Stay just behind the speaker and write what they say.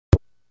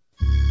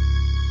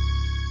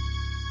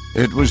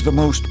It was the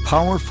most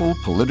powerful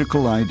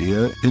political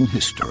idea in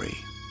history.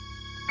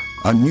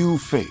 A new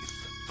faith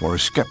for a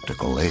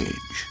skeptical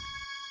age.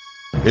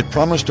 It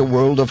promised a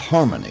world of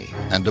harmony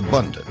and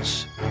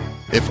abundance,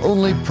 if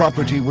only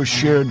property was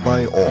shared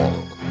by all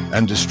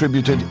and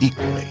distributed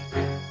equally.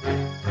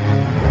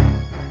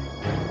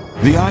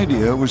 The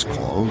idea was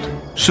called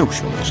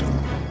socialism,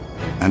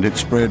 and it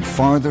spread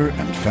farther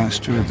and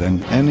faster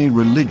than any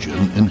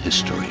religion in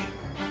history.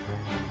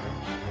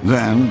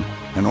 Then,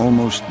 in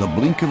almost the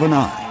blink of an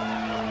eye,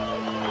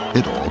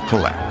 it all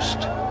collapsed.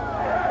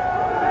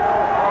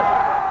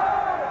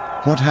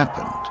 What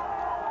happened?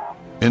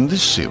 In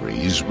this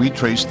series, we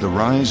trace the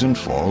rise and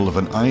fall of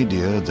an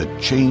idea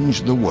that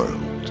changed the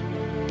world,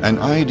 an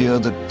idea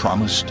that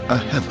promised a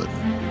heaven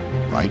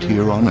right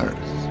here on Earth.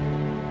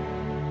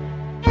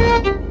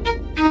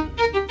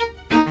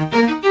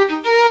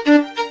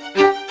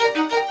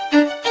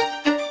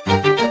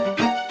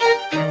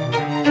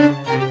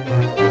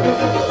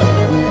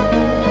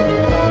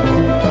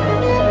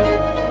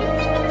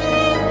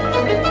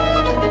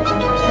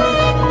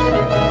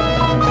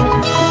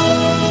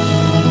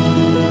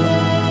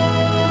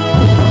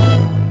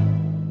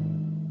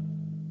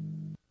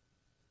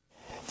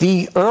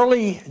 The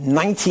early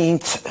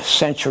 19th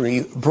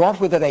century brought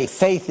with it a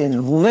faith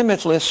in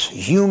limitless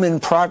human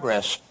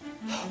progress.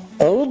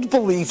 Old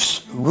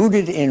beliefs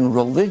rooted in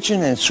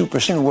religion and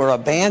superstition were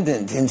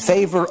abandoned in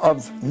favor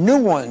of new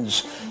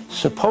ones,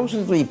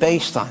 supposedly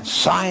based on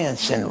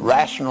science and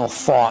rational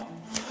thought.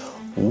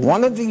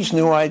 One of these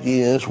new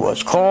ideas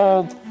was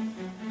called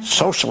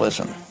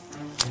socialism.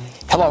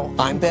 Hello,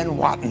 I'm Ben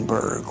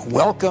Wattenberg.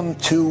 Welcome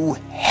to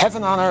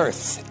Heaven on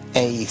Earth,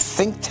 a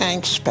think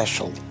tank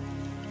special.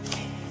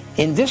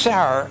 In this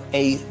hour,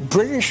 a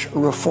British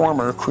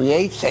reformer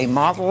creates a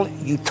model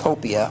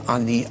utopia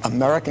on the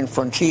American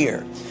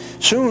frontier.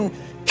 Soon,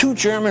 two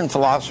German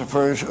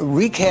philosophers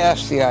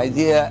recast the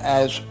idea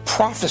as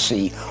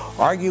prophecy,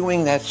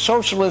 arguing that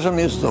socialism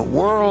is the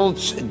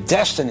world's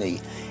destiny.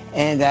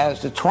 And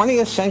as the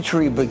 20th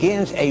century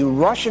begins, a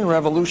Russian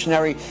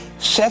revolutionary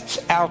sets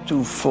out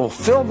to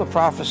fulfill the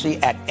prophecy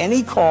at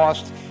any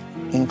cost,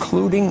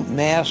 including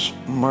mass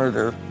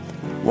murder,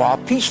 while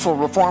peaceful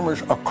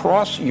reformers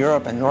across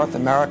Europe and North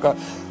America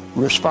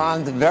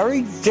respond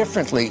very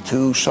differently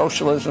to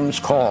socialism's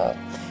call.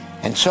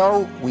 And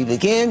so we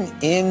begin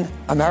in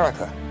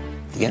America.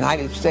 The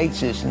United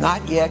States is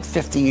not yet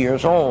 50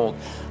 years old.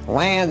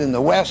 Land in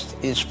the West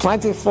is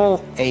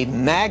plentiful, a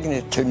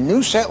magnet to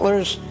new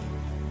settlers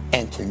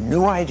and to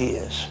new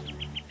ideas.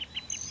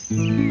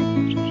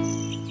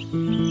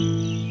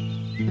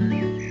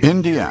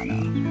 Indiana,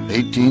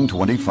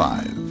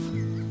 1825.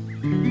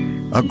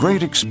 A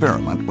great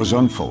experiment was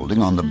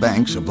unfolding on the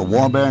banks of the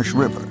Wabash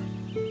River.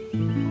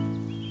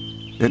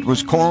 It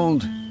was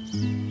called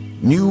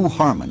New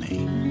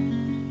Harmony,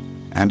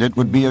 and it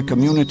would be a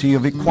community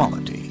of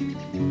equality,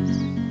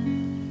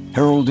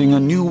 heralding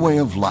a new way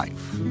of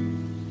life,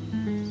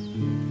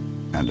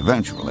 and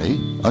eventually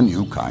a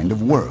new kind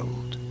of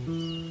world.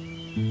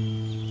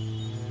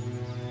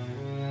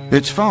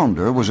 Its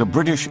founder was a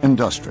British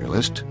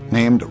industrialist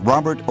named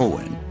Robert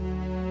Owen,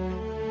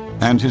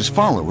 and his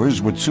followers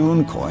would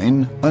soon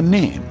coin a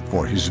name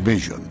for his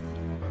vision: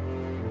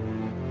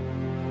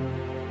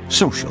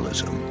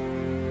 socialism.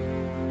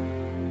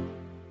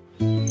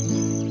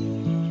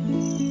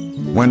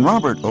 When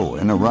Robert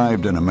Owen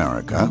arrived in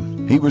America,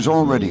 he was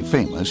already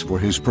famous for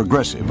his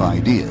progressive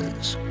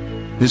ideas.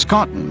 His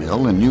cotton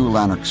mill in New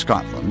Lanark,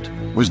 Scotland,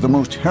 was the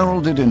most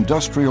heralded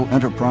industrial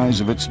enterprise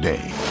of its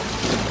day.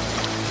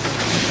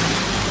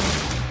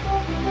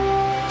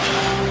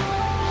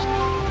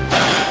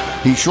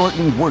 He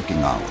shortened working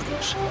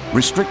hours,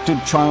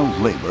 restricted child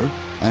labor,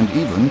 and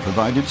even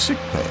provided sick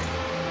pay.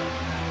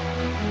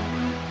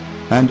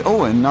 And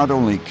Owen not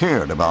only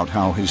cared about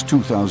how his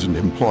 2,000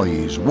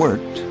 employees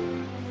worked,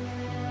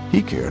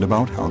 he cared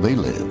about how they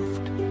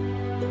lived.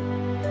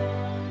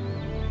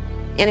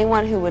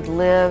 Anyone who would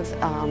live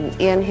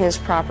in his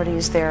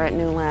properties there at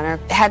New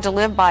Lanark had to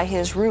live by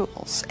his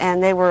rules,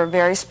 and they were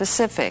very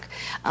specific.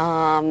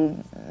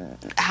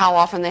 How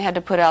often they had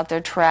to put out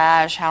their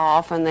trash, how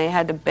often they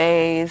had to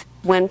bathe,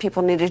 when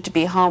people needed to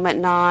be home at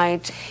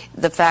night,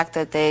 the fact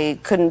that they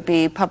couldn't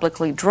be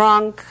publicly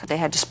drunk, they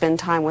had to spend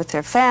time with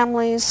their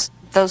families,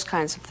 those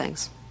kinds of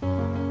things.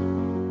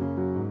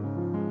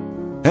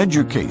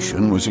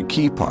 Education was a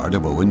key part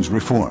of Owen's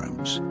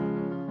reforms.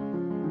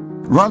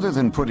 Rather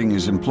than putting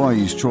his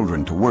employees'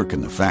 children to work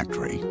in the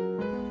factory,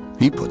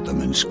 he put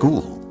them in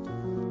school.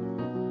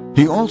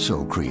 He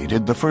also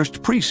created the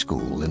first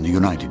preschool in the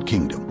United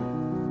Kingdom.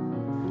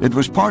 It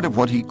was part of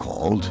what he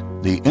called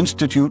the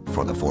Institute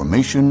for the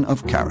Formation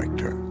of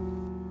Character.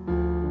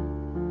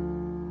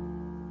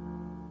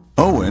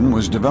 Owen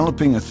was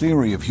developing a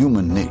theory of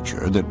human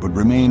nature that would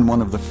remain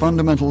one of the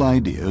fundamental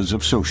ideas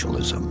of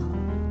socialism.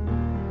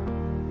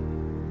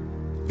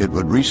 It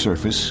would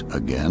resurface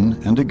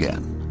again and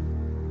again.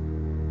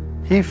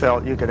 He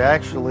felt you could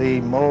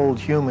actually mold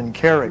human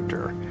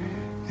character,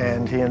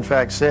 and he in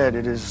fact said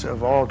it is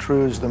of all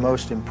truths the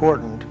most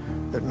important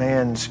that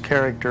man's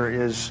character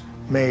is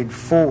made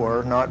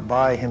for, not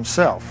by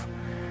himself.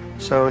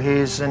 So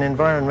he's an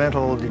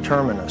environmental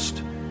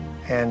determinist,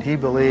 and he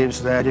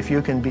believes that if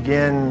you can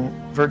begin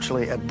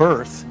virtually at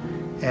birth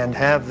and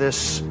have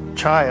this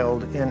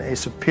child in a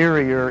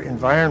superior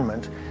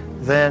environment,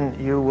 then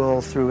you will,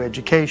 through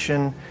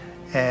education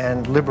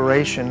and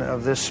liberation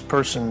of this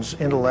person's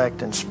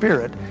intellect and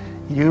spirit,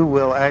 you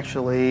will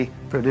actually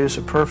produce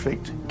a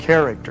perfect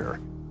character.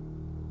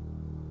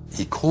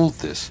 He called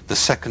this the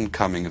second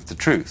coming of the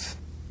truth.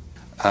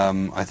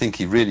 I think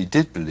he really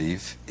did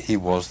believe he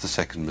was the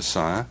second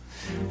Messiah,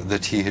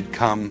 that he had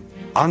come,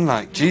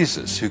 unlike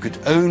Jesus, who could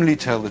only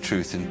tell the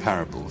truth in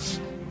parables.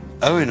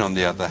 Owen, on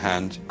the other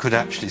hand, could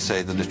actually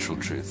say the literal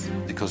truth,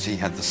 because he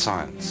had the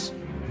science.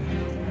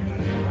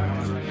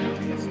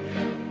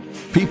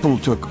 People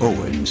took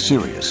Owen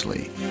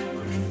seriously.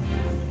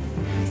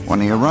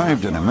 When he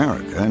arrived in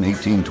America in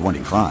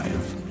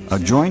 1825, a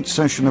joint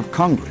session of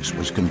Congress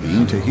was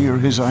convened to hear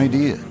his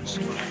ideas.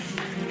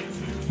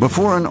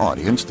 Before an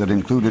audience that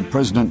included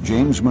President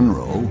James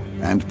Monroe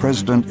and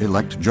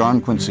President-elect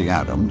John Quincy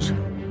Adams,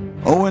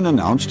 Owen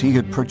announced he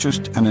had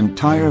purchased an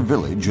entire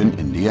village in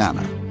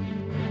Indiana.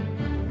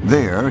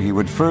 There, he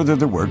would further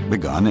the work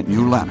begun at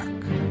New Lanark.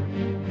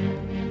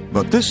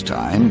 But this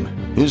time,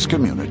 his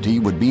community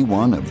would be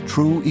one of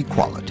true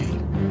equality.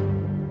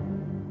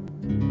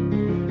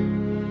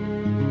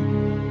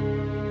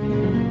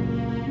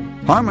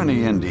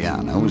 Harmony,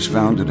 Indiana was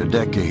founded a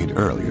decade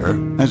earlier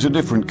as a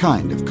different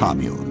kind of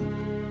commune,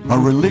 a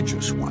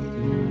religious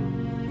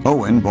one.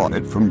 Owen bought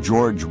it from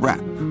George Rapp,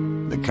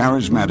 the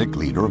charismatic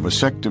leader of a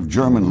sect of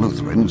German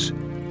Lutherans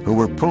who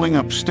were pulling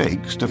up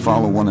stakes to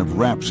follow one of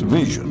Rapp's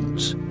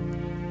visions.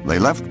 They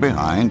left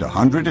behind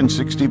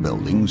 160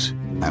 buildings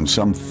and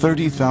some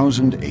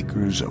 30,000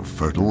 acres of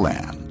fertile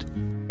land.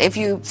 If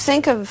you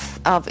think of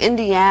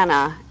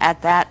Indiana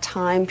at that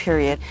time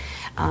period,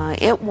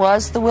 it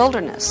was the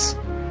wilderness.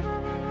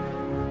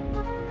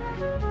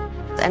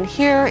 And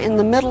here in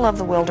the middle of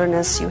the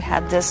wilderness, you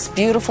had this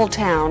beautiful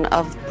town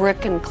of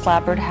brick and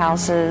clapboard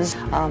houses,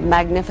 a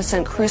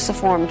magnificent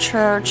cruciform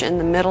church in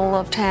the middle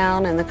of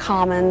town in the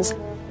commons.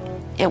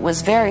 It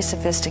was very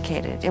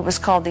sophisticated. It was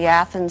called the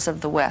Athens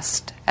of the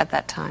West at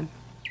that time.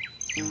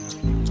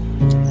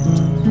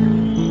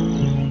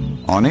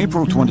 On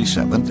April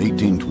 27,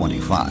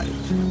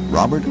 1825,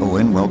 Robert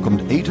Owen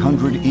welcomed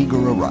 800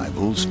 eager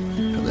arrivals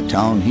to the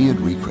town he had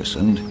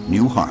rechristened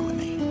New Harmony.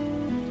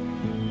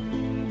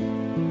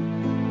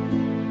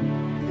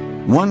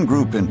 One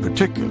group in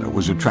particular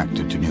was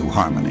attracted to New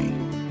Harmony: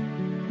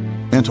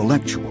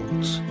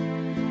 intellectuals.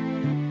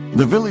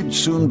 The village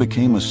soon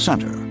became a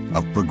center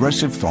of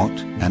progressive thought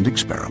and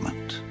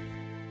experiment.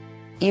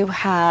 You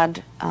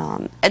had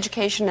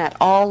education at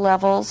all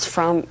levels,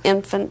 from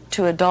infant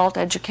to adult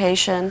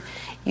education.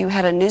 You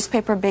had a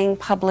newspaper being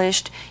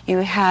published. You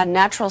had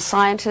natural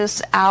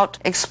scientists out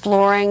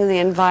exploring the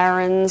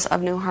environs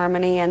of New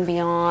Harmony and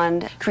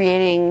beyond,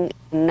 creating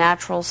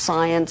natural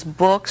science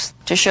books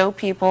to show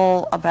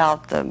people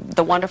about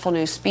the wonderful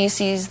new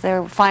species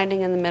they're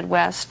finding in the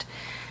Midwest.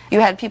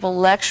 You had people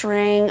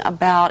lecturing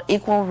about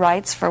equal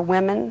rights for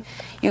women.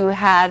 You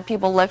had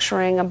people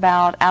lecturing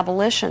about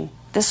abolition.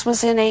 This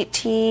was in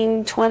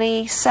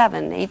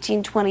 1827,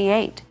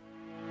 1828.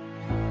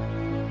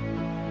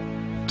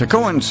 To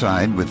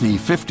coincide with the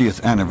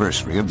 50th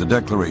anniversary of the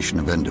Declaration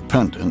of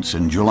Independence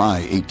in July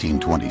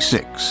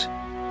 1826,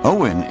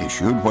 Owen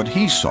issued what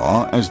he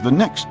saw as the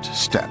next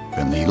step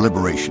in the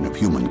liberation of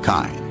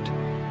humankind: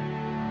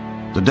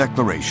 the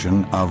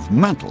Declaration of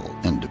Mental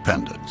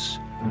Independence.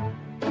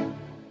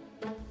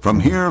 From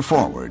here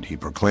forward, he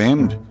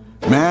proclaimed,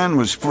 man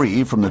was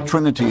free from the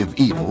trinity of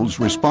evils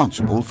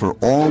responsible for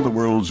all the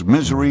world's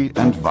misery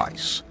and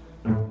vice: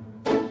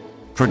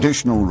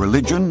 traditional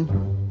religion,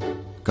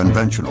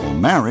 conventional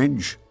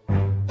marriage,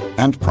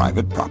 and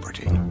private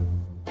property.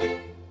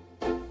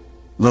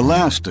 The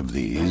last of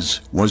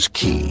these was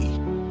key.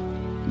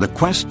 The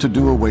quest to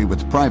do away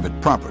with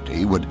private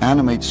property would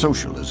animate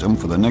socialism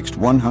for the next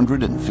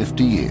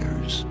 150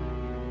 years.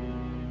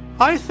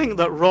 I think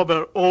that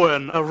Robert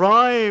Owen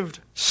arrived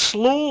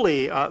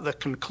slowly at the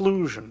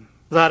conclusion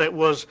that it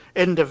was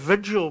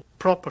individual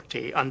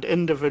property and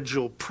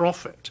individual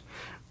profit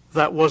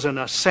that was, in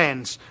a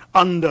sense,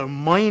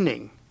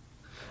 undermining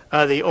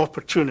the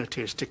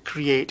opportunities to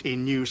create a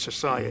new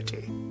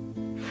society.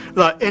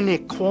 That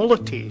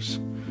inequalities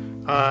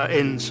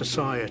in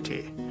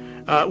society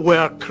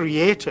were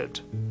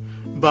created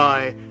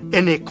by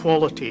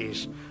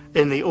inequalities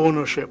in the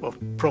ownership of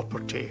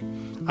property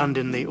and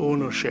in the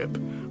ownership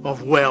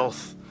of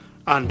wealth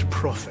and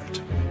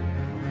profit.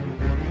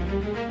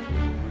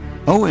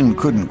 Owen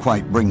couldn't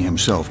quite bring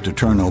himself to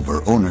turn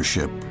over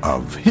ownership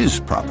of his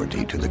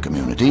property to the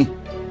community,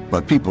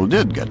 but people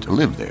did get to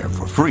live there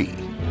for free.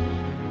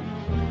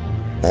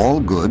 All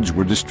goods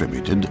were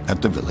distributed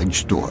at the village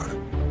store.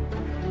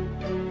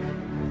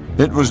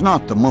 It was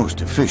not the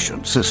most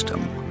efficient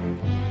system.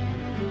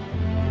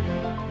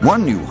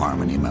 One New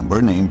Harmony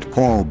member named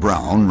Paul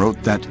Brown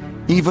wrote that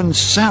even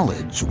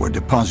salads were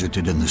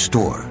deposited in the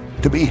store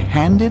to be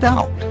handed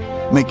out.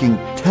 making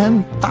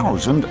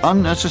 10,000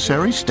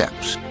 unnecessary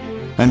steps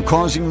and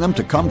causing them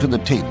to come to the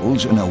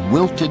tables in a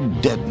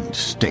wilted, deadened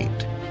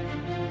state.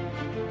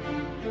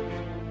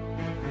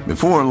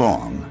 Before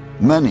long,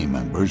 many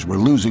members were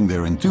losing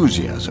their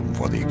enthusiasm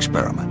for the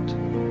experiment.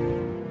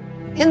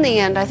 In the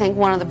end, I think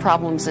one of the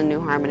problems in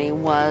New Harmony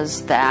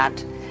was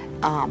that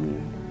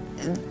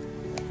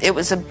it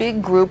was a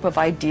big group of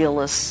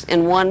idealists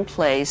in one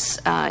place,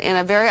 in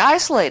a very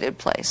isolated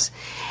place.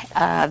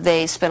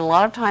 They spent a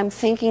lot of time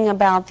thinking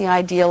about the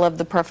ideal of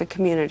the perfect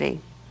community.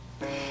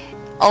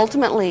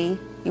 Ultimately,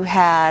 you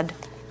had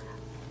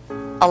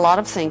a lot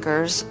of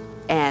thinkers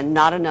and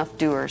not enough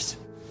doers.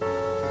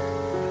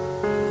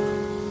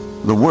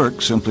 The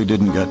work simply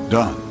didn't get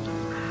done.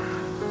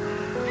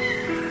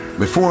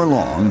 Before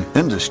long,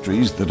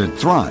 industries that had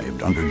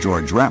thrived under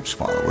George Rapp's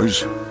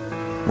followers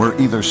were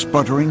either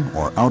sputtering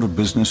or out of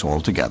business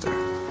altogether.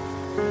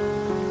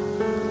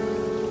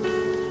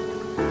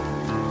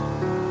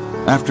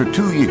 After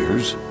 2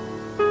 years,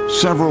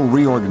 several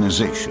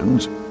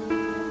reorganizations,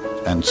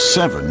 and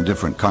 7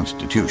 different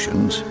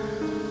constitutions,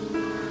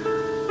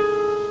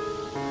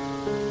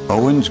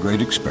 Owen's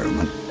great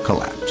experiment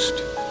collapsed.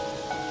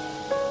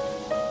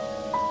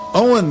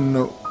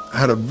 Owen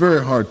had a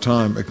very hard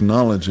time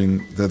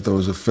acknowledging that there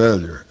was a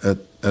failure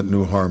at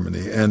New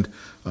Harmony, and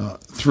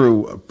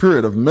through a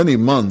period of many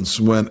months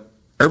when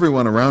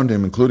everyone around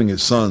him, including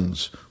his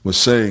sons, was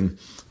saying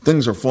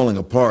things are falling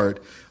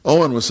apart,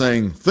 Owen was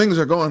saying things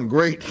are going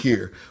great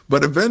here.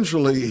 But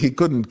eventually he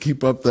couldn't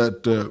keep up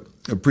that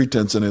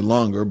pretense any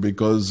longer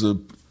because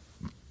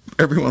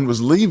everyone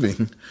was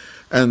leaving.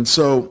 And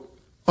so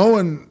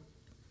Owen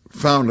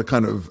found a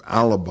kind of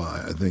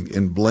alibi, I think,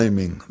 in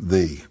blaming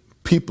the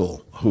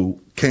people who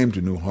came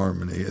to New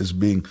Harmony as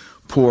being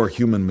poor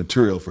human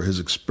material for his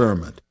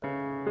experiment.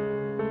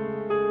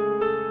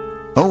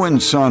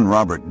 Owen's son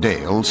Robert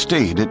Dale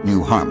stayed at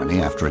New Harmony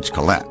after its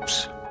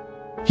collapse.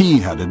 He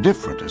had a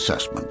different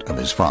assessment of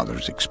his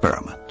father's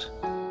experiment.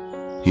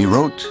 He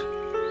wrote,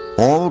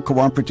 "All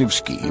cooperative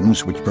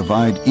schemes which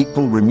provide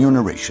equal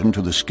remuneration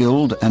to the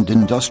skilled and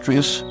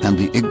industrious and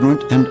the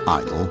ignorant and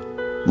idle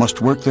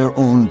must work their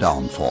own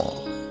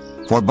downfall.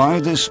 For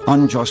by this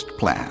unjust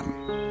plan,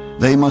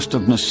 they must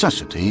of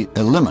necessity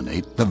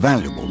eliminate the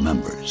valuable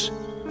members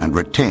and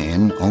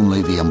retain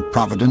only the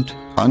improvident,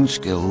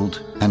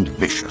 unskilled, and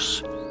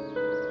vicious."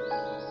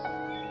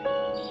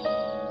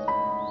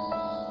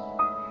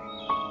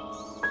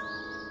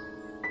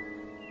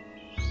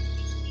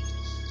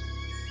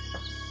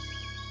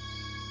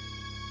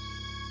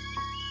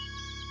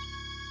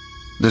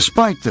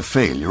 Despite the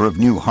failure of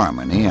New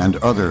Harmony and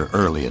other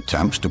early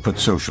attempts to put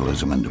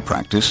socialism into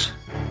practice,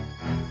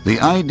 the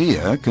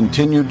idea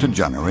continued to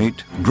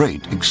generate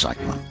great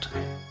excitement.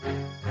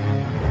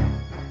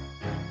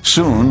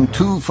 Soon,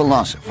 2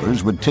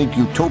 philosophers would take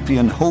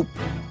utopian hope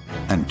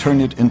and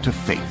turn it into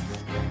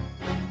faith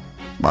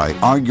by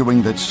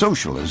arguing that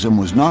socialism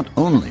was not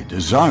only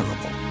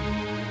desirable,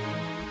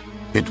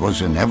 it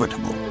was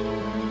inevitable.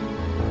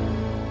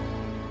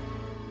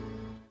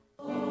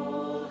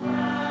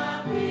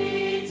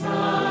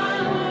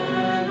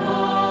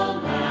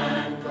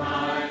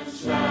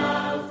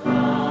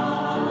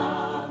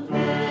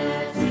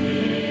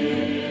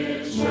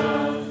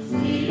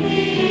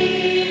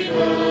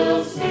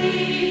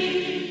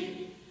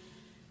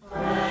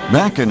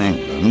 Back in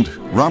England,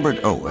 Robert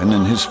Owen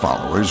and his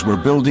followers were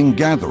building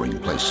gathering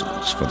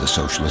places for the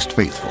socialist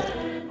faithful.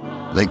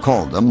 They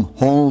called them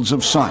halls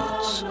of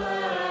science.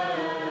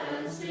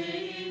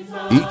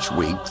 Each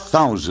week,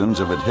 thousands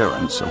of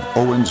adherents of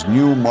Owen's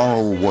new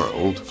moral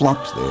world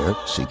flocked there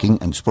seeking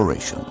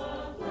inspiration.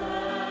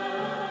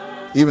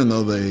 Even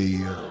though they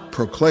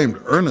proclaimed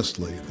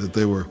earnestly that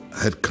they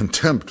had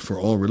contempt for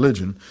all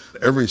religion,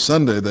 every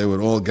Sunday they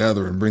would all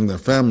gather and bring their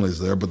families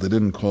there, but they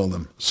didn't call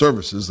them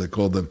services, they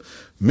called them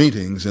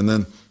meetings, and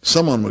then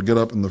someone would get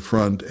up in the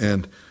front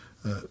and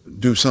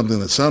do something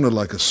that sounded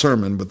like a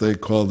sermon, but they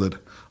called it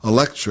a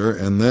lecture,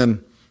 and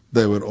then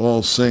they would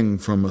all sing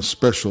from a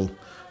special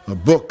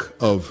book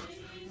of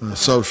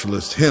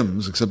socialist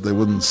hymns, except they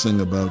wouldn't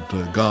sing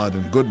about God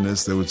and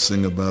goodness, they would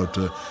sing about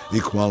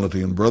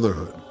equality and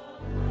brotherhood.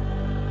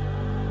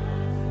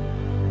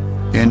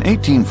 In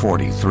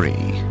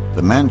 1843,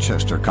 the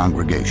Manchester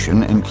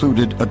congregation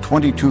included a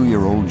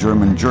 22-year-old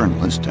German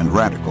journalist and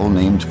radical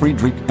named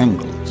Friedrich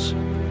Engels.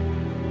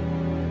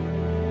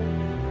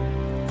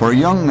 For a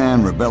young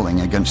man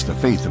rebelling against the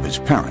faith of his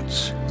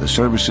parents, the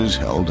services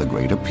held a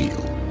great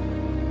appeal.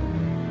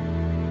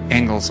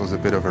 Engels was a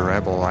bit of a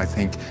rebel. I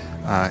think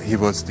he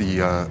was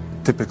the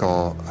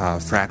typical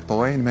frat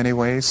boy in many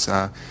ways.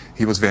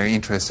 He was very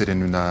interested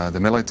in the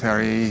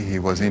military, he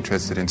was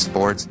interested in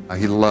sports,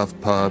 he loved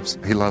pubs,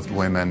 he loved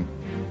women.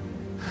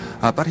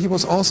 But he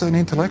was also an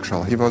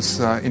intellectual. He was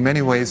in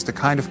many ways the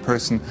kind of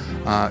person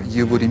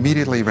you would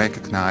immediately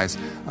recognize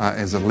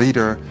as a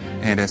leader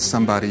and as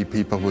somebody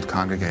people would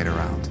congregate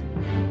around.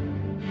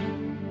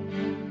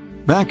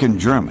 Back in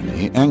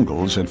Germany,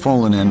 Engels had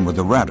fallen in with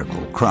a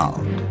radical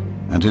crowd,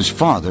 and his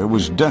father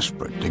was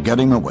desperate to get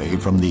him away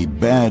from the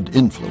bad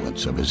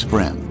influence of his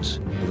friends.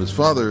 His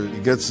father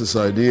gets this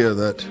idea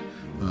that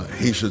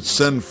he should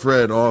send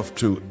Fred off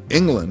to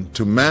England,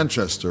 to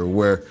Manchester,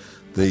 where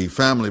the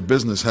family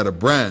business had a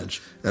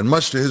branch, and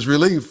much to his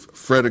relief,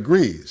 Fred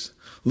agrees.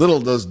 Little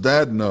does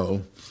Dad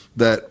know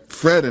that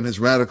Fred and his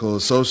radical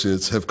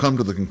associates have come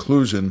to the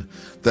conclusion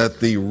that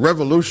the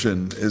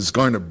revolution is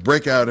going to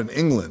break out in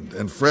England,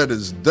 and Fred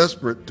is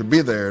desperate to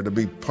be there to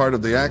be part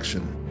of the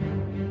action.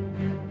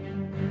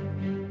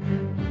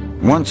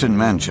 Once in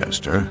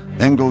Manchester,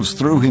 Engels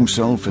threw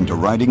himself into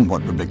writing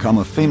what would become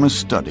a famous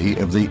study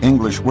of the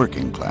English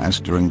working class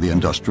during the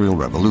Industrial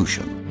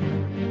Revolution.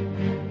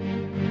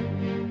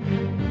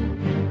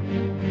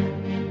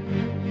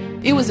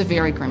 It was a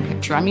very grim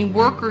picture. I mean,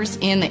 workers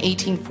in the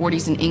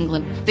 1840s in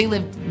England, they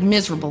lived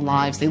miserable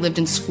lives. They lived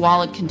in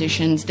squalid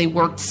conditions. They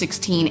worked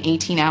 16,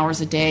 18 hours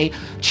a day.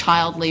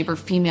 Child labor,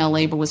 female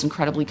labor was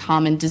incredibly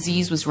common.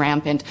 Disease was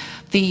rampant.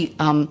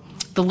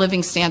 The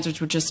living standards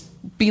were just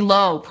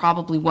below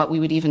probably what we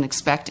would even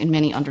expect in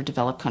many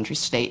underdeveloped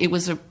countries today. It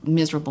was a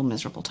miserable,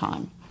 miserable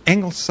time.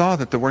 Engels saw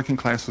that the working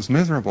class was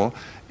miserable,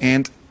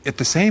 and at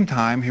the same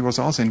time, he was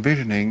also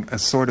envisioning a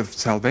sort of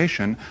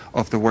salvation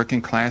of the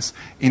working class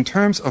in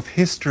terms of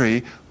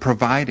history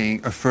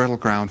providing a fertile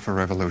ground for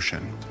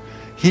revolution.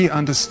 He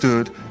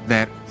understood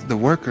that the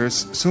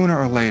workers, sooner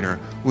or later,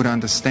 would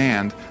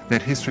understand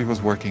that history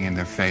was working in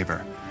their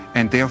favor,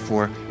 and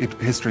therefore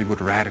history would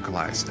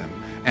radicalize them.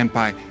 And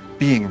by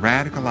being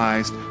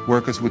radicalized,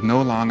 workers would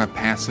no longer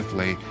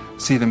passively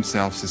see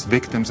themselves as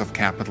victims of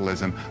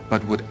capitalism,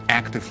 but would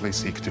actively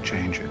seek to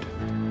change it.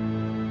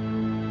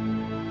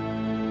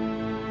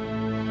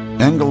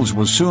 Engels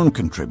was soon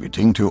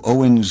contributing to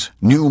Owen's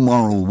New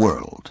Moral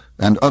World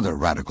and other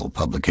radical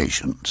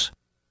publications.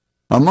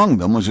 Among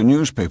them was a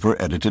newspaper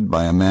edited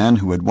by a man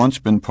who had once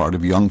been part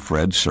of young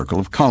Fred's circle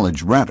of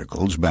college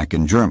radicals back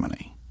in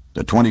Germany,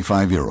 the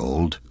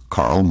 25-year-old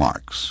Karl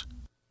Marx.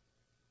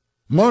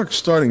 Marx,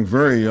 starting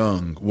very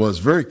young, was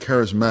very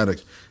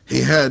charismatic.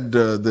 He had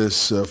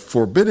this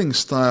forbidding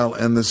style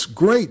and this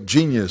great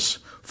genius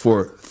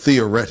for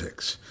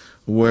theoretics,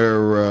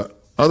 where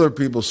other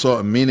people saw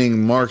a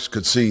meaning, Marx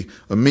could see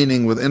a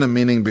meaning within a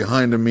meaning,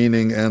 behind a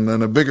meaning, and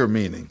then a bigger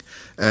meaning.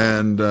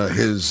 And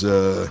his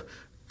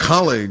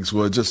colleagues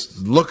would just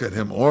look at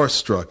him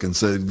awestruck and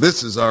say,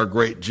 "This is our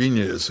great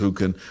genius who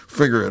can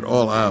figure it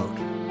all out."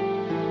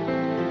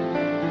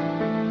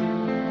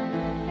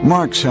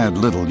 Marx had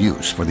little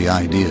use for the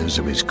ideas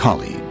of his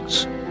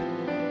colleagues.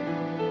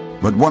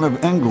 But one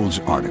of Engels'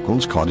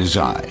 articles caught his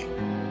eye.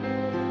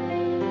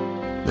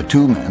 The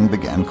two men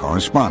began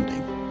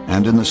corresponding,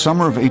 and in the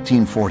summer of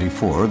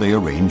 1844 they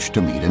arranged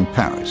to meet in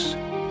Paris.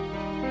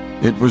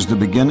 It was the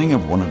beginning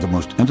of one of the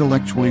most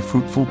intellectually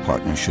fruitful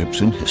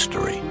partnerships in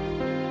history.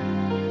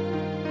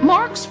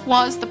 Marx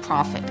was the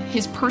prophet.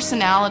 His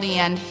personality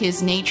and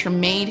his nature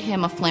made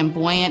him a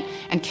flamboyant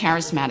and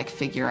charismatic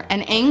figure,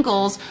 and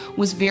Engels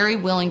was very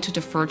willing to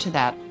defer to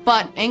that.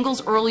 But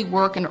Engels' early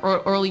work and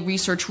early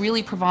research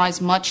really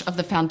provides much of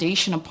the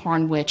foundation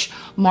upon which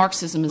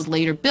Marxism is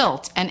later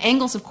built. And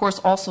Engels, of course,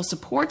 also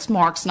supports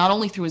Marx not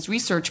only through his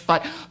research,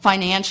 but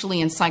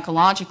financially and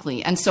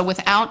psychologically. And so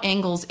without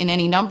Engels, in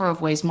any number of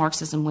ways,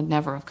 Marxism would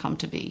never have come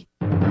to be.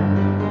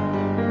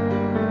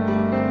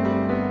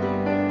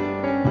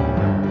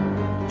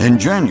 In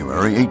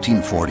January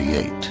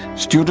 1848,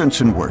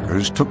 students and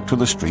workers took to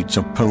the streets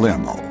of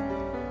Palermo.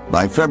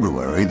 By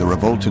February, the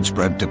revolt had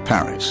spread to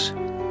Paris.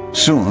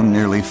 Soon,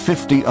 nearly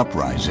 50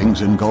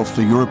 uprisings engulfed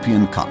the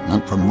European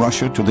continent from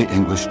Russia to the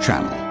English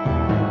Channel.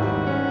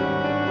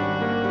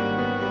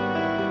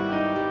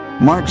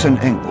 Marx and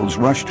Engels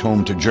rushed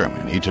home to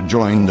Germany to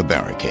join the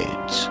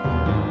barricades.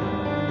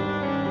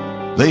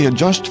 They had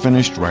just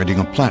finished writing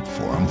a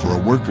platform for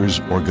a workers'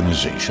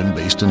 organization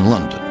based in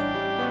London.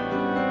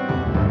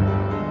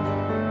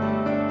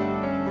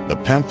 The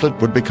pamphlet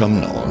would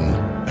become known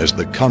as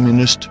the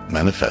Communist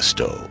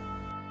Manifesto.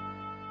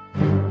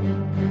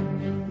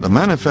 The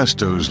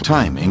manifesto's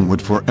timing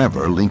would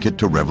forever link it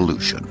to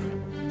revolution,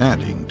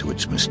 adding to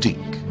its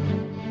mystique.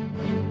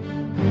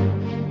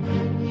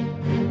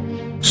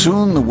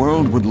 Soon the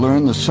world would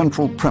learn the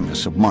central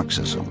premise of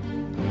Marxism,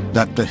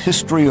 that the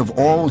history of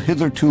all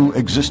hitherto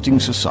existing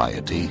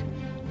society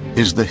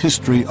is the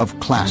history of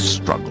class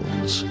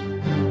struggles.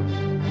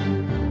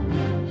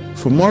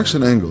 For Marx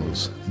and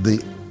Engels,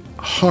 the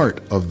heart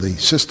of the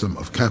system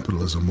of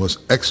capitalism was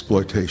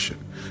exploitation.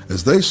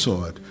 As they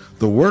saw it,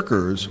 the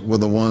workers were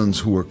the ones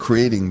who were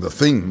creating the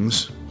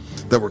things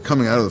that were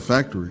coming out of the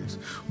factories,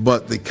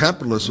 but the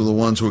capitalists were the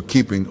ones who were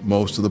keeping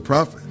most of the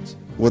profits.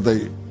 What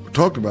they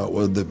talked about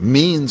was the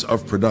means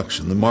of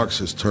production, the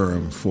Marxist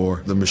term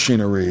for the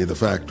machinery, the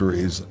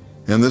factories,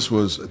 and this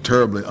was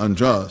terribly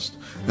unjust.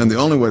 And the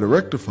only way to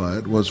rectify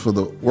it was for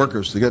the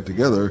workers to get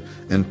together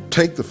and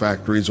take the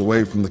factories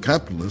away from the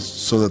capitalists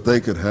so that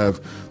they could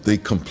have the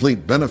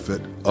complete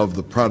benefit of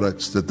the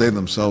products that they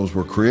themselves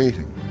were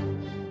creating.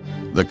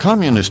 The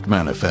Communist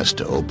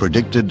Manifesto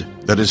predicted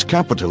that as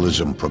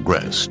capitalism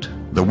progressed,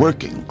 the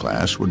working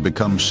class would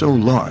become so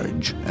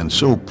large and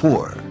so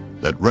poor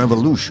that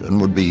revolution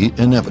would be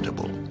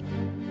inevitable.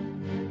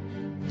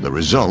 The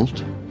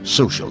result,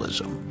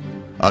 socialism,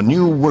 a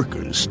new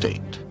workers'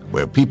 state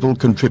where people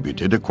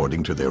contributed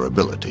according to their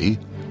ability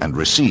and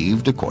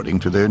received according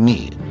to their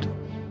need.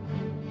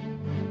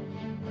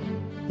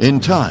 In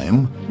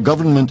time,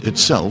 government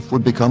itself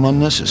would become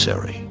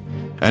unnecessary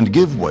and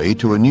give way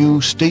to a new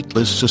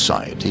stateless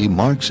society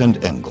Marx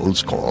and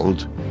Engels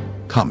called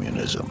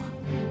communism.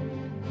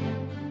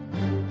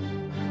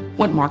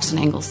 What Marx and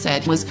Engels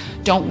said was,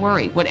 don't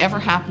worry, whatever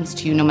happens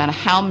to you, no matter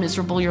how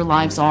miserable your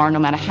lives are, no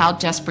matter how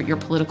desperate your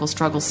political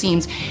struggle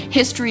seems,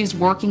 history is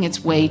working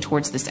its way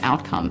towards this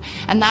outcome.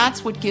 And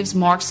that's what gives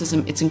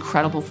Marxism its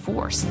incredible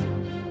force.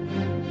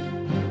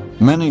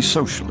 Many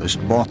socialists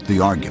bought the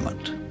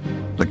argument.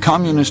 The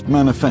Communist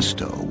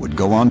Manifesto would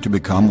go on to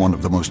become one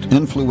of the most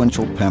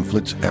influential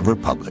pamphlets ever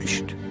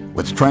published,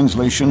 with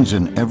translations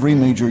in every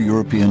major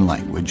European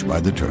language by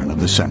the turn of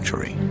the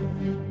century.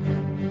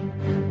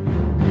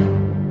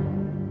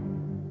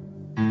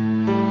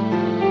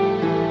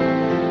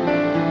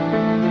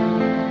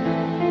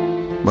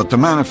 But the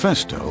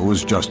manifesto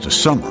was just a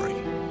summary.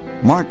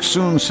 Marx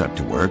soon set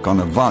to work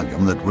on a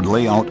volume that would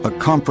lay out a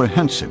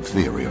comprehensive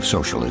theory of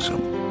socialism.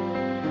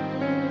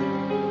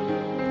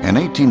 In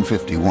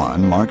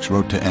 1851, Marx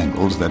wrote to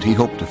Engels that he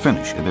hoped to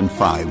finish it in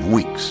 5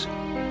 weeks.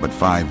 But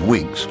 5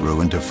 weeks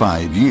grew into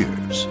 5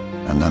 years,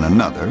 and then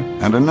another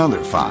and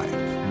another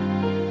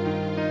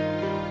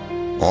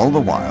 5. All the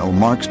while,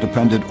 Marx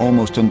depended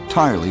almost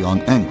entirely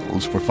on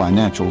Engels for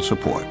financial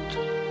support.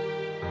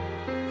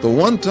 The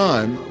one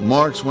time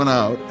Marx went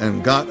out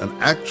and got an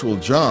actual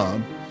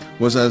job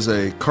was as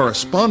a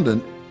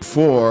correspondent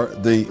for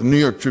the New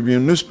York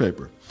Tribune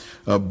newspaper.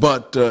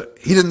 But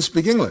he didn't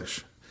speak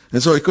English,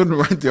 and so he couldn't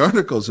write the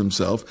articles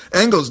himself.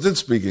 Engels did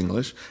speak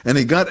English, and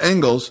he got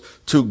Engels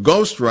to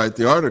ghostwrite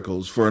the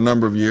articles for a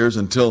number of years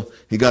until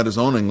he got his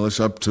own English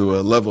up to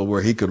a level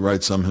where he could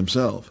write some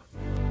himself.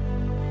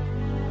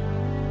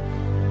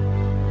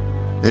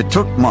 It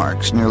took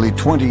Marx nearly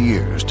 20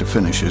 years to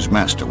finish his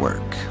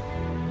masterwork.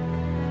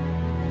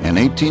 In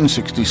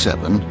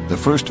 1867, the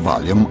first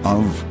volume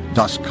of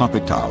Das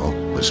Kapital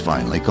was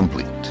finally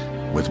complete,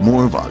 with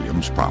more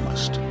volumes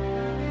promised.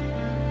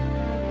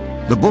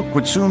 The book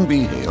would soon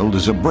be hailed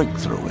as a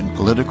breakthrough in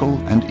political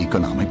and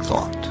economic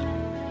thought.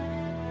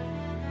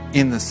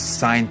 In the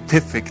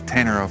scientific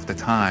tenor of the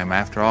time,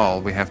 after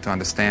all, we have to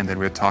understand that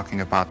we're talking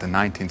about the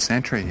 19th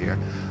century here,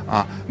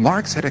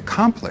 Marx had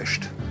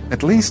accomplished,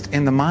 at least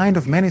in the mind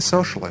of many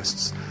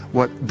socialists,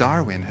 what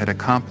Darwin had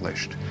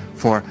accomplished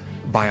for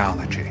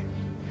biology.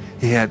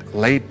 He had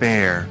laid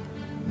bare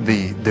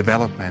the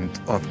development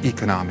of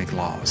economic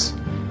laws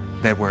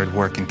that were at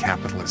work in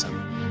capitalism.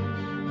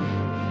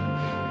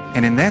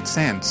 And in that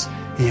sense,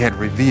 he had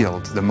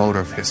revealed the motor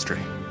of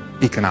history,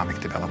 economic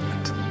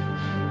development.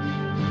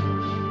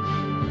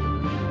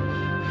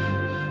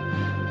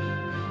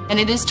 And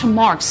it is to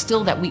Marx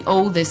still that we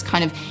owe this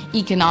kind of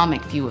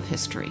economic view of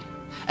history,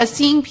 as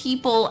seeing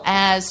people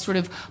as sort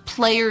of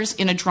players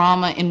in a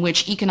drama in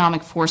which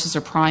economic forces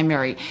are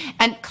primary,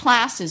 and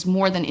classes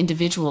more than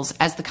individuals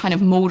as the kind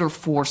of motor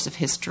force of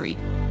history.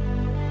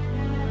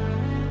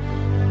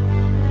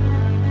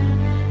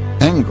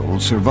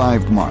 Engels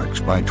survived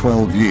Marx by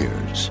 12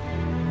 years.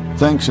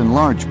 Thanks in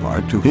large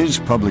part to his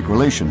public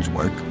relations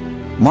work,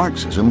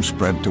 Marxism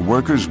spread to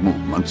workers'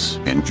 movements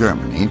in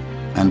Germany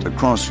and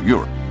across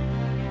Europe.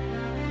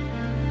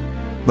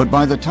 But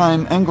by the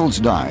time Engels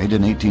died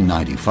in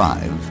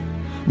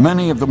 1895,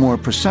 many of the more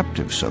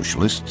perceptive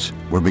socialists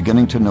were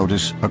beginning to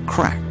notice a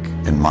crack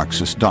in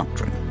Marxist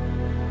doctrine.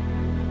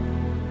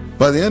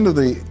 By the end of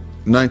the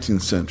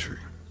 19th century,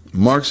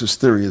 Marxist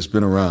theory has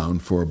been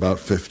around for about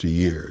 50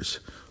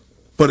 years.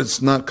 But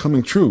it's not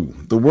coming true.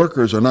 The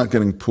workers are not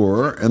getting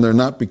poorer, and they're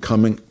not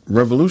becoming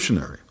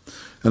revolutionary.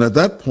 And at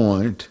that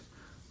point,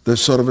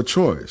 there's sort of a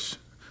choice.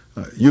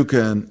 You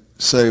can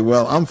say,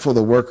 well, I'm for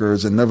the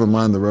workers and never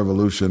mind the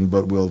revolution,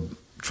 but we'll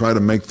try to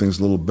make things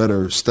a little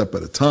better step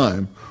at a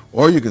time.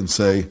 Or you can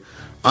say,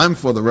 I'm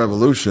for the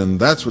revolution,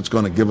 that's what's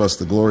going to give us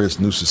the glorious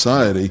new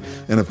society,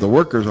 and if the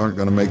workers aren't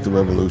going to make the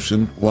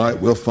revolution, why,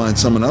 we'll find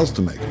someone else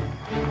to make it.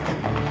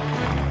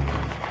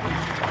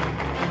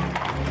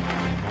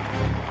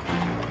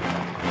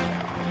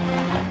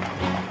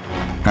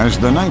 As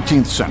the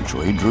 19th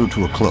century drew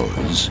to a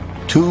close,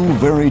 2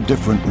 very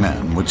different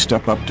men would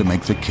step up to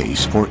make the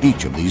case for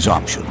each of these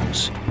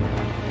options.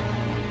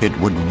 It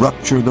would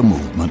rupture the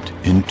movement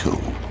in 2.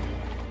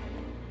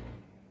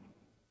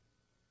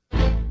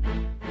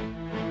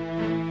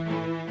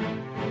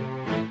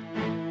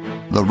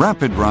 The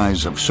rapid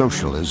rise of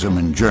socialism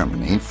in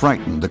Germany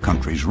frightened the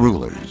country's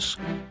rulers.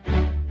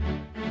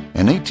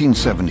 In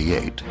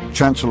 1878,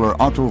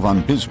 Chancellor Otto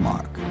von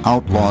Bismarck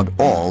outlawed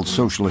all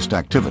socialist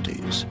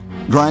activities,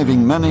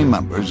 driving many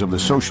members of the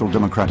Social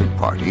Democratic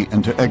Party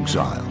into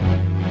exile.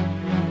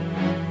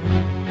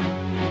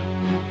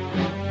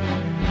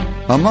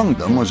 Among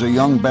them was a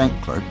young bank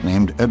clerk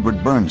named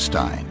Edward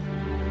Bernstein.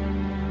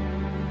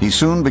 He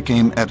soon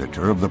became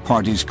editor of the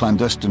party's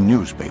clandestine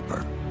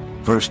newspaper,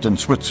 first in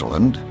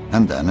Switzerland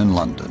and then in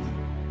London.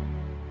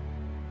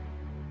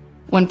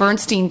 When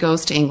Bernstein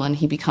goes to England,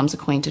 he becomes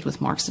acquainted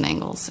with Marx and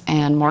Engels,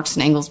 and Marx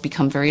and Engels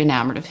become very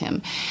enamored of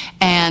him.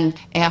 And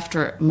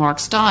after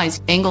Marx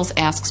dies, Engels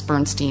asks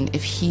Bernstein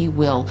if he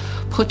will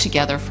put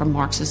together from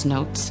Marx's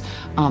notes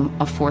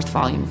a fourth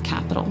volume of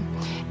Capital.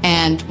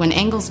 And when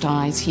Engels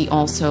dies, he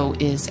also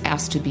is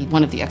asked to be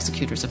one of the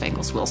executors of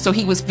Engels' will. So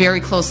he was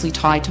very closely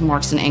tied to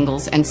Marx and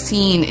Engels and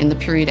seen in the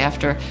period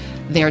after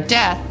their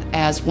death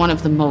as one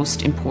of the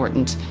most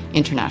important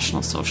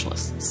international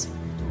socialists.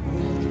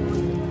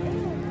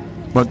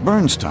 But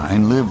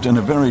Bernstein lived in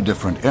a very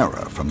different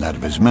era from that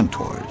of his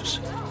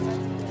mentors.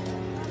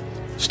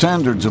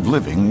 Standards of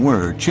living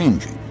were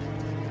changing,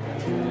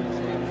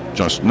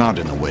 just not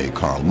in the way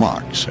Karl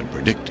Marx had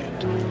predicted.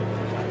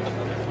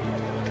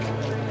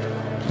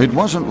 It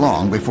wasn't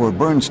long before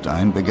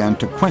Bernstein began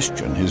to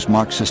question his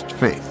Marxist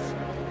faith.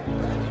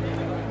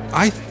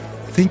 I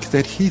think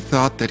that he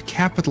thought that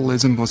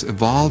capitalism was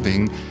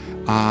evolving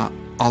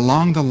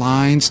along the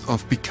lines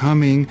of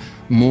becoming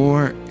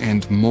more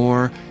and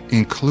more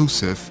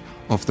inclusive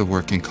of the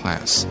working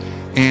class.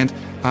 And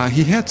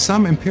he had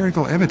some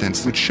empirical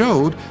evidence which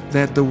showed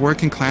that the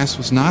working class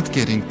was not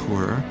getting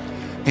poorer,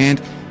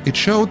 and it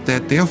showed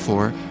that,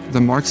 therefore, the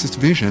Marxist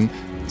vision,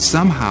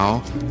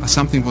 somehow,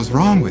 something was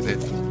wrong with it.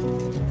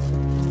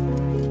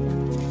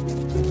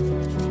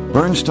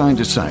 Bernstein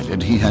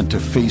decided he had to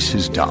face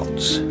his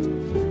doubts.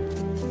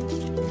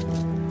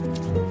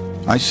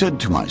 "I said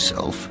to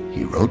myself,"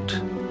 he wrote,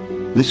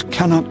 "this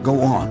cannot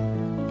go on.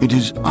 It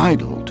is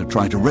idle to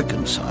try to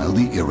reconcile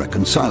the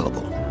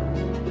irreconcilable.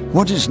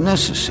 What is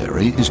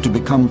necessary is to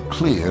become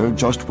clear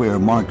just where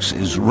Marx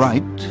is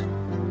right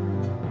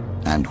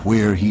and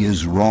where he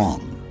is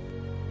wrong."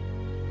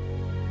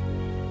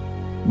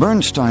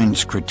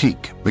 Bernstein's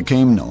critique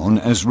became known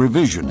as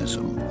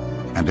revisionism,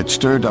 and it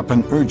stirred up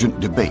an urgent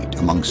debate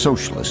among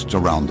socialists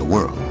around the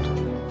world.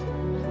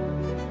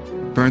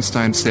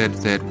 Bernstein said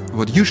that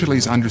what usually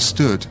is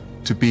understood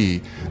to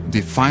be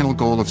the final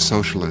goal of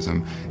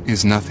socialism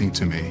is nothing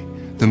to me.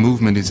 The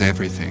movement is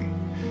everything.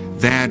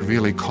 That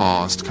really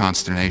caused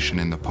consternation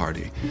in the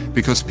party,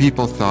 because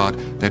people thought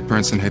that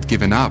Bernstein had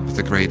given up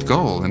the great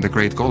goal, and the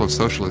great goal of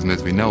socialism,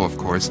 as we know, of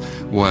course,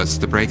 was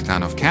the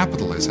breakdown of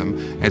capitalism,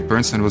 and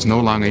Bernstein was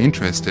no longer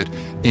interested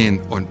in,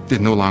 or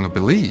did no longer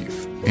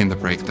believe in, the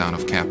breakdown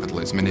of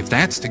capitalism. And if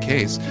that's the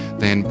case,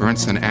 then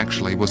Bernstein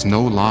actually was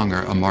no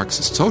longer a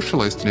Marxist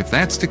socialist, and if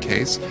that's the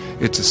case,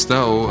 it's as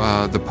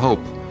though the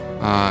Pope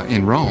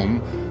in Rome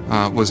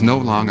was no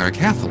longer a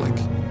Catholic.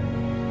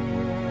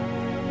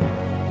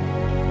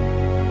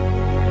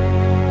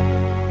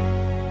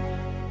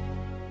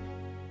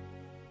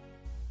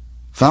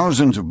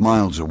 Thousands of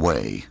miles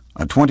away,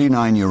 a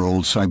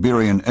 29-year-old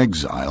Siberian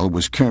exile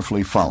was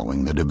carefully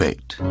following the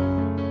debate.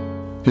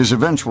 His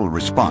eventual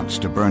response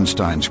to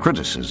Bernstein's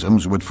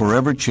criticisms would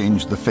forever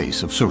change the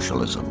face of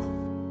socialism.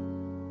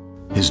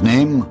 His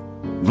name,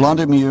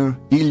 Vladimir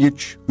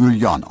Ilyich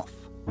Ulyanov,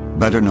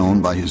 better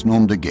known by his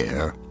nom de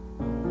guerre,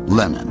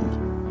 Lenin.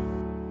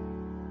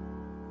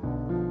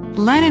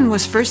 Lenin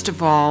was, first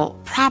of all,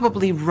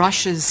 probably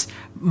Russia's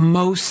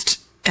most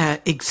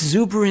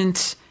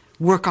exuberant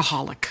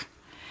workaholic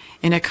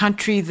in a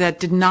country that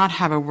did not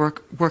have a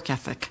work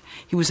ethic.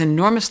 He was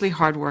enormously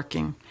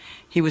hardworking.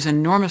 He was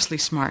enormously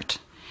smart.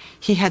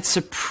 He had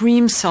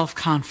supreme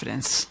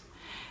self-confidence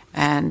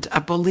and a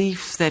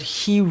belief that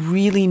he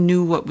really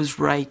knew what was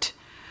right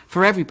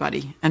for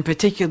everybody, and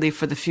particularly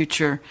for the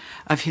future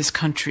of his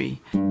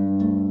country.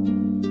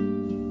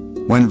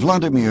 When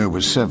Vladimir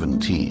was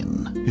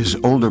 17, his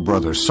older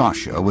brother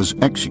Sasha was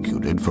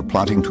executed for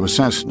plotting to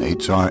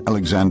assassinate Tsar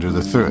Alexander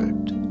III.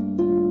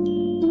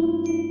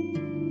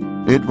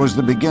 It was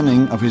the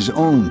beginning of his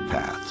own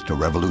path to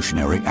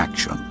revolutionary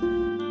action.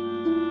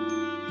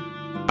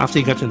 After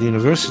he got to the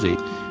university,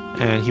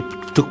 and he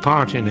took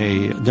part in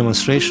a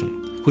demonstration,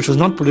 which was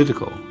not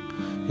political.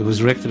 It was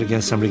directed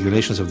against some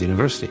regulations of the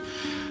university.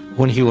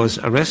 When he was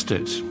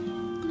arrested,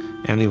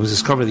 and it was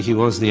discovered that he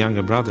was the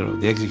younger brother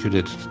of the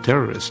executed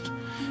terrorist,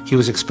 he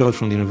was expelled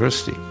from the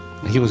university.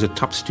 He was a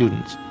top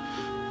student,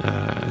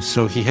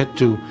 so he had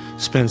to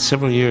spend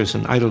several years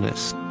in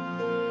idleness.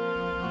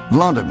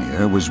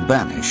 Vladimir was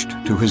banished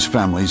to his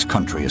family's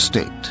country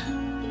estate.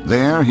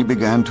 There he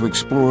began to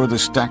explore the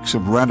stacks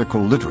of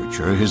radical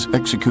literature his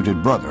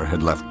executed brother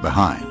had left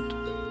behind.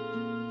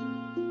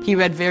 He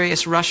read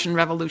various Russian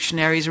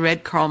revolutionaries,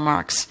 read Karl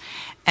Marx,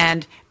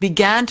 and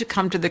began to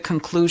come to the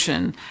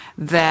conclusion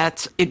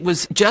that it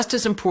was just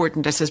as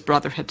important as his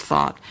brother had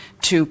thought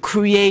to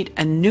create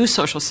a new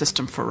social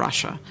system for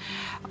Russia,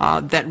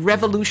 that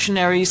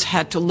revolutionaries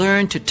had to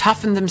learn to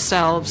toughen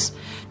themselves,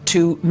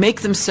 to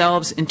make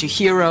themselves into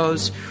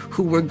heroes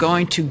who were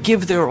going to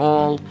give their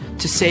all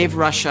to save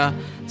Russia,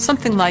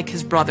 something like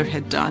his brother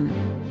had done.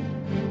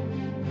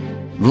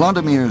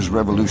 Vladimir's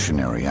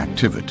revolutionary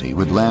activity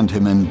would land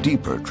him in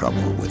deeper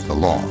trouble with the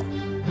law.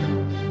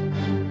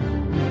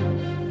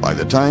 By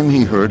the time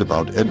he heard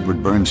about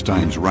Edward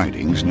Bernstein's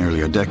writings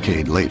nearly a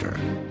decade later,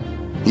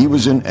 he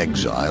was in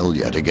exile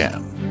yet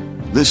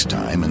again, this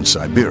time in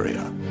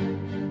Siberia.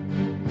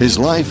 His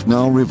life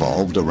now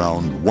revolved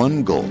around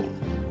one goal: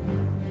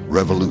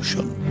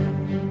 revolution.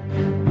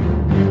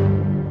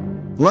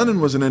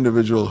 Lenin was an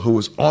individual who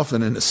was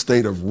often in a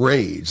state of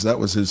rage. That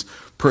was his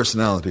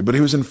personality. But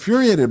he was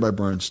infuriated by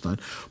Bernstein.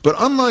 But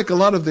unlike a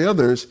lot of the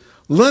others,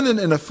 Lenin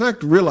in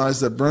effect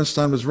realized that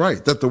Bernstein was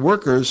right, that the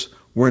workers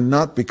were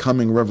not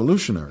becoming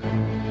revolutionary.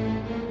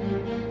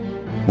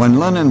 When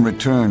Lenin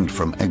returned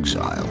from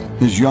exile,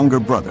 his younger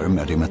brother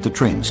met him at the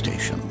train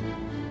station.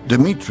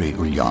 Dmitry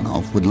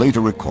Ulyanov would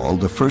later recall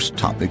the first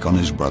topic on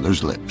his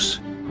brother's lips: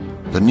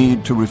 the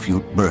need to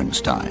refute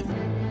Bernstein.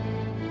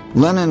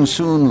 Lenin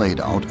soon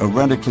laid out a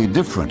radically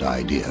different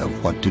idea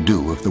of what to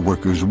do if the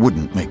workers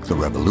wouldn't make the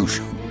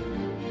revolution.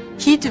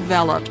 He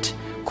developed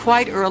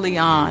quite early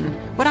on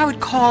what I would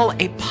call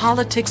a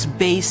politics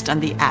based on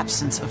the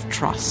absence of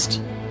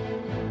trust.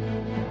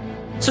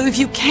 So if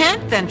you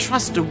can't then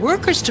trust the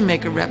workers to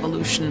make a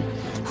revolution,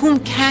 whom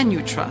can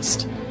you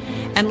trust?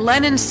 And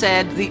Lenin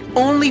said the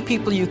only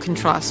people you can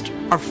trust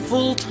are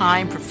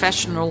full-time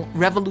professional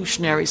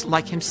revolutionaries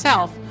like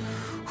himself,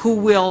 who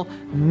will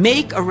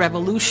make a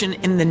revolution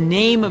in the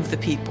name of the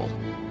people.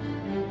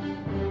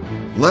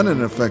 Lenin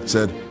in effect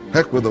said,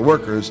 heck with the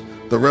workers,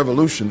 the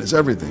revolution is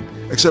everything.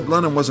 Except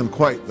Lenin wasn't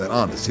quite that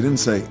honest. He didn't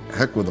say,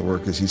 heck with the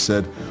workers. He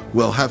said,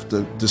 we'll have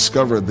to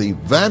discover the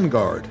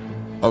vanguard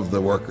of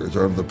the workers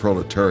or of the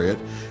proletariat,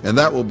 and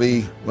that will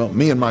be, well,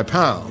 me and my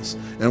pals,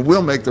 and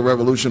we'll make the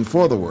revolution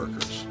for the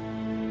workers.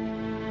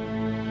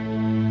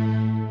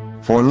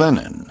 For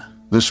Lenin,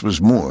 this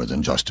was more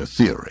than just a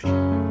theory.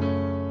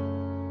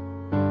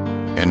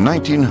 In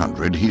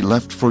 1900, he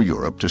left for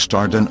Europe to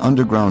start an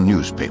underground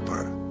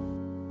newspaper,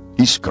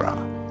 Iskra,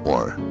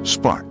 or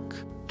Spark,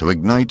 to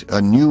ignite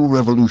a new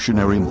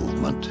revolutionary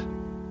movement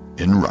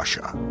in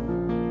Russia.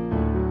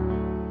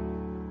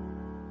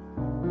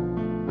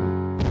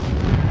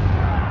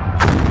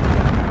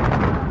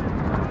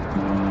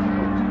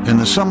 In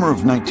the summer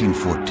of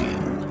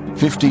 1914,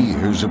 50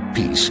 years of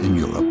peace in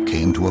Europe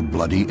came to a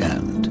bloody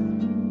end.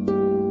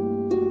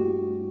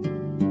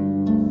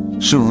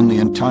 Soon the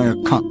entire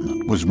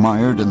continent was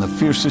mired in the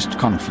fiercest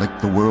conflict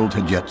the world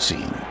had yet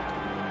seen.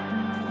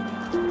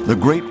 The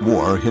Great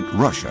War hit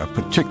Russia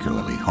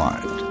particularly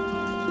hard.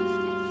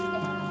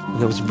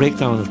 There was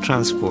breakdown of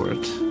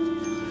transport.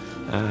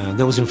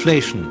 There was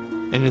inflation.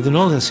 And in the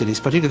northern cities,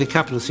 particularly the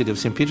capital city of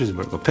St.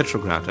 Petersburg, or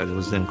Petrograd as it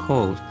was then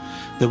called,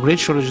 there were great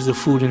shortages of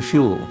food and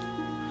fuel.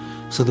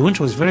 So the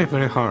winter was very,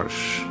 very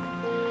harsh.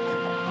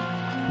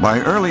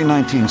 By early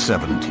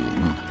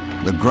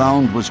 1917, the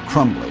ground was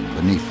crumbling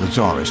beneath the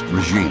Tsarist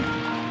regime.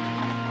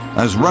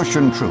 As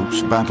Russian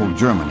troops battled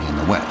Germany in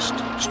the west,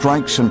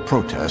 strikes and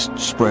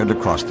protests spread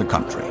across the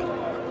country.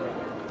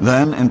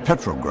 Then, in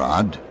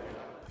Petrograd,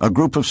 a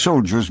group of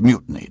soldiers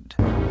mutinied.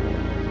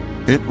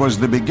 It was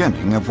the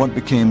beginning of what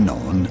became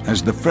known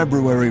as the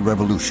February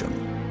Revolution.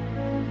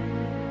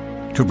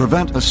 To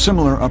prevent a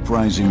similar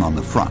uprising on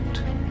the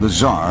front, the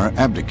Tsar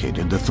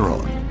abdicated the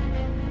throne.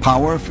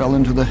 Power fell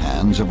into the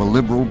hands of a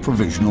liberal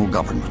provisional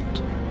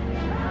government.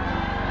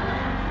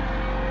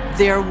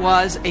 There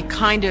was a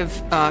kind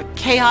of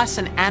chaos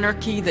and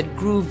anarchy that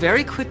grew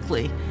very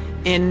quickly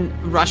in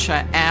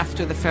Russia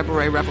after the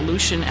February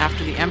Revolution,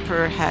 after the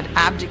emperor had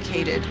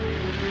abdicated.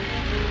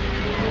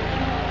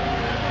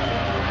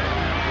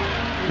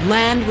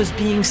 Land was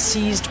being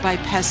seized by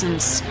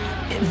peasants.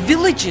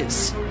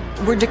 Villages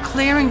were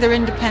declaring their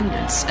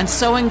independence and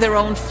sewing their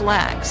own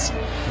flags.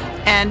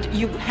 And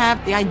you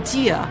have the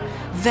idea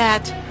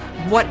that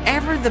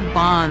whatever the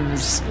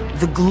bonds,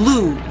 the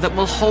glue that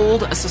will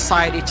hold a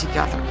society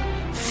together,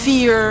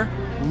 fear,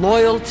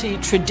 loyalty,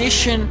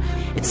 tradition,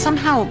 it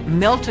somehow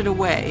melted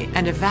away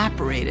and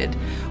evaporated,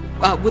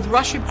 with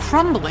Russia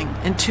crumbling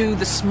into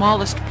the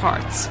smallest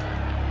parts.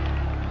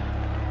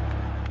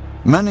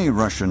 Many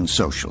Russian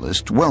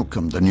socialists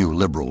welcomed the new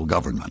liberal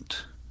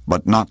government,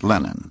 but not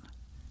Lenin.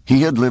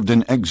 He had lived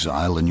in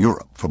exile in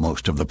Europe for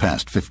most of the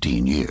past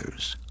 15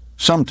 years,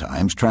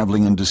 sometimes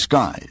traveling in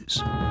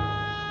disguise.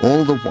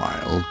 All the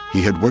while,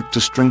 he had worked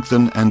to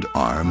strengthen and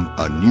arm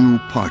a new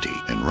party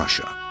in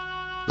Russia,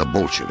 the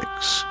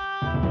Bolsheviks,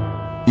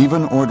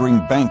 even ordering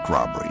bank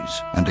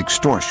robberies and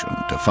extortion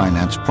to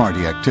finance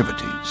party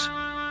activities.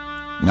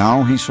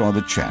 Now he saw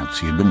the chance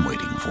he had been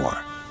waiting for.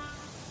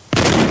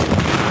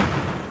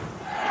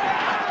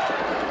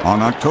 On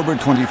October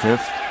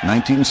 25th,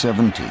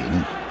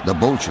 1917, the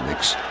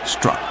Bolsheviks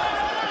struck.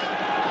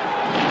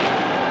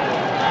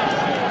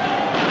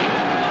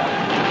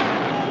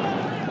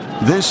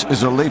 This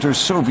is a later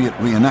Soviet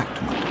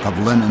reenactment of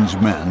Lenin's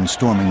men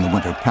storming the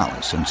Winter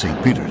Palace in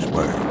St.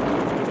 Petersburg.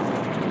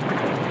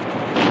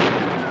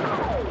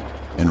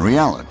 In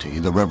reality,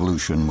 the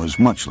revolution was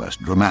much less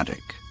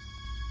dramatic.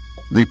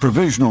 The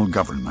provisional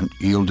government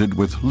yielded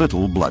with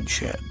little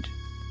bloodshed.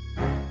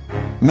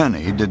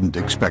 Many didn't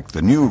expect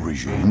the new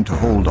regime to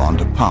hold on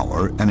to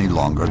power any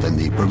longer than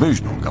the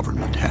provisional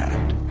government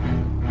had.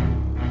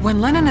 When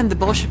Lenin and the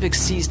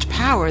Bolsheviks seized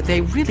power,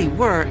 they really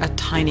were a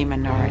tiny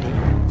minority.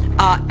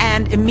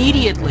 And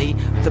immediately,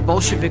 the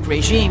Bolshevik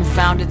regime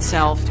found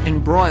itself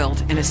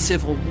embroiled in a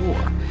civil war,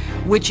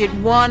 which it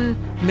won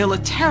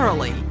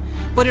militarily,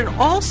 but it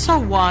also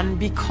won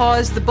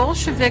because the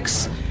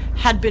Bolsheviks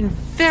had been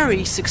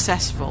very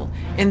successful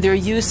in their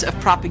use of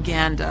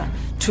propaganda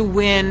to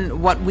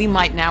win what we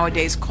might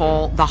nowadays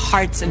call the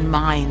hearts and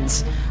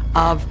minds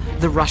of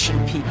the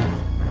Russian people.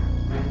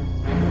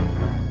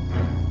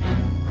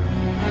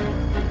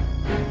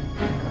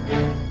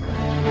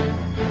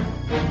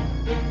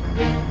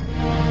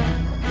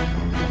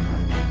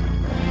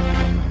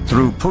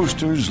 Through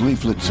posters,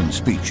 leaflets, and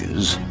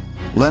speeches,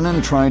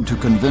 Lenin tried to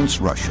convince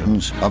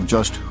Russians of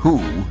just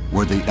who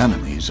were the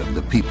enemies of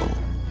the people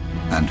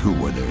and who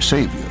were their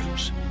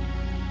saviors.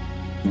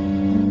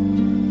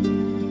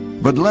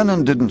 But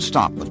Lenin didn't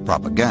stop with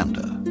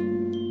propaganda.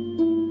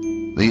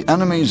 The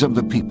enemies of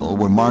the people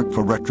were marked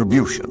for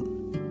retribution,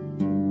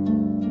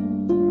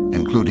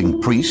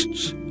 including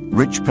priests,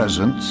 rich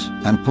peasants,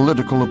 and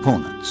political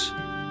opponents.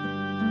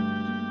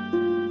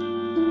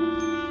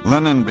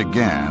 Lenin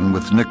began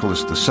with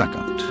Nicholas II,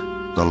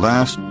 the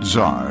last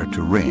Tsar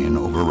to reign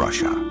over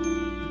Russia.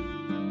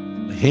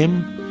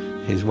 Him,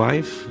 his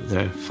wife,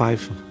 their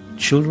 5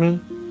 children,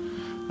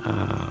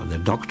 their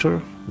doctor,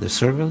 their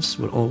servants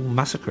were all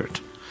massacred.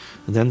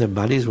 And then their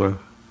bodies were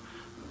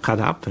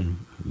cut up and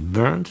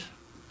burned,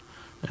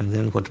 and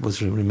then what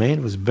was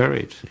remained was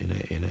buried in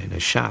a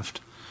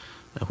shaft,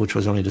 which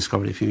was only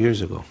discovered a few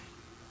years ago.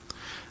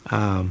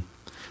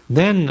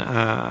 Then,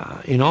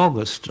 in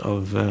August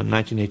of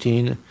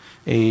 1918,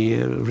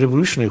 a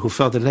revolutionary who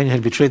felt that Lenin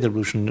had betrayed the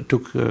revolution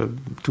took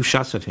 2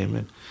 shots at him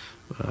and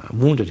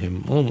wounded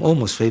him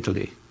almost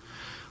fatally.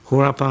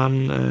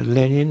 Whereupon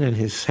Lenin and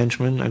his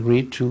henchmen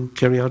agreed to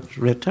carry out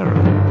Red Terror.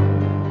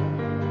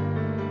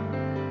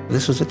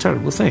 This was a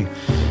terrible thing.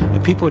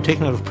 People were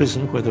taken out of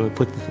prison where they were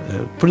put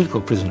political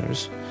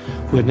prisoners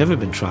who had never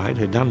been tried,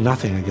 had done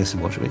nothing against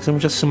the Bolsheviks, and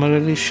were just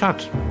summarily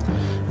shot.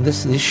 And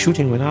this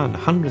shooting went on.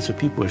 Hundreds of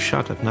people were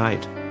shot at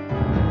night.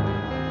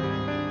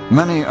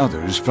 Many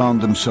others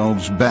found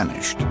themselves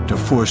banished to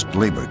forced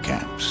labor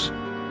camps.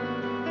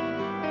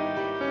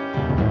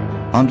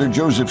 Under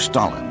Joseph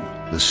Stalin,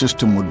 the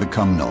system would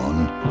become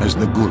known as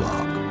the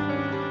Gulag.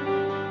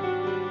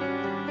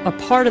 A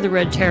part of the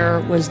Red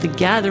Terror was the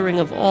gathering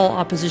of all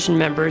opposition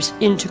members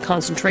into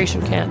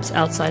concentration camps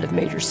outside of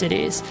major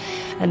cities.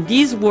 And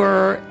these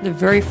were the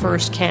very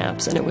first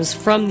camps, and it was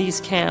from these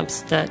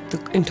camps that the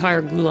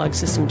entire Gulag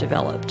system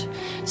developed.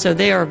 So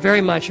they are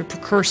very much a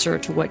precursor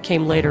to what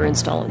came later in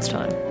Stalin's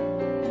time.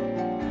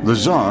 The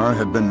Tsar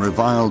had been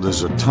reviled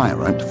as a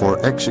tyrant for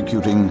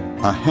executing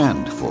a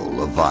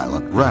handful of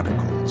violent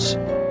radicals.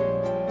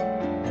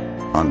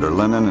 Under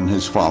Lenin and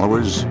his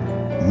followers,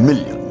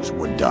 millions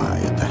would die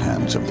at the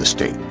hands of the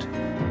state.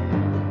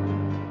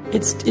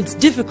 It's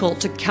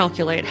difficult to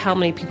calculate how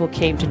many people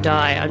came to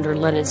die under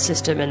Lenin's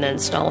system and then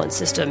Stalin's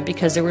system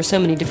because there were so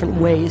many different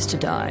ways to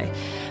die.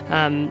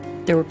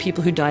 There were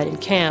people who died in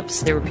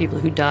camps. There were people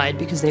who died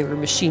because they were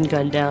machine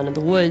gunned down in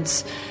the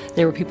woods.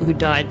 There were people who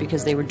died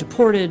because they were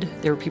deported.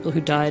 There were people who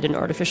died in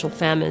artificial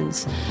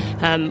famines.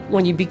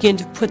 When you begin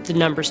to put the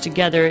numbers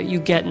together, you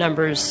get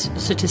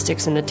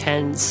statistics in the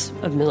tens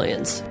of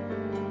millions.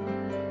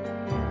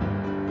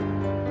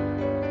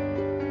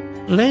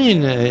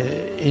 Lenin,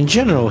 in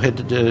general,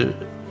 had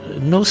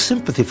no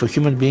sympathy for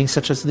human beings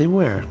such as they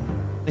were.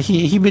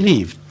 He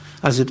believed,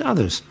 as did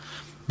others,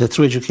 that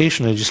through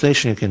education and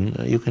legislation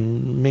you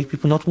can make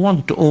people not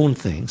want to own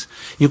things.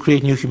 You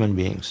create new human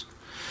beings.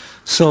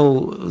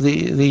 So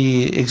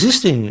the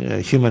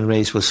existing human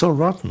race was so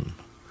rotten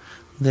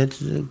that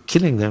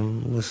killing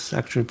them was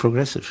actually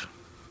progressive.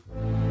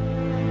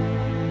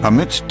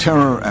 Amidst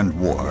terror and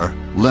war,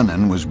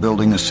 Lenin was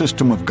building a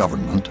system of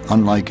government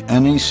unlike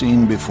any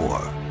seen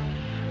before.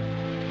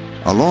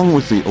 Along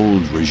with the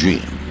old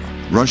regime,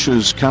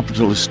 Russia's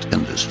capitalist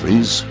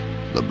industries,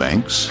 the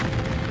banks,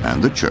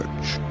 and the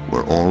church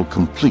were all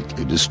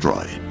completely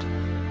destroyed.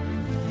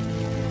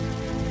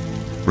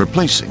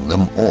 Replacing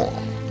them all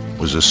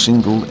was a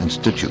single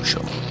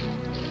institution,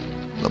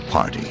 the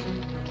party.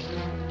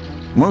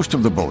 Most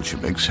of the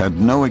Bolsheviks had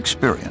no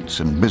experience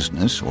in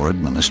business or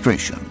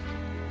administration,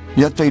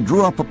 yet they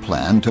drew up a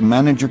plan to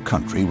manage a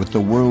country with the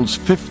world's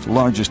 5th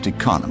largest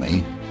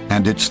economy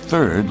and its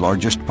 3rd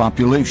largest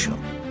population.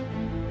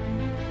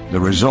 The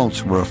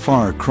results were a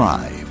far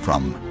cry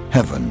from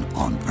heaven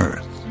on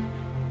earth.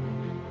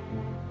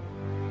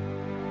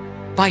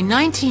 By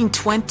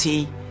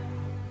 1920,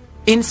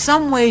 in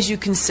some ways you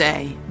can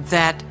say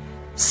that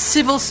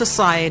civil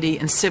society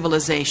and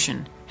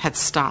civilization had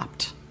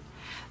stopped.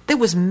 There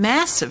was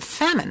massive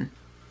famine.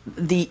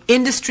 The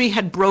industry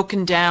had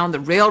broken down, the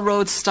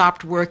railroads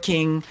stopped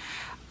working,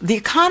 the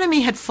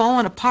economy had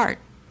fallen apart,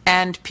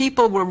 and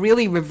people were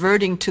really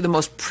reverting to the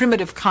most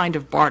primitive kind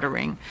of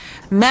bartering.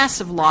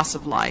 Massive loss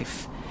of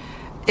life.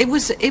 It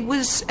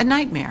was a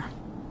nightmare.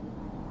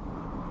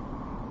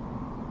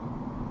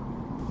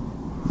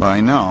 By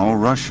now,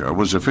 Russia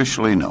was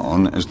officially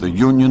known as the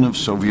Union of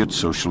Soviet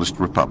Socialist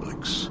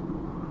Republics.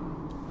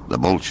 The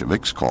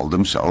Bolsheviks called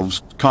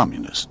themselves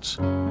communists.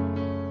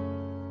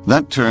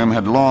 That term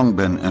had long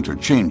been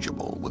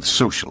interchangeable with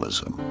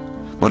socialism,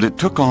 but it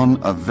took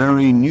on a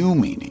very new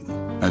meaning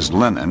as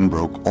Lenin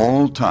broke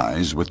all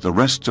ties with the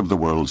rest of the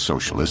world's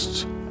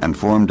socialists and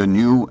formed a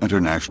new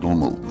international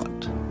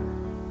movement.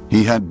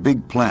 He had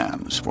big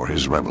plans for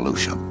his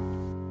revolution.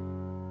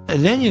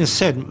 Lenin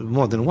said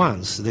more than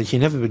once that he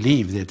never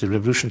believed that the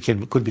revolution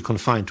could be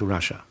confined to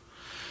Russia.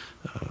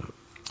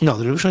 No,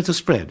 the revolution had to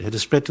spread. It had to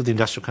spread to the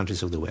industrial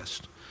countries of the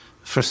West.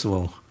 First of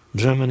all,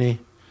 Germany,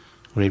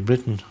 Great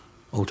Britain,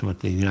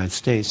 ultimately the United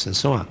States, and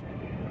so on.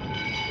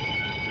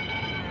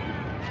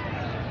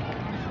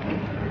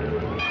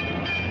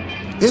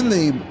 In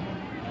the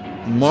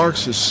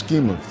Marxist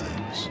scheme of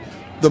things,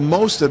 the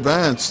most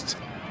advanced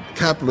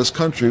capitalist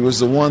country was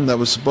the one that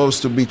was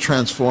supposed to be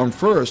transformed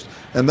first,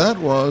 and that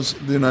was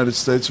the United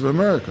States of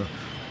America.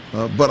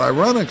 But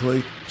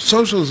ironically,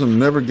 socialism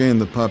never gained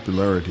the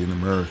popularity in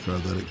America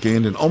that it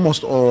gained in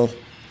almost all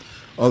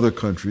other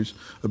countries,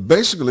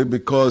 basically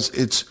because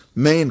its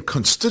main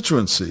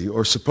constituency,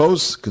 or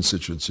supposed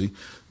constituency,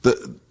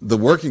 the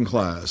working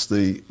class,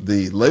 the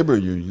labor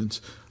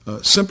unions,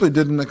 simply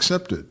didn't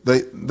accept it.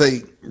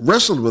 They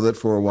wrestled with it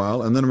for a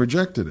while and then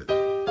rejected it.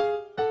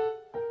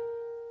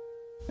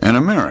 In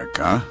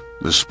America,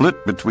 the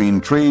split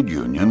between trade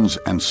unions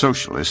and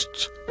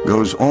socialists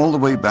goes all the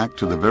way back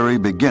to the very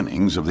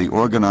beginnings of the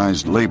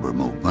organized labor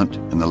movement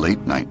in the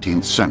late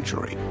 19th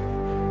century.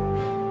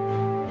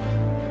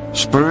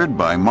 Spurred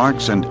by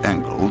Marx and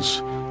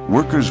Engels,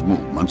 workers'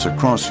 movements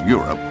across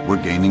Europe were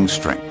gaining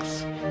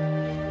strength,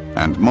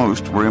 and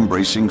most were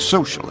embracing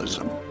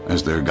socialism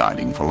as their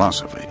guiding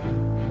philosophy.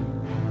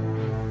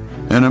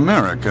 In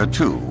America,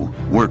 too,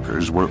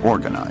 workers were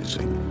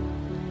organizing,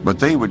 but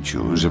they would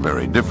choose a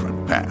very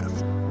different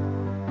path.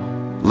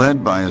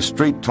 Led by a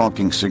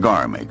straight-talking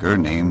cigar maker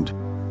named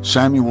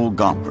Samuel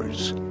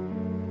Gompers.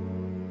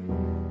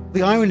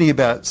 The irony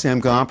about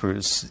Sam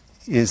Gompers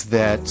is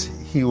that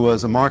he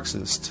was a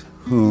Marxist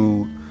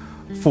who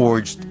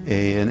forged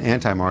an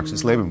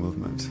anti-Marxist labor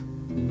movement.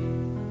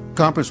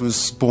 Gompers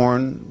was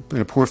born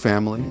in a poor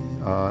family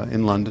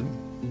in London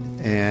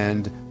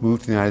and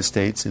moved to the United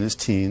States in his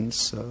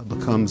teens,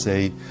 becomes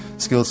a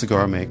skilled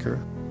cigar maker.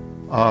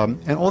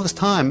 And all this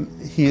time,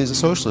 he is a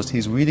socialist.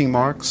 He's reading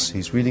Marx,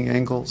 he's reading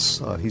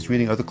Engels, he's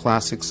reading other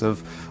classics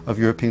of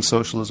European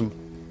socialism.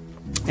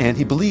 And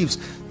he believes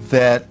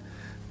that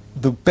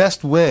the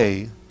best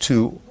way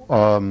to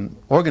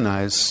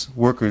organize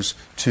workers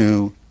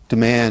to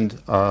demand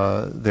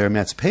their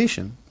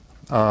emancipation,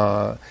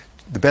 the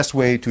best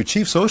way to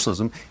achieve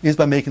socialism is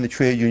by making the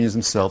trade unions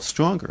themselves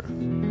stronger.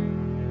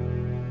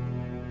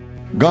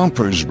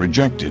 Gompers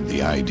rejected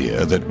the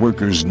idea that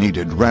workers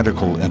needed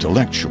radical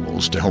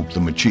intellectuals to help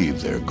them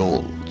achieve their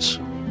goals.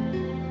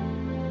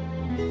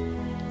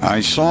 I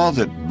saw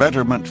that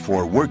betterment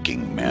for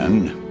working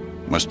men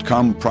must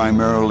come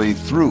primarily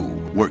through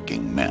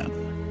working men,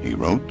 he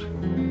wrote.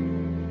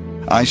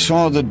 I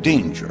saw the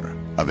danger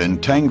of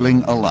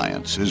entangling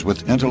alliances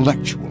with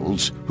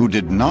intellectuals who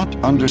did not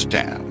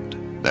understand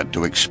that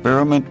to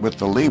experiment with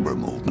the labor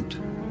movement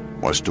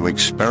was to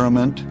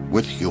experiment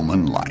with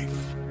human life.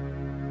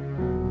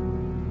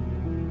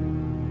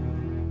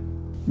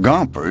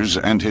 Gompers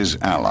and his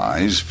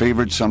allies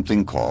favored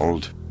something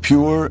called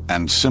pure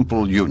and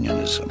simple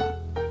unionism.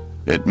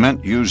 It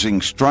meant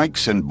using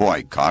strikes and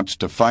boycotts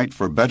to fight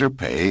for better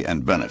pay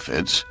and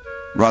benefits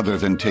rather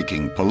than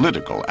taking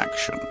political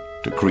action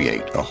to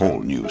create a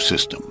whole new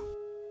system.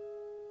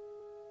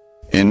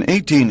 In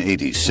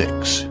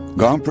 1886,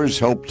 Gompers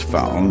helped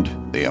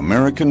found the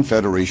American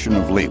Federation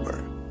of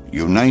Labor,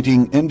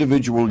 uniting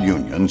individual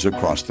unions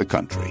across the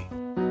country.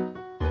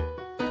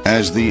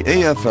 As the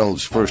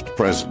AFL's first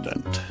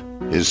president,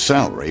 his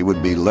salary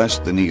would be less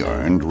than he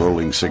earned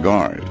rolling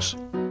cigars.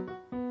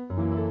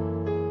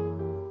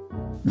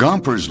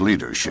 Gompers'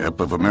 leadership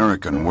of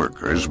American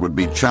workers would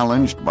be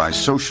challenged by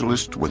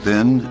socialists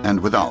within and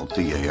without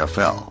the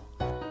AFL.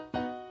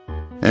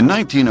 In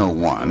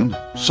 1901,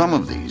 some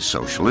of these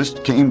socialists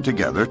came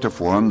together to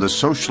form the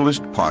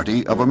Socialist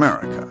Party of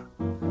America.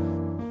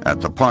 At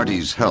the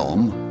party's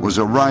helm was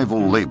a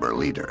rival labor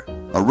leader,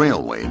 a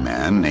railway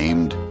man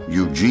named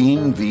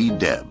Eugene V.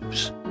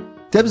 Debs.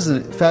 Debs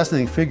is a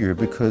fascinating figure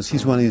because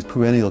he's one of these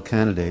perennial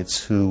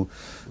candidates who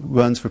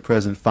runs for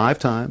president 5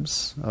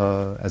 times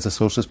as a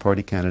Socialist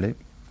Party candidate.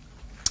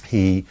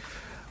 He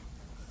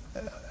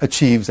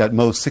achieves at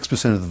most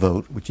 6% of the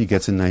vote, which he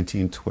gets in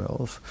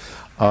 1912.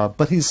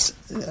 But he's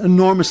an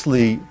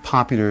enormously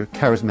popular,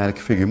 charismatic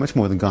figure, much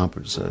more than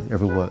Gompers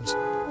ever was.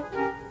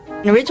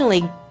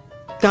 Originally,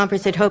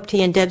 Gompers had hoped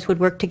he and Debs would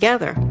work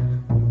together,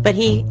 but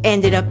he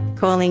ended up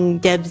calling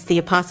Debs the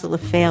apostle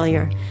of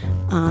failure.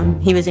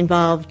 He was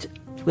involved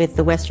with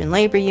the Western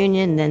Labor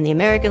Union, then the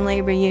American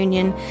Labor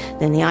Union,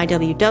 then the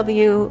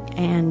IWW,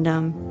 and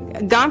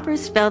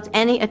Gompers felt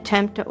any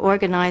attempt to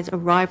organize a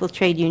rival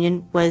trade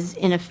union was,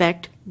 in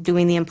effect,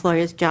 doing the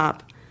employer's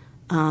job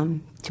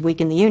to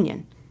weaken the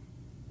union.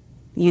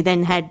 You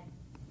then had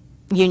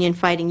union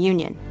fighting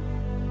union.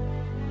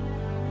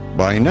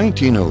 By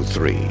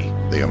 1903,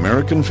 the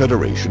American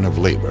Federation of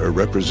Labor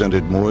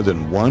represented more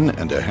than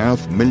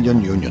 1.5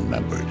 million union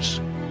members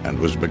and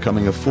was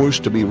becoming a force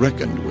to be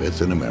reckoned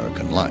with in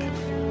American life.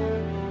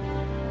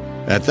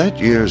 At that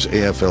year's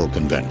AFL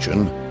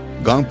convention,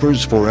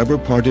 Gompers forever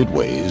parted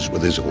ways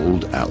with his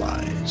old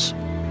allies.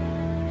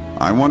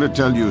 "I want to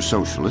tell you,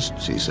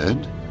 socialists," he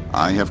said,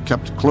 "I have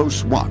kept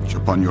close watch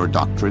upon your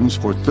doctrines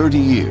for 30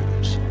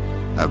 years,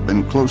 have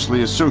been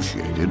closely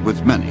associated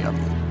with many of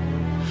you.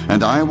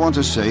 And I want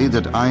to say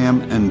that I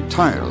am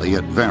entirely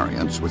at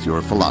variance with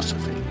your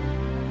philosophy.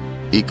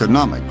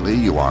 Economically,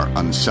 you are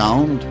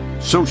unsound.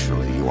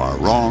 Socially, you are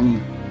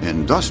wrong.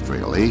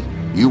 Industrially,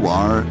 you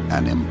are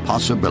an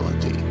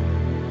impossibility."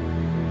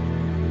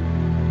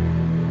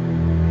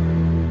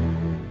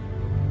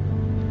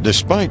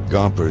 Despite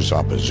Gompers'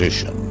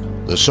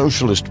 opposition, the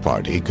Socialist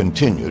Party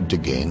continued to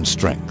gain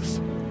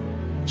strength.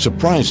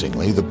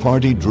 Surprisingly, the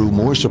party drew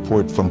more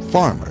support from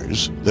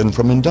farmers than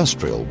from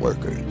industrial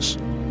workers.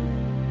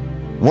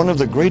 One of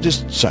the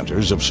greatest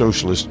centers of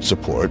socialist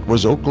support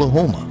was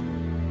Oklahoma.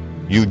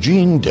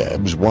 Eugene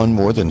Debs won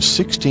more than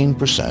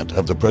 16%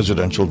 of the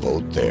presidential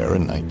vote there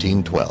in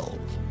 1912.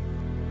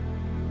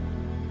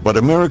 But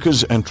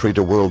America's entry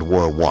to World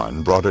War I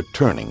brought a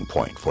turning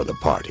point for the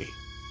party.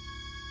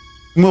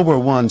 In World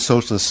War I,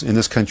 socialists in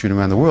this country and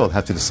around the world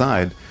have to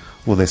decide,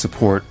 will they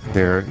support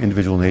their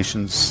individual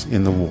nations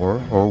in the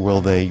war, or will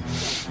they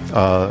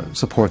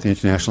support the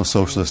international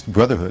socialist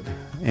brotherhood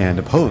and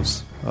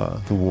oppose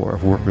the war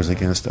of workers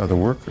against other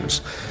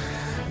workers?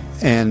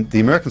 And the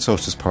American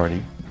Socialist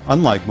Party,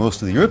 unlike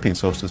most of the European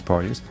socialist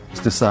parties,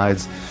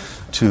 decides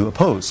to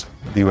oppose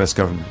the U.S.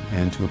 government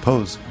and to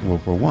oppose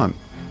World War I.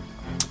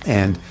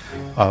 And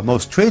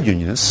most trade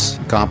unionists,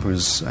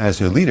 Gompers as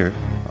their leader,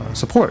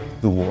 support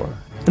the war.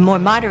 The more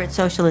moderate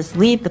socialists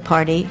leave the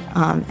party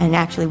and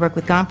actually work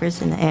with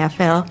Gompers in the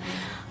AFL.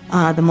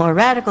 The more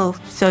radical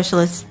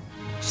socialists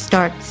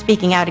start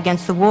speaking out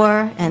against the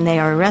war, and they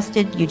are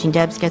arrested. Eugene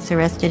Debs gets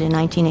arrested in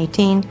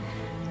 1918,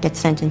 gets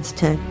sentenced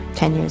to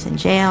 10 years in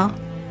jail.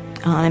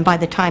 And by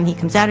the time he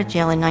comes out of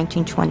jail in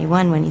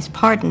 1921, when he's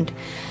pardoned,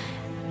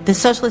 the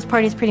Socialist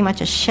Party is pretty much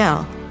a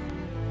shell.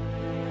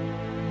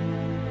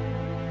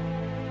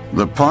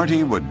 The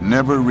party would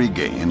never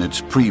regain its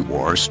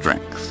pre-war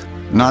strength,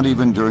 not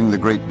even during the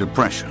Great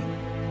Depression.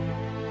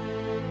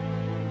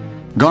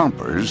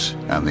 Gompers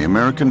and the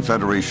American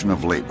Federation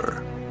of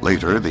Labor,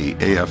 later the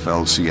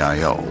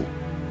AFL-CIO,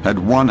 had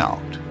won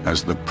out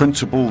as the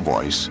principal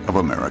voice of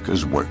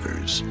America's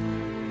workers.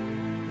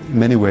 In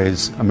many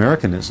ways,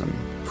 Americanism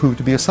proved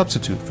to be a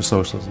substitute for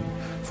socialism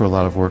for a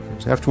lot of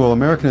workers. After all,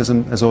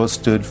 Americanism has always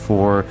stood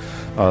for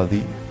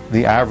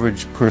the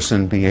average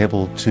person being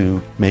able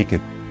to make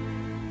it.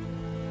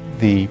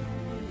 The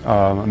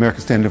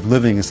American standard of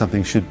living is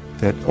something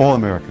that all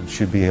Americans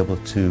should be able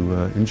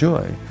to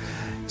enjoy.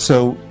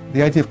 So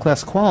the idea of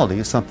class equality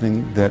is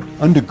something that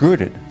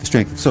undergirded the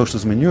strength of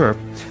socialism in Europe,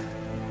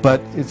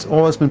 but it's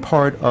always been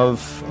part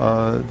of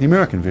the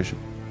American vision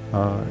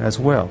as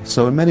well.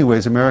 So in many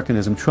ways,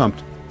 Americanism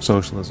trumped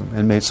socialism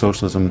and made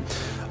socialism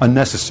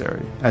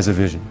unnecessary as a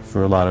vision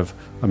for a lot of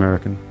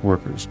American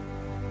workers.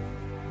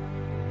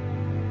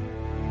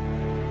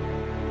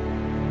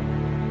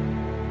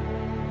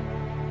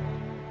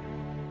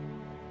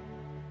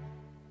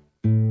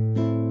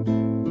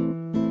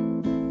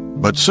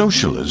 But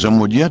socialism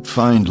would yet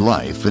find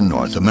life in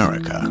North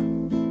America.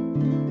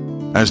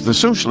 As the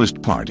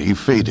Socialist Party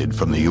faded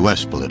from the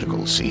U.S.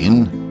 political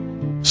scene,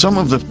 some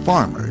of the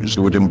farmers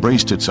who had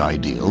embraced its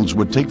ideals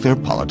would take their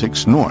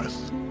politics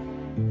north,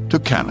 to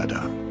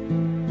Canada.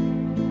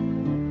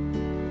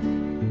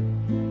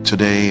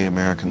 Today,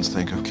 Americans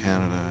think of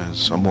Canada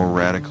as a more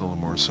radical, a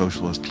more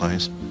socialist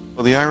place.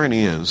 Well, the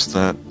irony is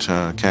that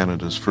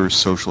Canada's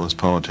first socialist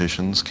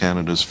politicians,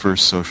 Canada's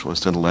first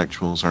socialist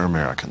intellectuals are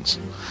Americans.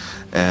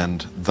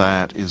 And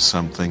that is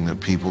something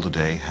that people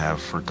today have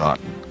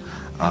forgotten.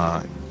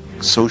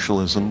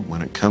 Socialism,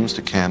 when it comes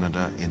to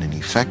Canada in an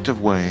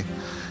effective way,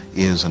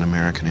 is an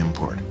American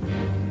import.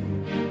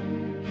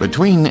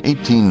 Between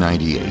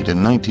 1898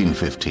 and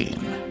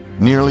 1915,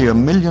 nearly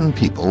 1 million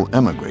people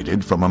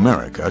emigrated from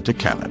America to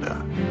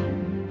Canada.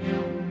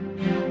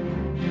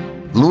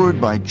 Lured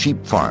by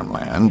cheap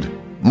farmland,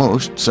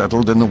 most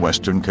settled in the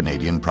western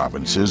Canadian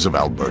provinces of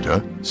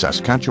Alberta,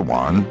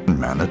 Saskatchewan, and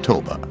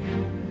Manitoba,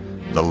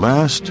 the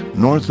last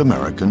North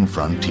American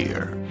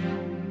frontier.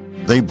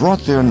 They brought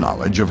their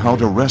knowledge of how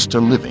to wrest a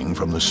living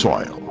from the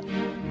soil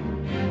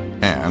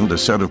and a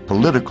set of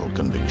political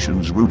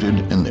convictions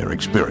rooted in their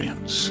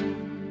experience.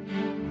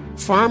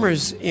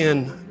 Farmers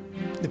in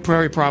the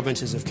prairie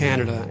provinces of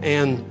Canada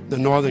and the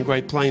northern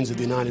Great Plains of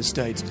the United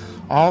States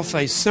all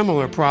faced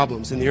similar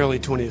problems in the early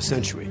 20th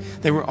century.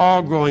 They were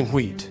all growing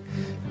wheat.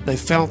 They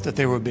felt that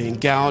they were being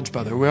gouged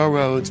by the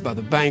railroads, by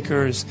the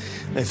bankers.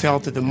 They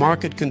felt that the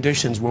market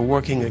conditions were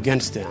working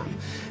against them.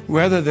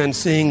 Rather than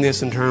seeing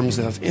this in terms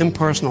of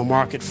impersonal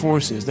market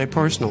forces, they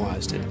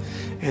personalized it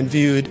and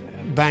viewed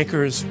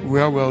bankers,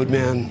 railroad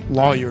men,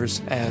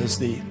 lawyers as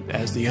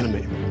the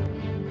enemy.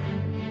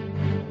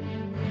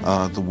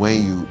 The way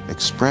you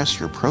express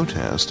your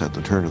protest at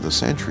the turn of the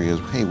century is,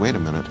 hey, wait a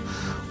minute,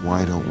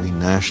 why don't we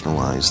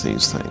nationalize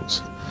these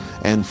things?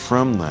 And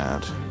from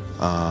that,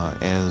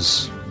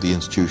 as the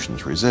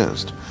institutions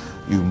resist,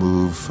 you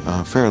move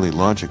fairly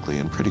logically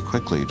and pretty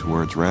quickly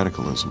towards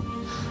radicalism.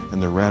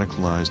 And they're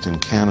radicalized in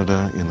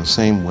Canada in the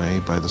same way,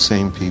 by the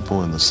same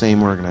people, in the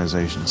same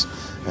organizations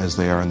as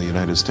they are in the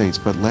United States.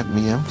 But let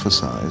me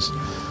emphasize,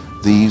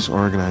 these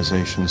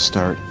organizations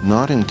start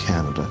not in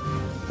Canada,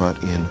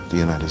 but in the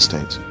United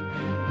States.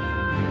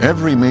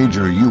 Every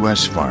major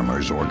U.S.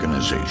 farmers'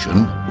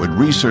 organization would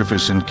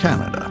resurface in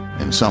Canada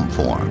in some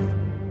form.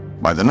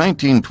 By the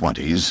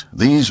 1920s,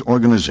 these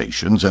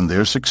organizations and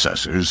their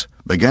successors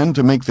began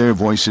to make their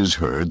voices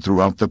heard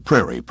throughout the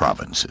prairie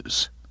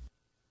provinces.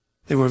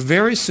 They were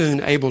very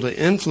soon able to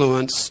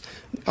influence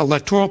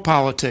electoral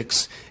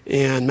politics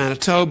in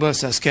Manitoba,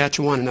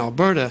 Saskatchewan, and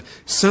Alberta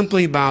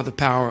simply by the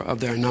power of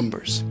their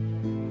numbers.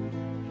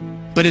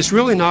 But it's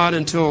really not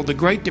until the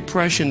Great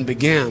Depression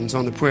begins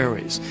on the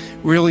prairies,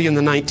 really in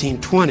the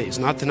 1920s,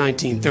 not the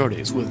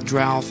 1930s, with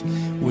drought,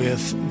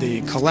 with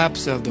the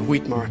collapse of the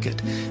wheat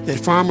market, that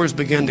farmers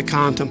began to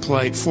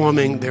contemplate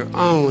forming their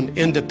own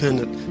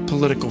independent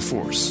political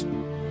force.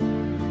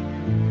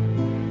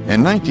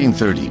 In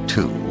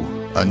 1932,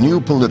 a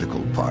new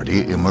political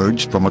party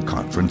emerged from a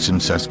conference in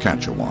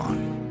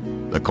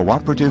Saskatchewan, the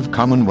Cooperative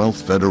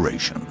Commonwealth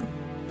Federation,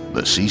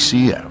 the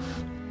CCF.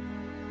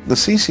 The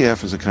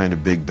CCF is a kind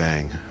of big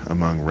bang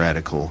among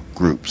radical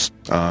groups.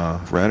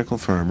 Radical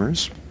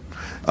farmers,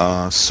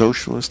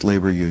 socialist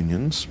labor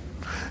unions,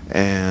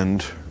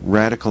 and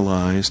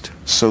radicalized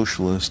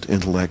socialist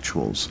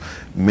intellectuals,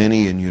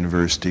 many in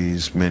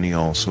universities, many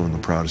also in the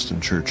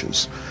Protestant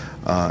churches.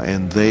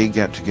 And they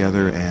get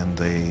together and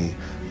they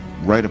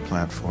write a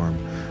platform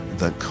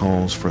that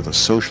calls for the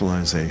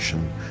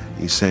socialization,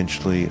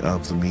 essentially,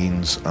 of the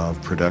means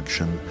of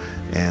production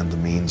and the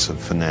means of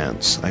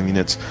finance. I mean,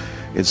 it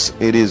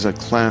is a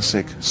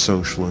classic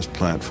socialist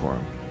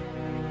platform.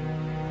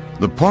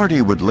 The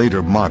party would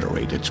later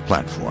moderate its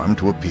platform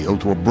to appeal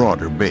to a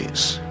broader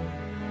base.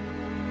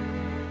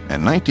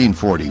 In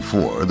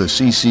 1944, the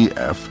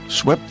CCF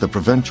swept the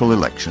provincial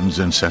elections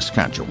in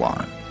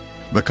Saskatchewan,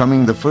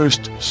 becoming the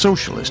first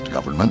socialist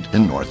government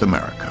in North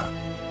America,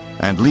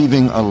 and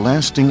leaving a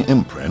lasting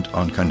imprint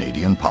on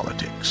Canadian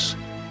politics.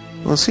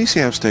 Well, the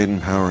CCF stayed in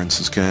power in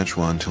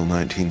Saskatchewan until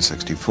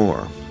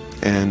 1964.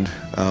 And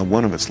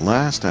one of its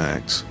last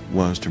acts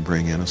was to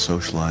bring in a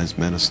socialized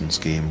medicine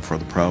scheme for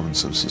the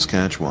province of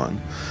Saskatchewan,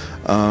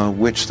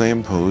 which they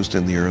imposed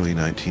in the early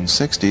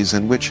 1960s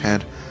and which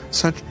had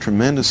such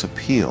tremendous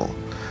appeal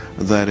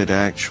that it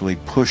actually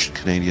pushed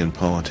Canadian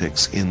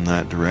politics in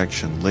that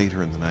direction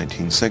later in the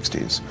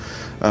 1960s.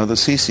 The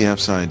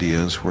CCF's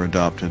ideas were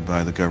adopted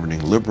by the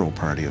governing Liberal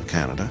Party of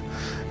Canada,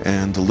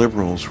 and the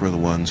Liberals were the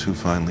ones who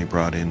finally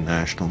brought in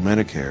national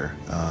Medicare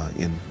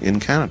in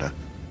Canada.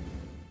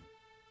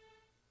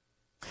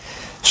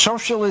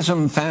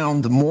 Socialism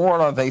found more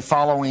of a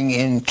following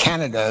in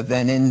Canada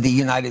than in the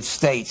United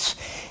States.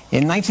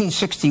 In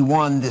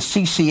 1961, the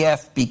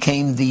CCF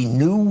became the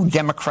new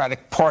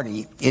Democratic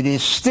Party. It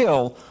is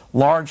still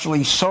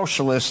largely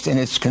socialist in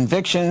its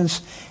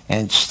convictions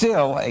and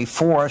still a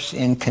force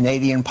in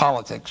Canadian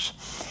politics.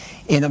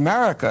 In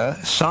America,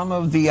 some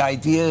of the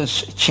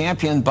ideas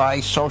championed by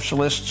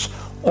socialists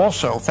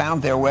also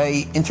found their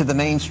way into the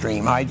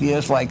mainstream.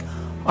 Ideas like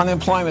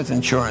unemployment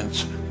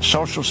insurance,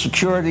 Social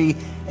Security,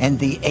 and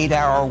the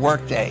 8-hour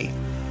workday.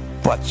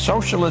 But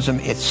socialism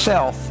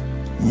itself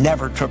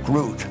never took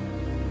root.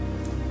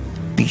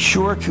 Be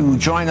sure to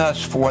join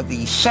us for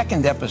the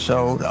second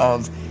episode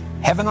of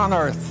Heaven on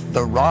Earth,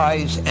 The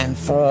Rise and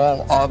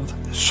Fall of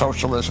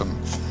Socialism.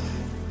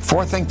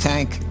 For Think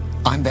Tank,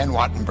 I'm Ben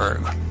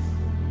Wattenberg.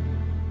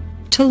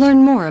 To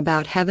learn more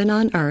about Heaven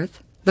on Earth,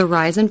 The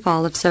Rise and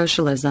Fall of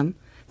Socialism,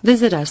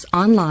 visit us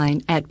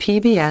online at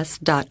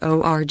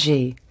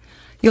pbs.org.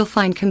 You'll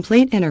find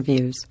complete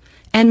interviews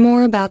and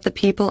more about the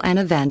people and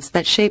events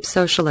that shape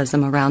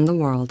socialism around the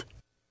world.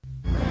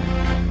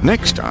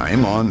 Next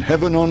time on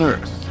Heaven on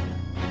Earth.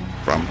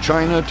 From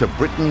China to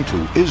Britain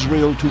to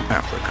Israel to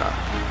Africa,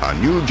 a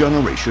new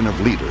generation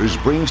of leaders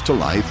brings to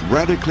life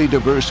radically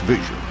diverse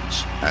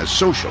visions as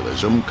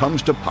socialism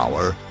comes to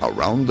power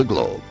around the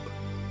globe.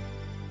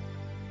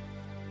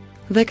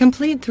 The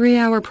complete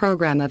 3-hour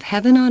program of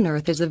Heaven on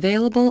Earth is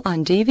available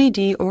on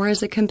DVD or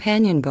as a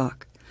companion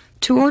book.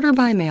 To order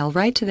by mail,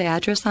 write to the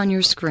address on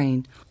your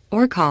screen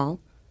or call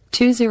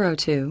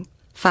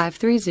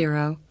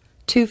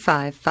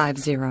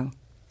 202-530-2550.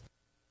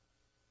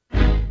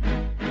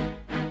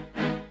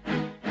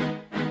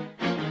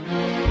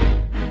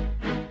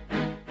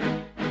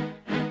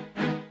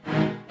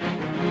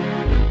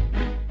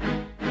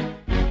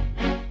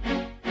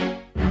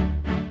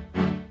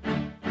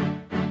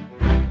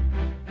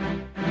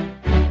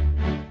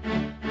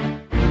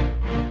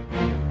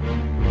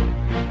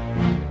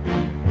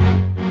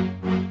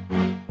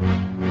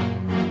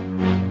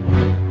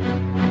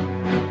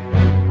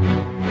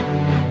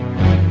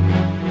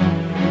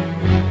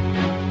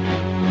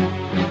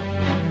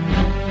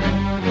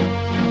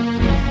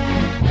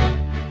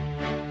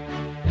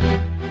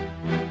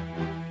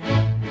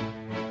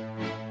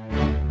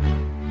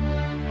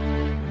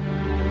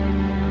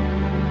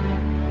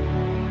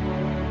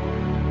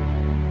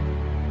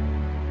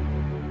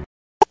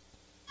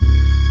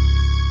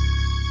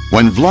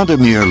 When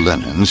Vladimir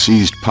Lenin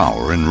seized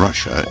power in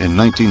Russia in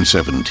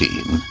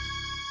 1917,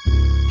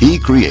 he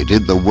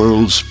created the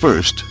world's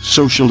first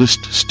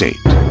socialist state.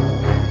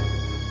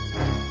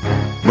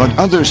 But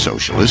other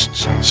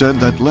socialists said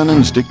that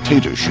Lenin's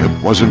dictatorship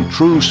wasn't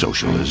true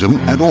socialism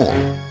at all.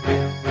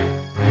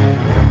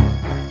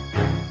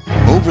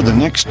 Over the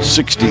next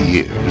 60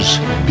 years,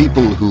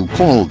 people who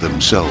called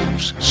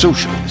themselves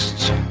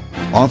socialists,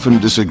 often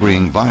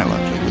disagreeing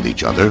violently with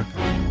each other,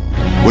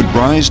 would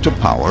rise to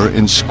power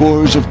in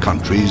scores of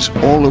countries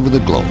all over the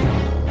globe,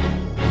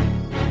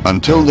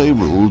 until they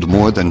ruled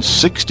more than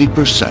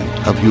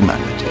 60% of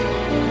humanity.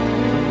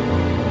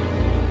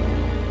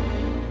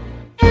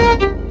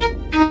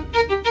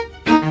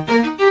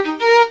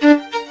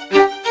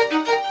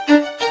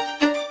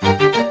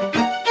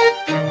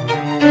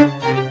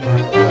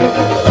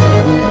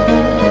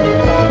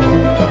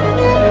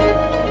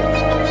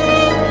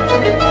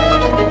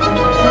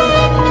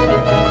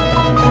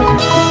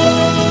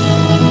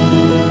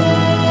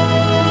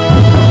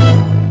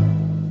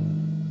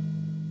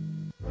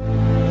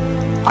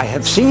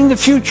 Seen the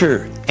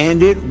future,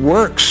 and it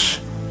works.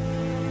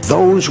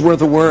 Those were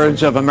the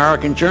words of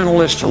American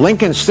journalist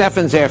Lincoln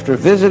Steffens after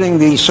visiting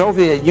the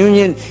Soviet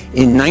Union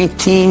in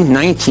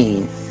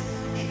 1919.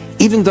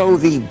 Even though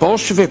the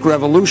Bolshevik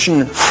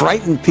Revolution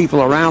frightened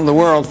people around the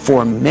world,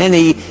 for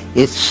many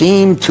it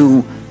seemed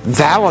to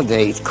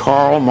validate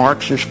Karl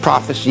Marx's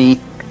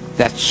prophecy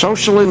that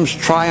socialism's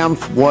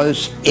triumph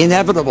was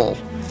inevitable.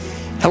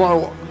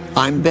 Hello,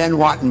 I'm Ben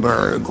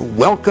Wattenberg.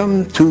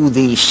 Welcome to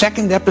the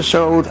second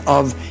episode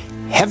of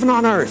Heaven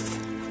on Earth,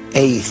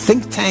 a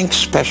think tank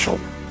special.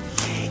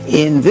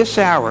 In this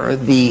hour,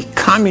 the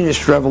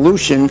communist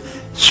revolution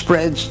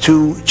spreads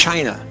to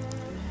China.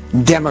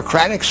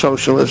 Democratic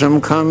socialism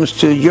comes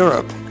to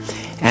Europe,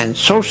 and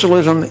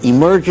socialism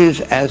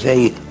emerges as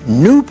a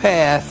new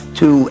path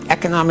to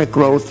economic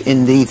growth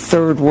in the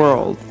third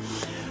world.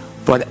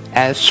 But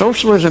as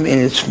socialism in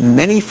its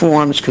many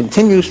forms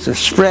continues to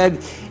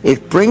spread,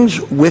 it brings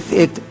with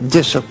it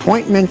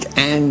disappointment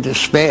and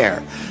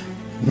despair.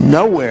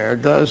 Nowhere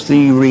does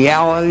the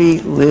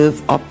reality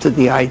live up to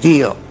the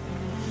ideal.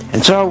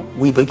 And so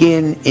we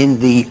begin in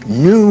the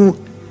new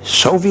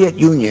Soviet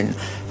Union,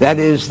 that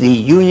is the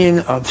Union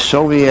of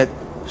Soviet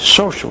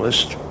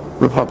Socialist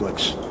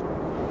Republics.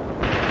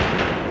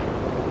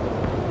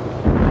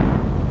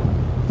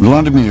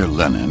 Vladimir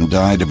Lenin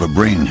died of a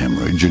brain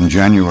hemorrhage in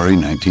January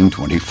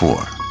 1924.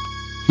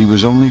 He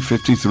was only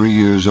 53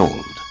 years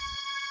old.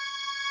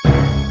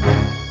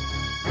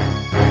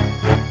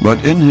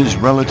 But in his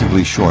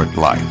relatively short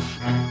life,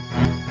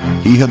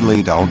 he had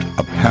laid out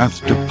a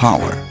path to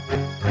power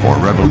for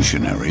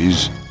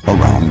revolutionaries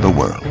around the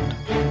world.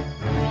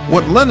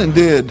 What Lenin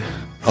did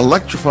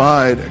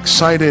electrified,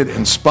 excited,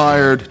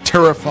 inspired,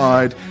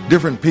 terrified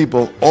different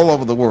people all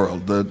over the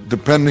world,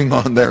 depending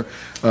on their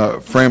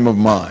frame of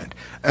mind.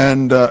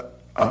 And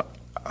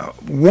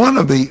one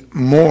of the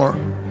more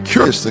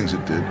curious things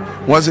it did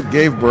was it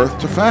gave birth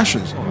to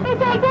fascism.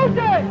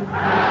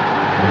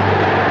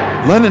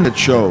 Lenin had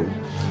showed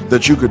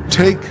that you could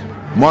take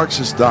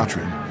Marxist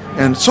doctrine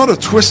and sort of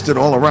twist it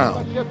all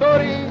around.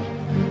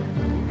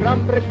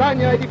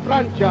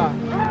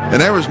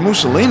 And there was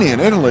Mussolini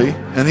in Italy,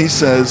 and he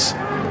says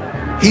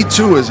he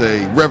too is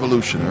a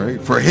revolutionary.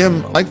 For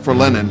him, like for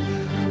Lenin,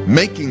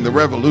 making the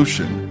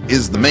revolution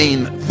is the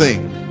main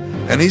thing.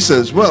 And he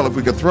says, well, if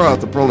we could throw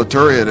out the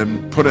proletariat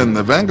and put in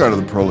the vanguard of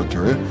the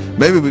proletariat,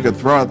 maybe we could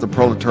throw out the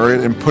proletariat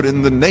and put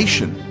in the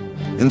nation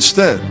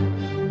instead.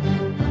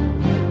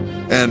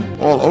 And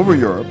all over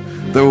Europe,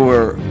 there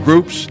were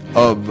groups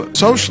of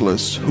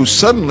socialists who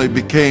suddenly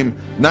became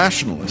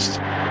nationalists.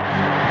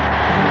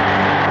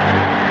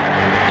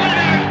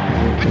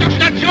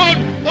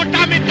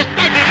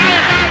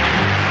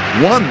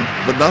 One,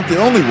 but not the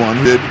only one,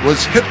 who did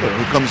was Hitler,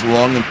 who comes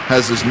along and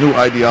has this new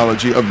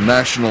ideology of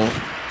National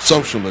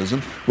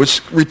Socialism,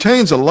 which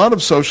retains a lot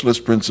of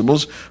socialist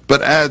principles,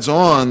 but adds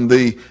on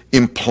the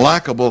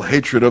implacable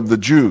hatred of the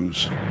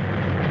Jews.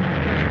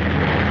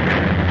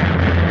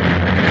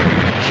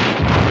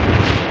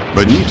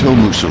 Benito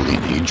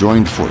Mussolini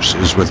joined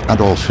forces with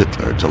Adolf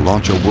Hitler to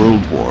launch a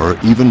world war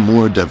even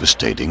more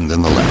devastating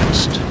than the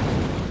last.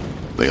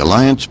 The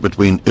alliance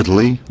between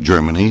Italy,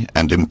 Germany,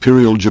 and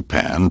Imperial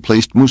Japan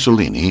placed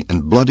Mussolini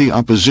in bloody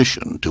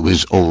opposition to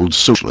his old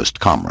socialist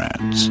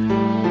comrades.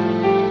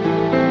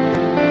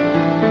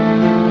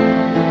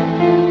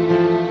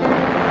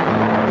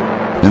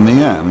 In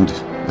the end,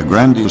 the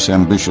grandiose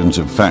ambitions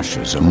of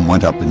fascism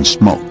went up in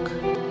smoke.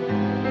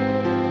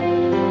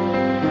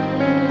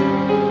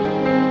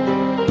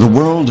 The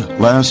world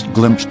last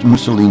glimpsed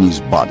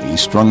Mussolini's body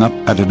strung up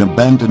at an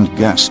abandoned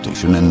gas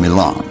station in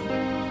Milan.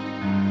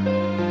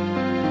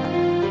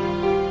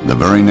 The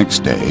very next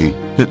day,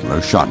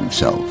 Hitler shot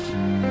himself.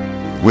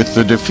 With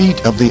the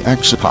defeat of the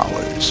Axis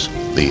powers,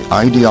 the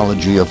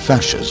ideology of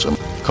fascism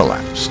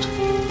collapsed.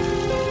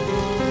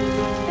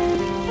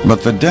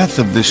 But the death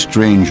of this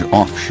strange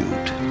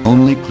offshoot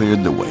only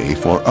cleared the way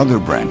for other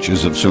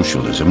branches of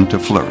socialism to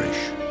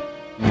flourish.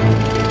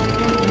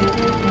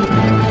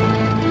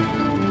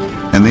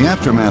 In the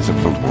aftermath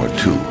of World War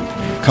II,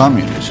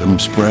 communism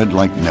spread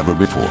like never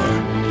before.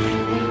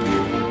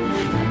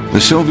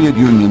 The Soviet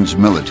Union's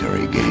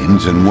military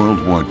gains in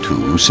World War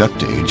II set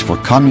the stage for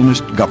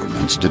communist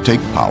governments to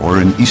take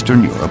power in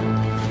Eastern Europe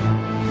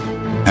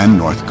and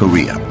North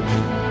Korea.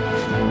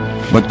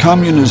 But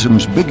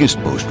communism's biggest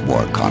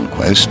post-war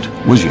conquest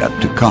was yet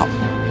to come.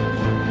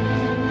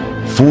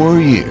 4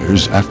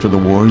 years after the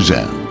war's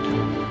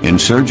end,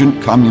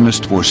 insurgent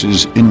communist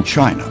forces in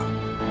China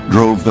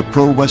drove the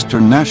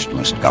pro-Western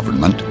nationalist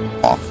government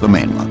off the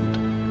mainland.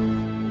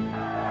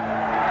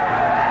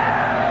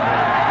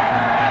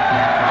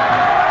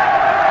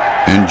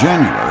 In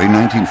January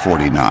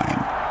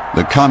 1949,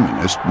 the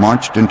communists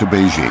marched into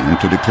Beijing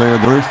to declare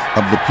the birth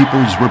of the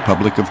People's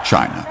Republic of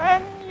China.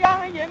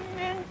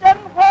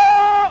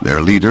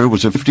 Their leader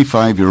was a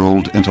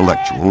 55-year-old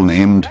intellectual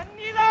named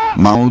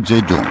Mao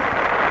Zedong.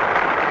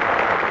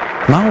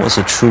 Mao was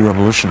a true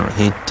revolutionary.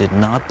 He did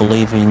not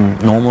believe in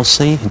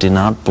normalcy. He did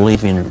not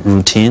believe in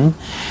routine.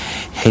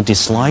 He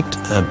disliked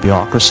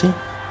bureaucracy.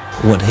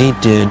 What he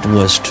did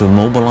was to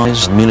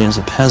mobilize millions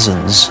of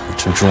peasants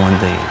to join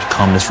the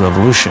communist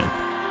revolution.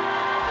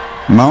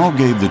 Mao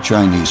gave the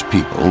Chinese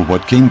people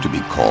what came to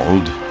be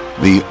called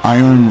the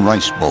Iron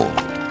Rice Bowl,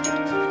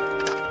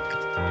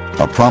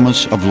 a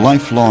promise of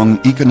lifelong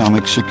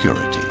economic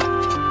security.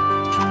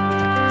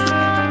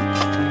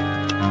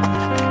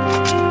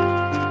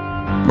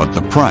 But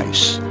the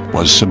price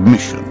was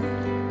submission.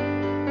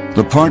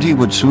 The party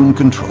would soon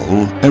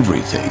control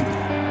everything.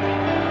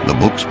 The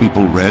books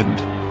people read,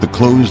 the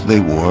clothes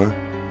they wore,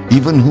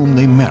 even whom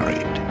they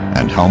married,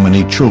 and how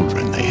many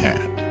children they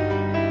had.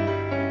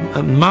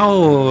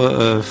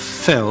 Mao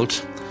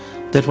felt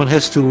that one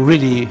has to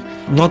really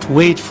not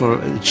wait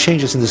for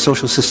changes in the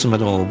social system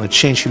at all, but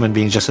change human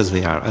beings just as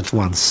they are at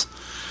once.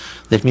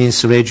 That means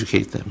to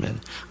educate them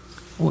and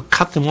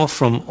cut them off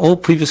from all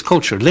previous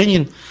culture.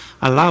 Lenin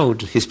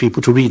allowed his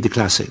people to read the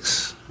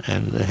classics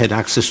and had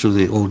access to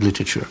the old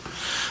literature.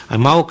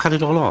 And Mao cut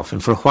it all off,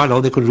 and for a while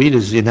all they could read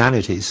is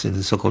inanities in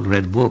the so-called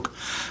Red Book.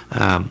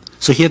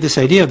 So he had this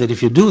idea that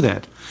if you do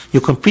that, you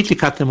completely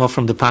cut them off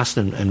from the past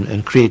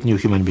and create new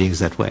human beings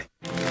that way.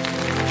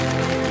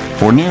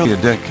 For nearly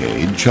a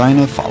decade,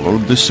 China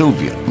followed the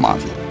Soviet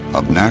model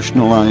of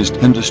nationalized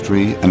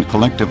industry and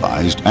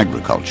collectivized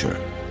agriculture.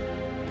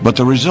 But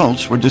the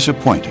results were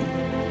disappointing,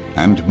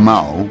 and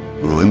Mao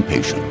grew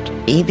impatient.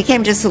 He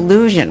became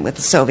disillusioned with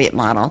the Soviet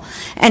model,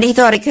 and he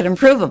thought he could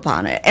improve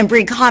upon it and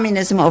bring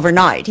communism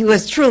overnight. He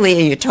was truly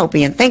a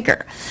utopian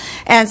thinker.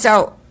 And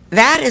so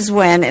that is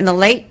when, in the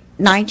late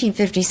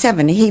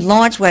 1957, he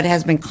launched what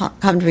has been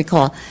come to be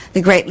called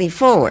the Great Leap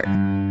Forward.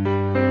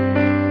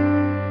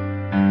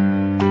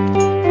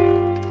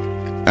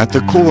 At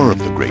the core of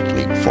the Great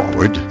Leap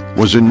Forward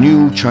was a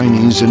new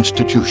Chinese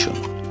institution,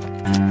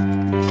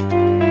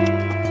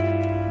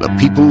 the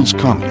People's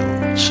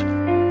Communes,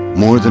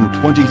 more than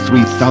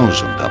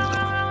 23,000 of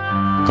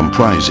them,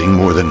 comprising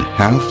more than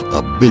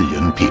 500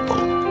 million people.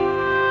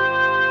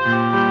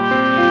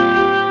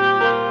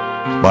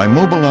 By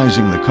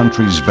mobilizing the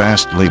country's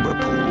vast labor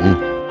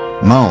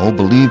pool, Mao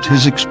believed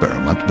his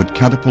experiment would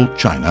catapult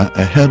China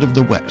ahead of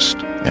the West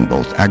in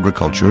both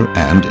agriculture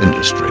and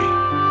industry.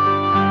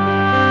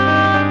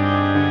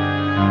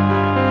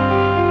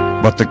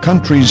 But the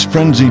country's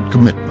frenzied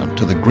commitment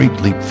to the Great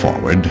Leap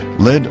Forward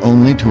led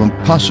only to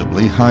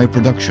impossibly high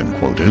production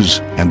quotas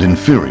and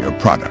inferior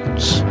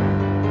products.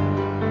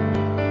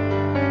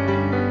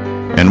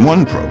 In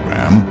one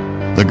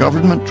program, the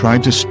government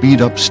tried to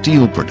speed up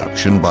steel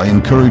production by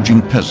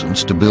encouraging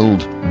peasants to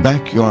build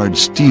backyard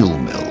steel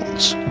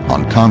mills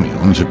on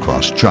communes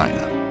across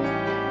China.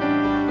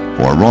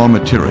 For raw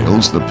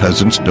materials, the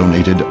peasants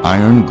donated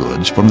iron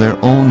goods from their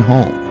own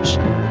homes,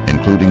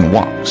 including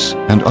woks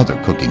and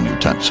other cooking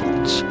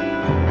utensils.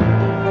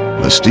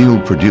 The steel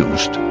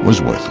produced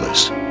was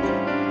worthless.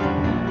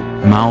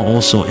 Mao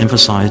also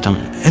emphasized on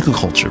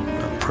agriculture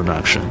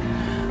production.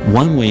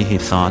 One way he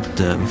thought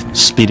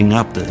speeding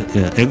up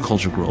the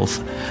agriculture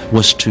growth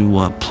was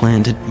to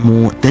plant it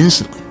more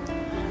densely,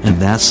 and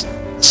that's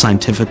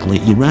scientifically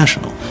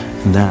irrational.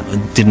 And that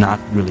did not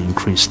really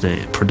increase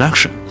the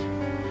production.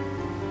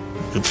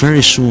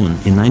 Very soon,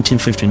 in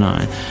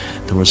 1959,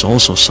 there was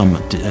also some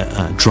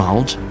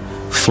drought,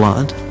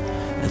 flood,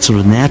 sort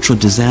of natural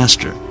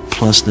disaster,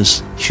 plus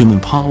this human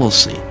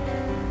policy,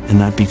 and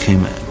that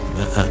became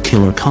a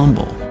killer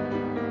combo.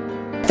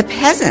 The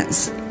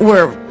peasants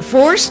were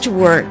forced to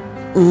work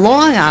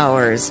long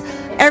hours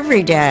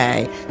every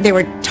day. They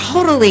were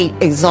totally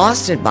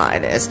exhausted by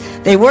this.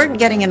 They weren't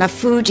getting enough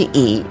food to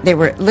eat. They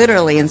were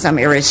literally, in some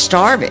areas,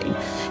 starving.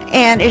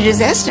 And it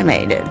is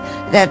estimated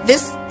that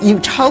this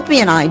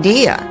utopian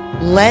idea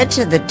led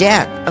to the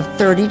death of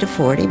 30 to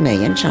 40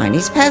 million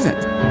Chinese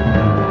peasants.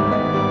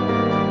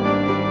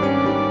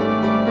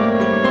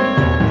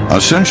 A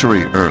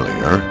century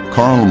earlier,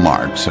 Karl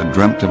Marx had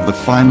dreamt of the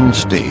final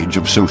stage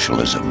of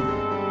socialism,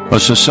 a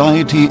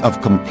society of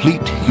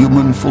complete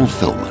human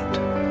fulfillment,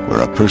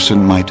 where a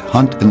person might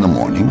hunt in the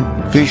morning,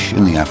 fish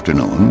in the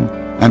afternoon,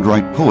 and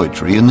write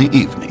poetry in the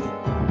evening.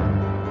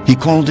 He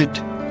called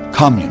it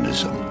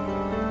communism.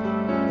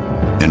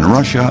 In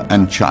Russia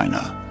and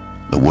China,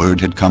 the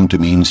word had come to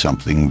mean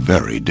something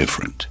very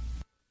different.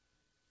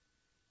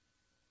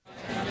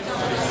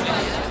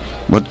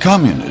 But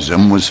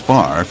communism was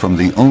far from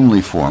the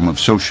only form of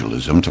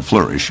socialism to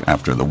flourish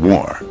after the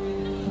war.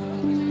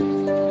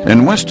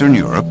 In Western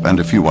Europe and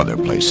a few other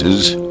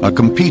places, a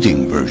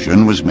competing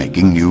version was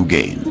making new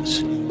gains.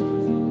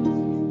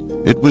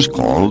 It was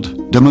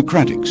called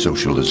democratic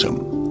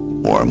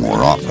socialism, or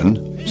more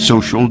often,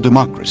 social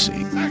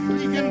democracy.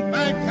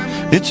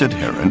 Its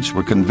adherents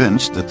were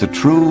convinced that the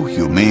true,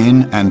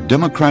 humane, and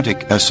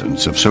democratic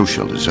essence of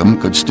socialism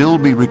could still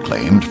be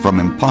reclaimed from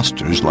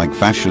impostors like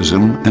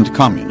fascism and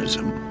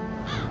communism.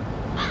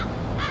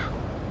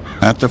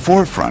 At the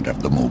forefront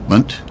of the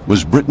movement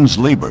was Britain's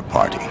Labour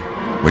Party,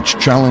 which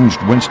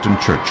challenged Winston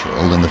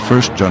Churchill in the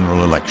first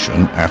general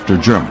election after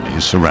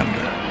Germany's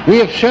surrender. We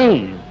have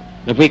shown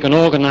that we can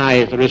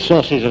organize the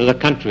resources of the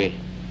country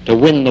to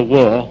win the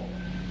war.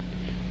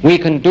 We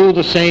can do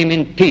the same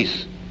in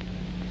peace.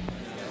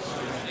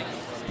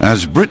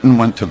 As Britain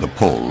went to the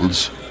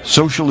polls,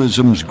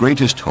 socialism's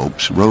greatest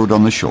hopes rode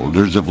on the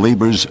shoulders of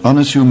Labour's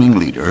unassuming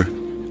leader,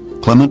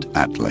 Clement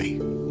Attlee.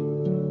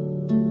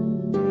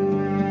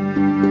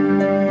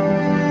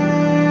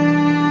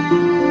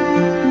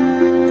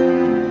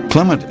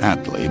 Clement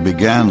Attlee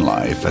began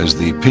life as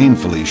the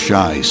painfully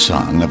shy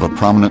son of a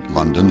prominent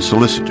London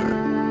solicitor.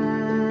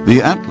 The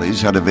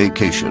Attlees had a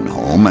vacation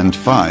home and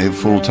 5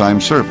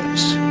 full-time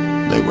servants.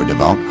 They were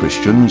devout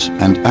Christians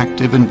and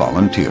active in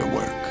volunteer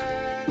work.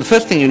 The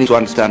first thing you need to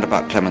understand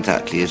about Clement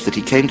Attlee is that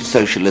he came to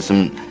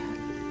socialism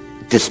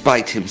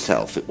despite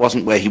himself. It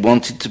wasn't where he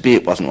wanted to be,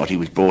 it wasn't what he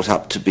was brought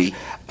up to be.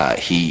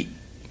 He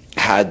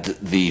had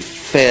the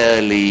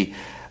fairly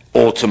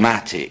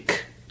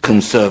automatic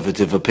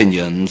conservative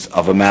opinions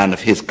of a man of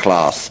his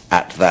class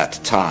at that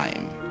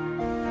time.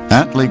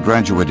 Attlee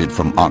graduated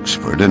from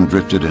Oxford and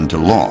drifted into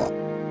law.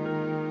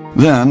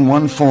 Then,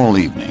 one fall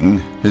evening,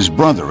 his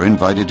brother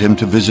invited him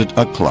to visit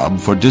a club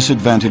for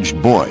disadvantaged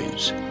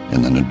boys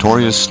in the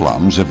notorious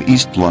slums of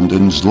East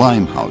London's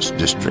Limehouse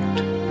district.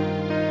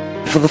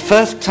 For the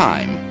first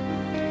time,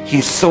 he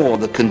saw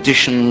the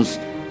conditions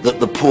that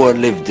the poor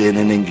lived in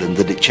England,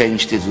 that it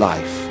changed his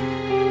life.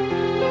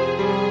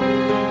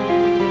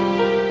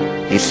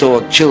 He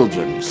saw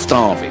children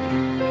starving.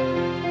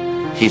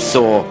 He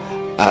saw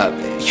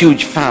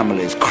huge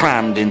families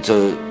crammed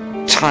into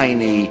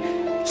tiny,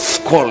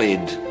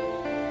 squalid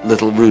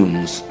little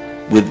rooms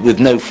with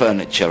no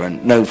furniture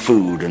and no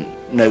food and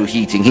no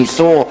heating. He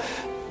saw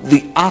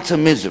the utter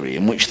misery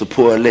in which the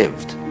poor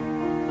lived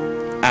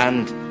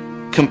and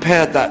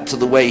compared that to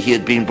the way he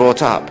had been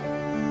brought up.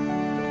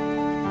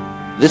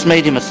 This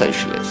made him a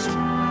socialist.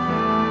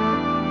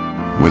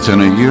 Within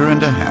a year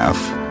and a half,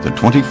 the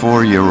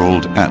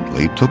 24-year-old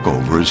Attlee took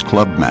over as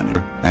club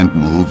manager and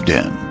moved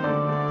in.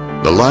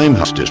 The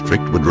Limehouse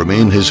district would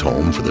remain his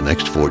home for the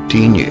next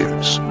 14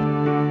 years.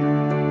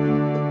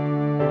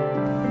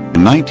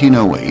 In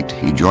 1908,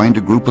 he joined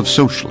a group of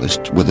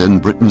socialists within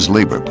Britain's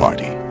Labour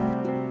Party.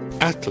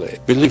 Attlee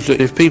believed that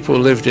if people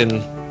lived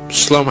in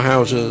slum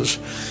houses,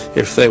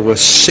 if they were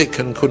sick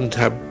and couldn't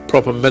have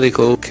proper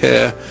medical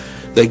care,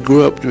 they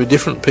grew up to be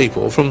different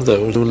people from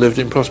those who lived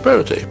in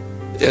prosperity.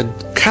 A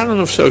canon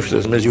of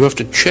socialism is you have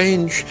to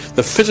change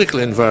the physical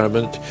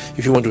environment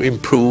if you want to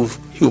improve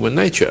human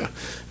nature,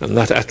 and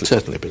that Attlee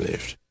certainly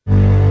believed.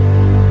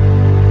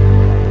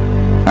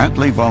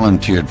 Attlee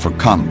volunteered for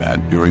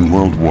combat during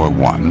World War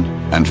I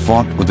and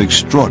fought with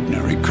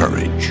extraordinary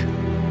courage.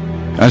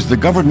 As the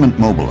government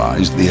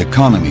mobilized the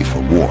economy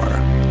for war,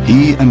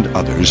 he and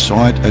others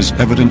saw it as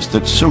evidence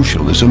that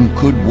socialism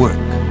could work.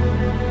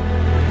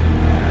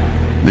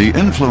 The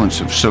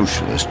influence of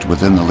socialists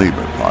within the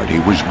Labour Party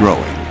was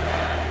growing.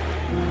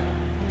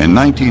 In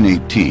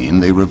 1918,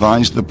 they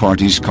revised the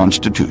party's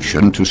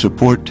constitution to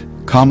support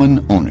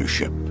common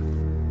ownership.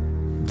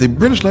 The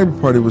British Labour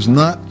Party was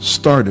not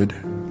started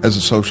as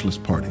a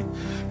socialist party.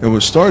 It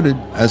was started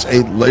as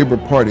a Labour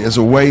Party, as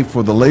a way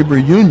for the labor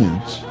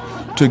unions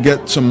to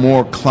get some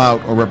more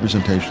clout or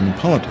representation in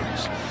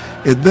politics.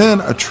 It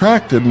then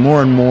attracted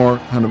more and more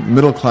kind of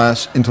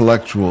middle-class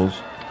intellectuals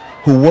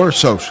who were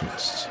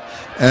socialists.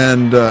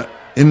 And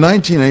in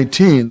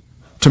 1918,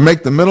 to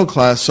make the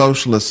middle-class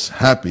socialists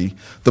happy,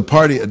 the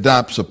party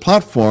adopts a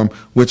platform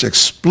which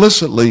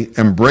explicitly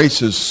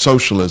embraces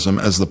socialism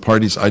as the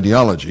party's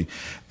ideology.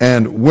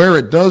 And where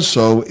it does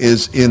so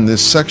is in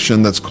this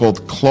section that's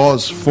called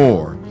Clause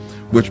 4,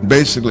 which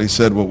basically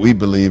said what we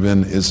believe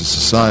in is a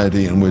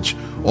society in which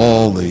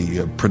all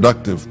the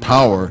productive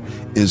power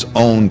is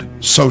owned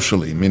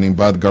socially, meaning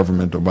by the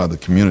government or by the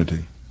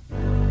community.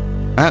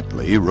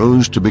 Attlee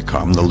rose to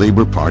become the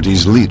Labour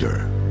Party's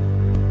leader.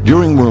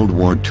 During World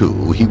War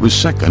II, he was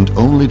second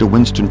only to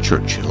Winston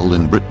Churchill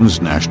in Britain's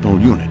national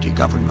unity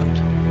government.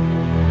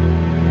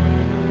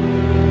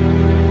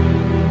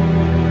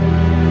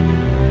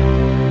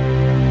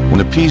 When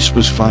the peace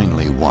was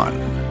finally won,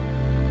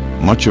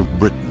 much of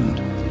Britain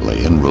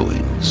lay in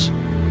ruins.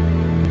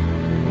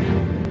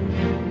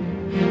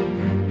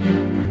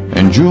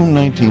 In June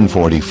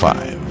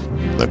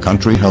 1945, the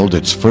country held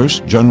its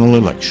first general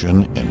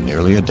election in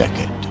nearly a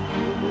decade.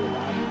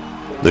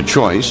 The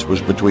choice was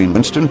between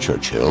Winston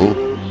Churchill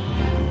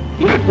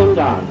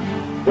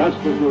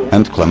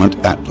and Clement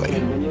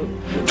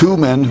Attlee, two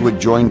men who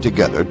had joined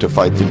together to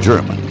fight the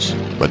Germans,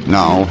 but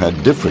now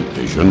had different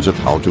visions of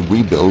how to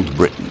rebuild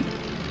Britain.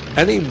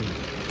 Any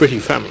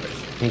British family,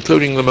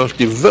 including the most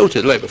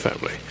devoted Labour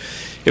family,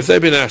 if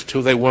they'd been asked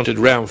who they wanted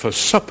round for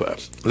supper,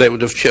 they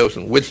would have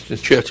chosen Winston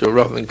Churchill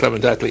rather than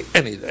Clement Attlee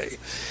any day.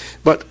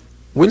 But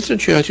Winston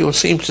Churchill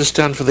seems to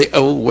stand for the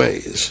old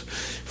ways,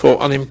 for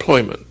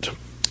unemployment,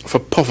 for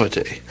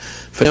poverty,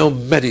 for no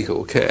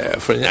medical care,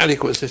 for an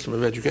inadequate system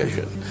of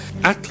education.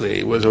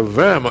 Attlee was a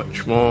very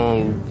much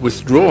more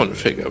withdrawn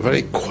figure,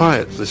 very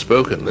quietly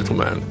spoken little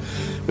man,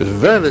 with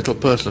very little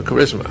personal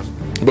charisma.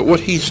 But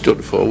what he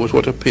stood for was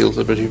what appealed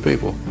to the British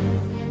people.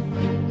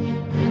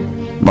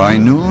 By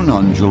noon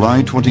on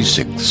July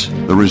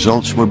 26th, the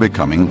results were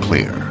becoming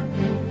clear.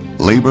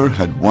 Labour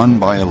had won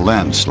by a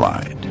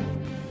landslide.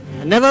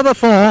 Never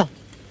before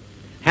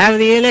have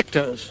the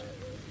electors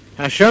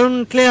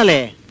shown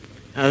clearly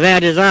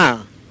their desire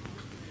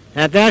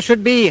that there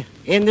should be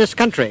in this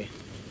country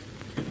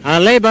a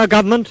Labour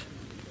government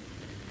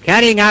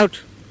carrying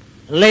out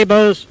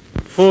Labour's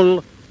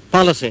full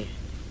policy.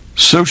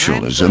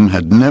 Socialism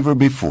had never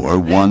before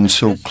won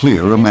so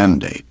clear a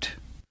mandate.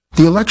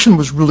 The election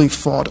was really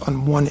fought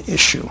on one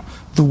issue,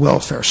 the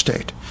welfare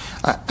state.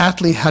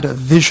 Attlee had a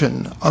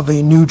vision of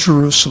a new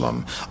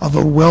Jerusalem, of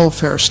a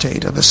welfare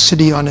state, of a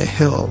city on a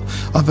hill,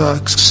 of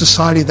a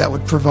society that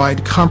would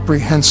provide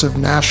comprehensive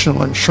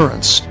national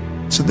insurance.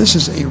 So this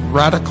is a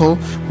radical,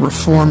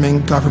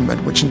 reforming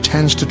government which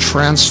intends to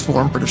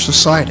transform British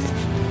society.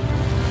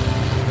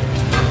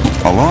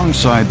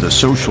 Alongside the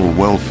social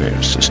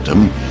welfare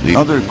system, the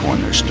other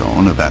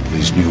cornerstone of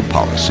Attlee's new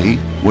policy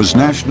was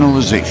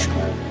nationalization.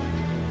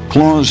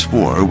 Clause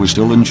 4 was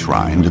still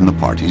enshrined in the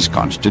party's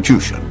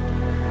constitution.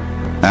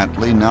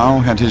 Attlee now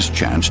had his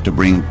chance to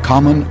bring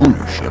common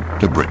ownership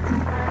to Britain.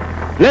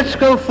 Let's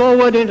go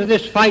forward into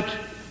this fight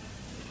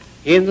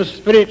in the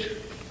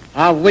spirit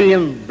of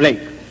William Blake.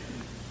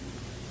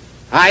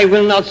 I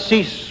will not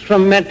cease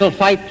from mental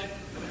fight,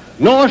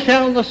 nor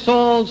shall the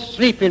sword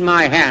sleep in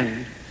my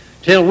hand,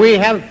 till we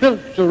have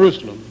built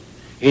Jerusalem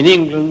in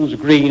England's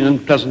green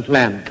and pleasant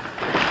land.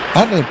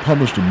 Attlee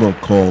published a book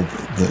called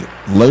The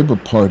Labour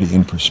Party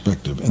in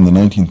Perspective in the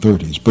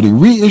 1930s, but he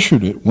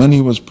reissued it when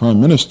he was Prime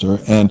Minister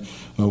and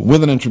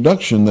with an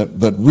introduction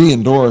that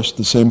re-endorsed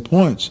the same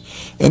points.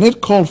 And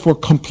it called for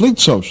complete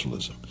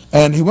socialism.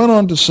 And he went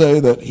on to say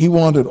that he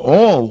wanted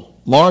all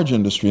large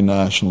industry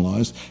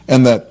nationalized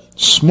and that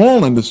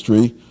small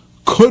industry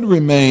could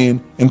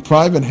remain in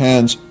private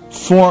hands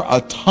for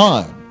a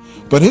time.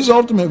 But his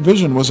ultimate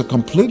vision was a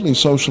completely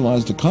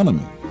socialized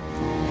economy.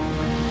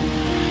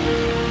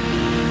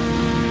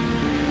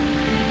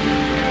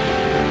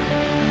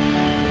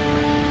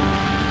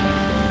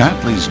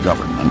 Attlee's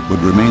government would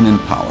remain in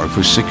power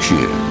for 6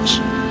 years.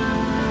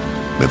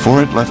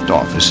 Before it left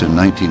office in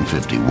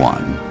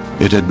 1951,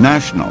 it had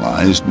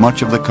nationalized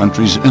much of the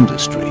country's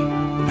industry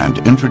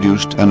and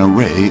introduced an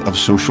array of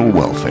social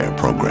welfare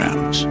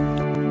programs.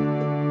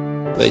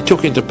 They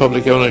took into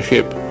public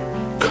ownership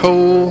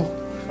coal,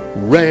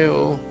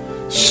 rail,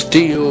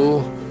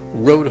 steel,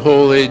 road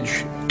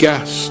haulage,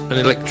 gas and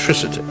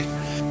electricity.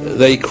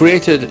 They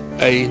created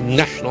a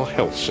national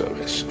health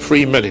service,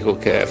 free medical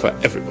care for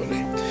everybody.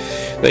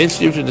 They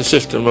instituted a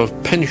system of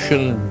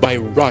pension by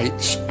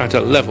rights at a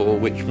level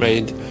which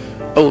made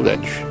old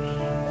age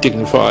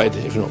dignified,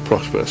 if not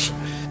prosperous.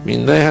 I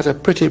mean, they had a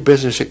pretty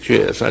busy 6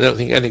 years. I don't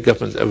think any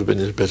government's ever been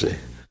as busy.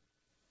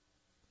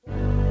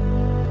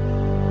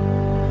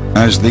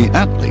 As the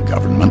Attlee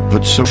government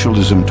put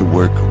socialism to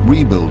work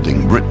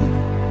rebuilding Britain,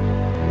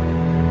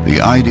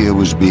 the idea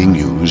was being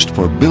used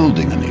for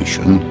building a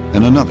nation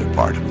in another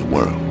part of the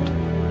world.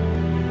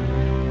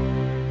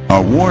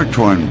 A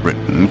war-torn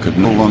Britain could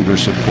no longer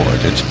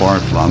support its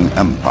far-flung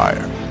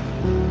empire.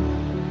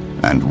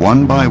 And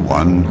one by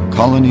one,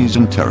 colonies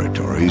and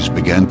territories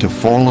began to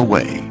fall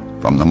away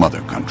from the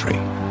mother country.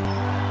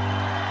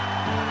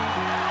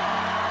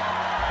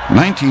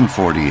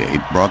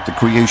 1948 brought the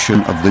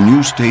creation of the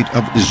new state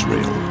of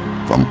Israel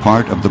from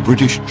part of the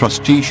British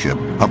trusteeship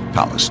of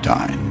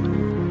Palestine.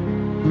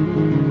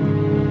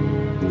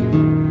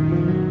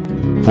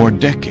 For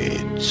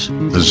decades,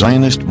 the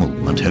Zionist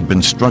movement had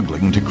been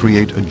struggling to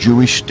create a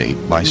Jewish state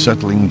by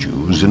settling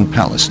Jews in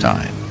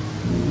Palestine.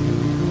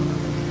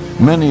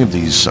 Many of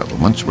these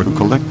settlements were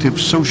collective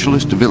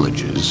socialist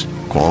villages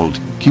called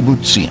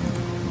kibbutzim.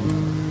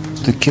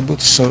 The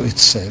kibbutz saw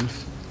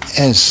itself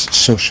as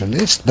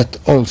socialist, but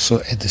also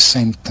at the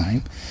same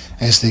time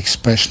as the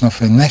expression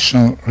of a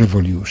national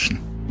revolution.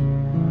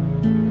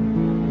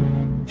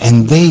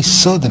 And they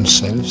saw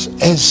themselves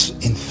as,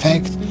 in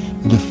fact,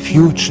 the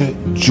future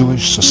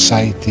Jewish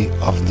society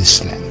of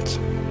this land.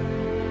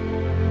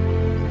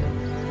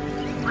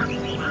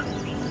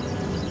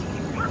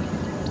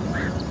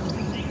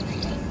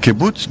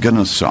 Kibbutz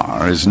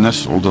Genasar is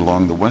nestled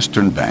along the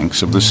western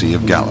banks of the Sea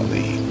of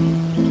Galilee.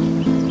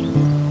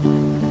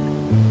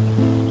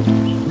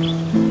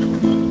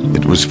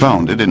 was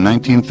founded in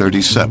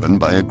 1937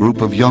 by a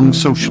group of young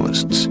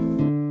socialists,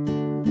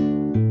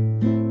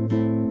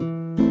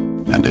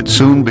 and it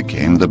soon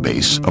became the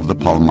base of the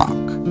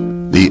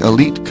Palmach, the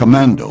elite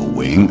commando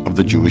wing of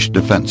the Jewish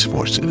Defense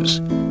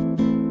Forces.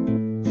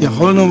 We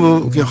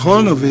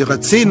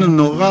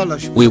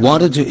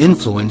wanted to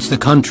influence the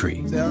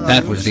country.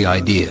 That was the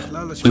idea.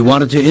 We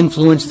wanted to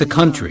influence the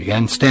country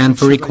and stand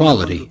for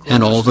equality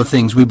and all the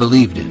things we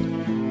believed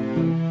in.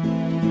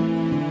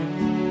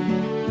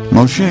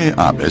 Moshe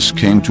Abbas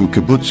came to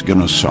Kibbutz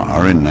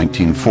Genosar in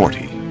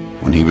 1940,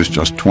 when he was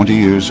just 20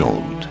 years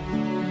old.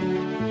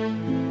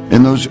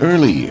 In those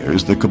early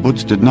years, the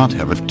kibbutz did not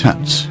have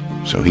tents,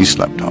 so he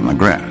slept on the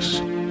grass.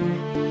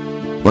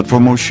 But for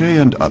Moshe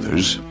and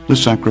others, the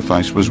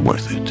sacrifice was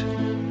worth it.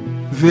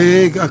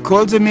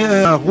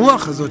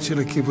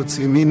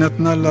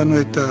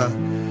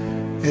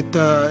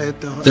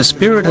 The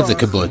spirit of the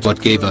kibbutz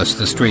what gave us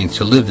the strength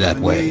to live that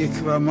way.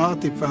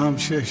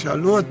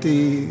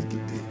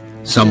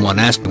 Someone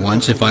asked me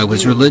once if I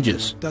was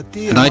religious,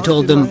 and I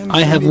told them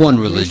I have one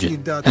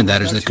religion, and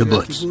that is the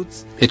kibbutz.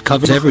 It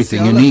covers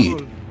everything you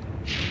need.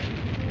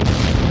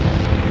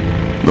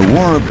 The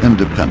War of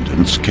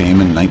Independence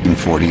came in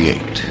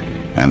 1948,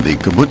 and the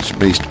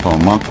kibbutz-based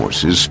Palmach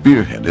forces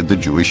spearheaded the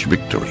Jewish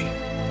victory.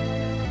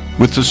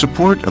 With the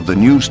support of the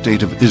new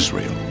state of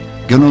Israel,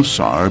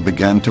 Genosar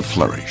began to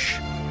flourish.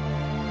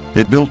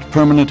 It built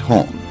permanent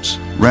homes,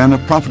 ran a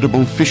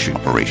profitable fishing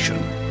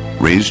operation,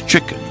 raised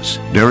chickens,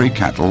 dairy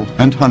cattle,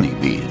 and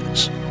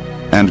honeybees,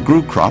 and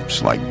grew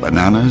crops like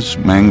bananas,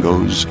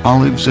 mangoes,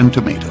 olives, and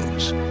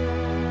tomatoes.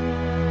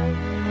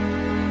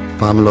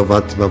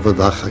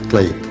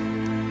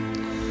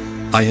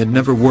 I had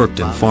never worked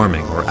in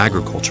farming or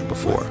agriculture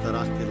before,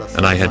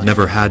 and I had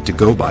never had to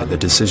go by the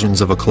decisions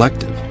of a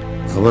collective.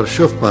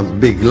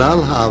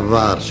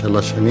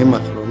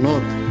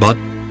 But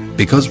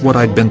because what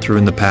I'd been through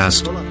in the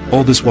past,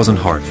 all this wasn't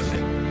hard for me.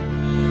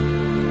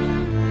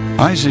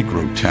 Isaac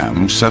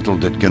Rotem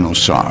settled at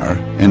Genosar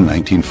in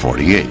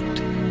 1948.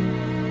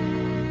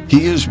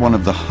 He is one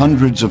of the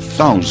hundreds of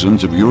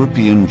thousands of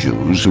European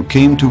Jews who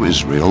came to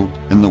Israel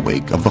in the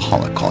wake of the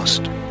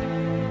Holocaust.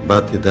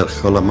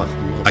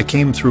 I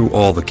came through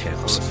all the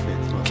camps.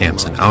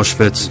 Camps in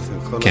Auschwitz,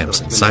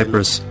 camps in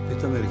Cyprus,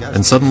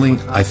 and suddenly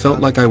I felt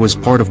like I was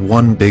part of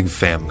one big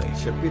family.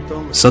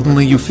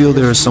 Suddenly you feel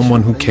there is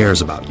someone who cares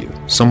about you,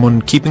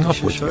 someone keeping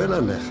up with you.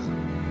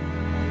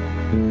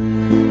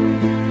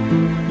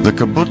 The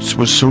kibbutz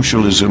was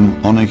socialism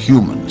on a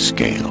human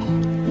scale.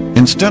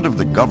 Instead of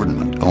the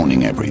government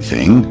owning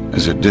everything,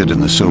 as it did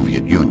in the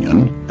Soviet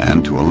Union,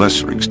 and to a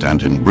lesser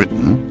extent in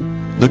Britain,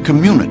 the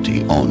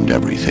community owned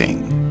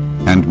everything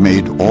and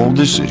made all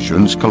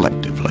decisions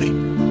collectively.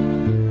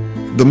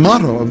 The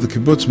motto of the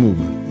kibbutz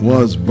movement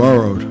was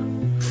borrowed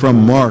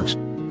from Marx,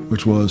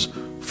 which was,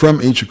 from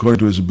each according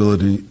to his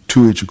ability,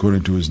 to each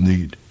according to his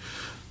need.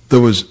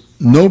 There was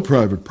no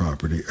private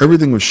property.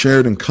 Everything was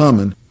shared in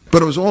common,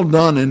 but it was all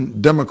done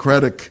in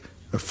democratic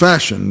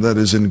fashion, that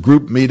is, in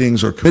group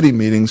meetings or committee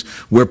meetings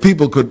where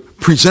people could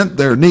present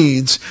their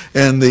needs,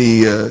 and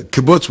the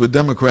kibbutz would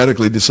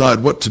democratically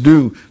decide what to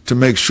do to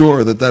make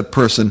sure that that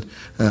person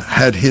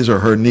had his or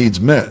her needs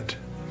met.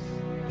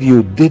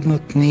 You did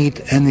not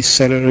need any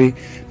salary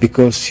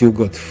because you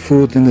got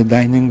food in the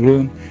dining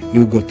room,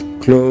 you got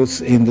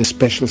clothes in the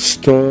special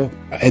store.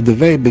 At the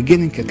very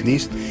beginning, at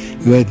least,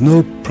 you had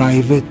no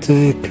private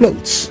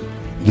clothes.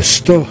 The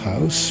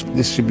storehouse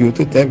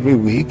distributed every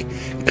week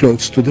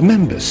clothes to the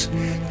members.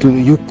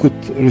 You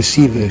could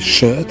receive a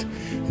shirt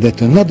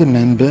that another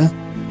member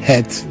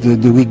had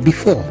the week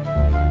before.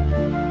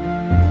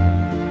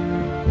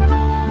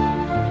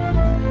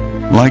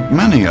 Like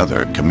many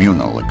other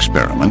communal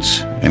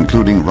experiments,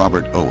 including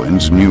Robert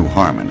Owen's New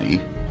Harmony,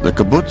 the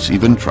kibbutz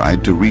even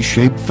tried to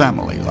reshape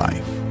family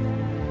life.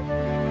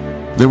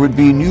 There would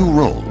be new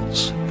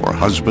roles for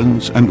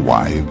husbands and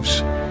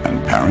wives,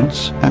 and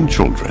parents and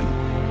children.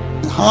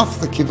 Half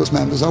the kibbutz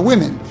members are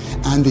women,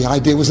 and the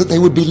idea was that they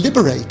would be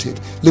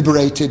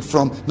liberated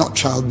from, not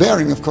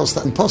childbearing, of course,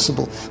 that's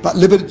impossible, but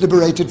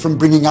liberated from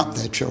bringing up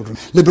their children,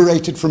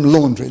 liberated from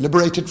laundry,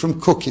 liberated from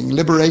cooking,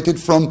 liberated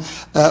from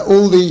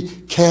all the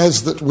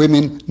cares that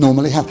women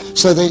normally have.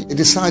 So they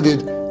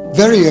decided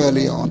very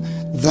early on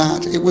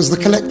that it was the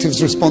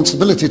collective's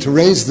responsibility to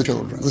raise the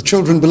children. The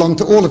children belong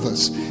to all of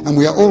us, and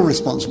we are all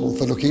responsible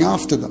for looking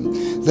after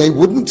them. They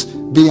wouldn't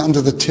be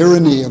under the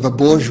tyranny of a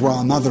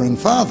bourgeois mother and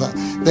father.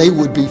 They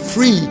would be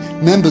free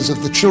members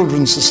of the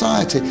children's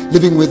society,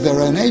 living with their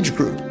own age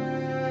group.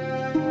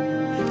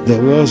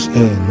 There was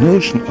a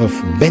notion of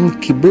ben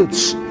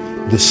kibbutz,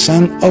 the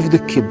son of the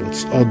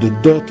kibbutz, or the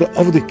daughter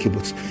of the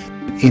kibbutz.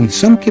 In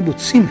some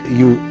kibbutzim,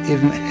 you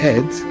even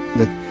had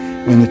that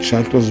when the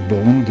child was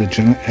born, the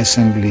General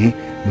Assembly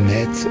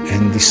met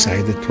and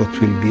decided what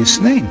will be his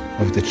name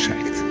of the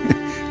child.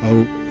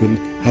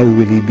 How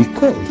will he be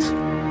called?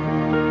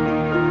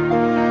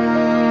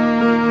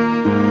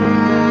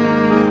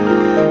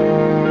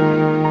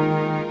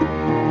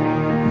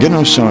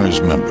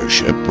 Genosar's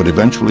membership would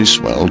eventually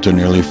swell to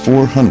nearly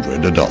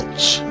 400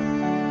 adults.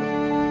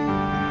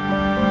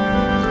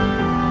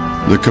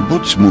 The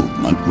kibbutz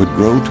movement would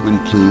grow to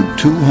include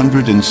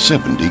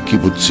 270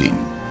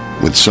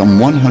 kibbutzim, with some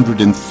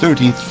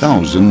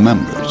 130,000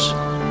 members,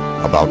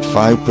 about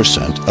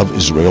 5% of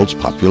Israel's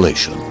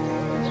population,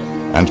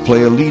 and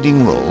play a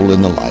leading role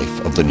in the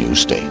life of the new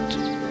state.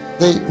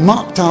 They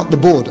marked out the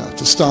border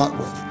to start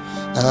with,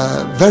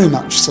 very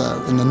much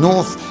so, in the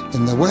north,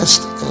 in the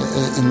west,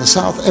 in the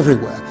south,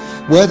 everywhere.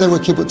 Where there were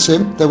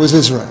kibbutzim, there was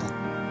Israel.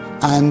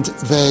 And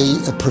they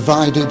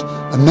provided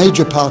a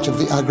major part of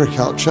the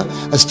agriculture.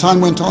 As time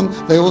went on,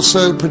 they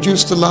also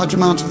produced a large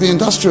amount of the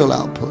industrial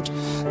output.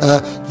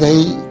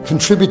 They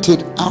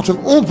contributed out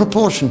of all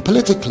proportion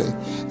politically.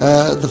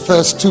 The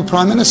first two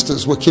prime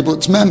ministers were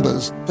kibbutz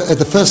members.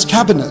 The first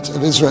cabinet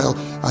of Israel,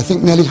 I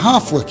think nearly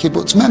half were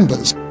kibbutz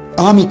members.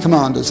 Army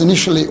commanders,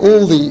 initially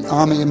all the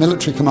army and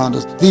military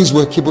commanders, these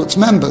were kibbutz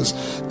members.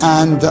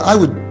 And I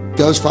would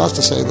go as far as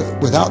to say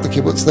that without the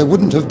kibbutz there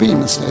wouldn't have been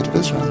a state of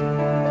Israel.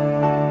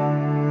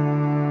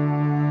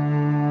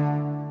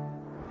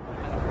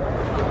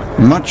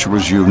 Much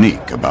was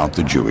unique about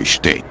the Jewish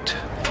state.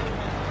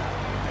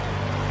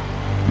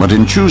 But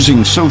in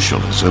choosing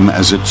socialism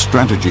as its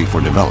strategy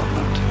for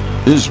development,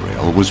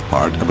 Israel was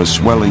part of a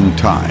swelling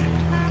tide.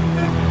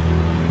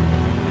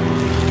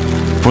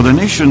 For the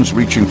nations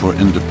reaching for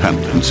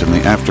independence in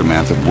the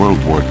aftermath of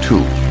World War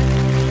II,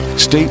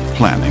 state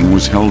planning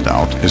was held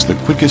out as the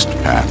quickest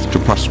path to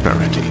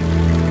prosperity.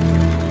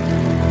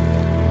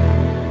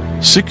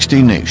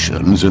 60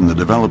 nations in the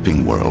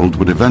developing world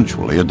would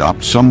eventually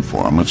adopt some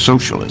form of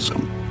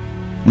socialism.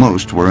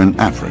 Most were in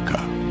Africa.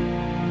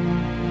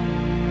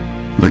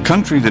 The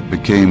country that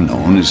became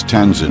known as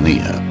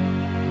Tanzania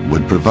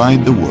would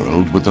provide the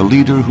world with a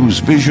leader whose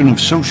vision of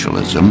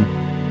socialism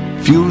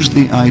fused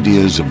the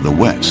ideas of the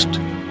West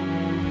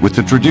with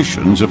the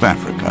traditions of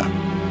Africa.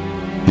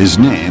 His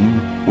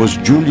name was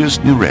Julius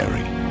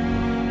Nyerere.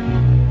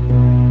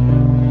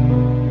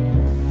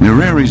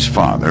 Nyerere's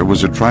father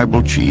was a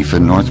tribal chief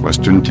in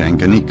northwestern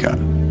Tanganyika,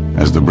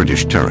 as the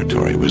British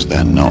territory was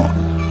then known.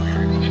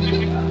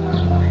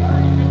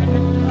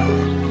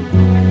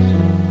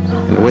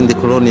 And when the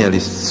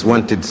colonialists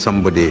wanted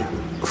somebody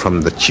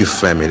from the chief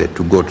family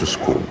to go to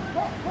school,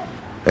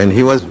 and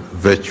he was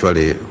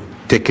virtually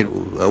taken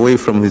away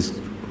from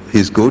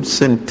his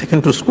goods and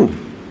taken to school.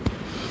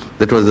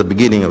 That was the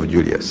beginning of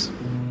Julius.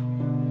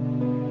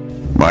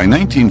 By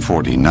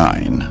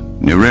 1949,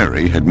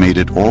 Nyerere had made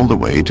it all the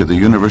way to the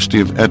University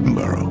of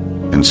Edinburgh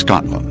in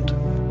Scotland.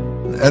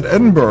 At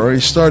Edinburgh, he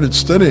started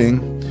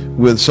studying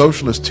with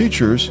socialist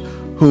teachers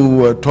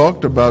who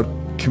talked about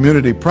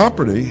community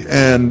property,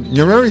 and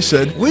Nyerere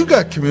said, "We've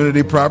got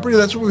community property,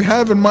 that's what we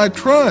have in my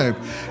tribe."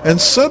 And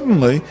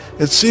suddenly,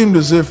 it seemed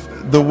as if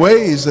the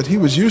ways that he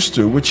was used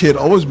to, which he had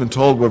always been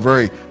told were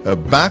very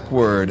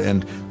backward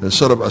and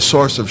sort of a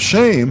source of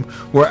shame,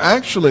 were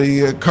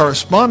actually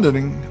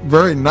corresponding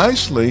very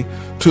nicely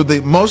to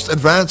the most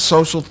advanced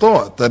social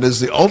thought, that is,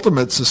 the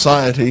ultimate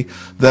society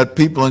that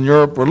people in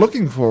Europe were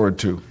looking forward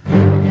to.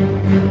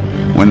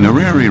 When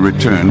Nyerere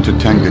returned to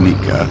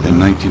Tanganyika in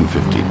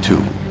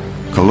 1952,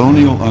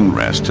 colonial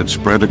unrest had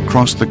spread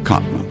across the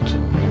continent.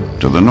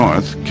 To the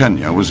north,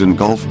 Kenya was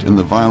engulfed in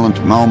the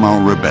violent Mau Mau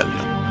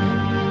rebellion.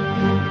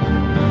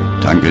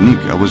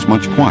 Tanganyika was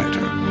much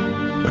quieter,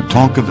 but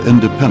talk of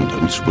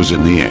independence was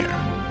in the air.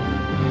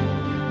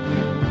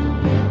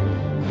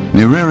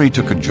 Nyerere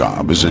took a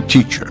job as a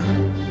teacher,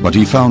 but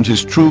he found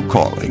his true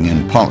calling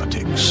in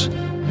politics.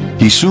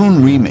 He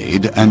soon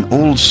remade an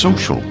old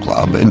social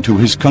club into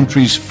his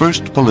country's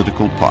first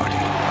political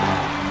party.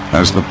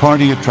 As the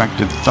party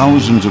attracted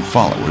thousands of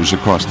followers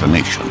across the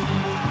nation,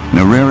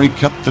 Nyerere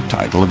kept the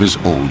title of his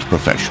old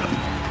profession,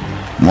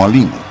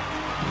 Mwalimu,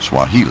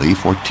 Swahili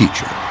for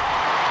teacher.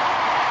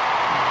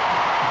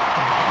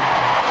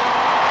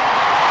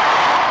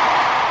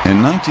 In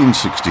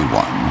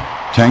 1961,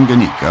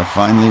 Tanganyika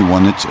finally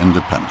won its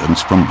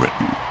independence from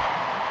Britain.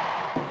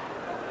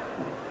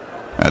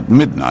 At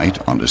midnight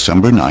on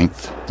December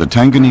 9th, the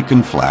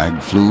Tanganyikan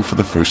flag flew for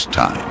the first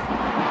time.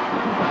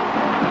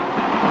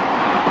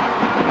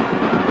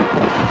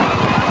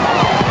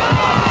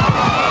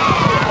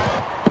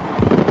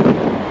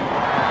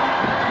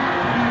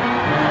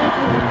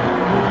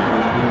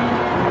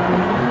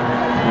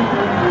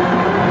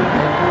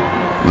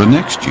 The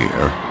next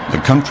year, the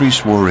country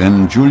swore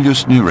in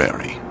Julius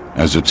Nyerere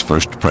as its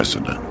first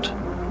president.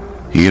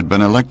 He had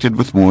been elected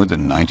with more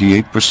than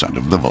 98%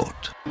 of the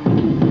vote.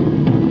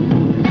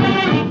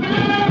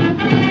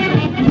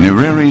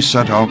 Nyerere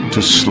set out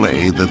to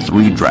slay the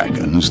three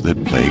dragons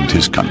that plagued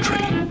his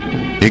country: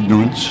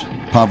 ignorance,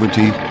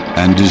 poverty,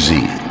 and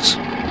disease.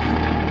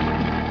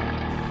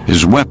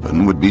 His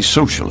weapon would be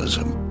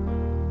socialism,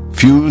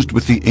 fused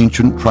with the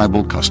ancient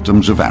tribal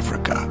customs of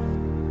Africa.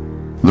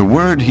 The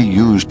word he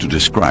used to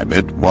describe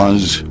it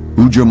was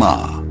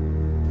ujamaa,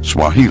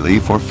 Swahili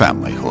for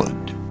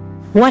familyhood.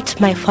 What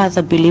my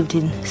father believed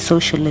in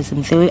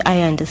socialism, the way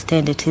I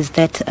understand it, is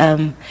that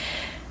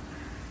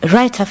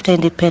right after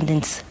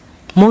independence,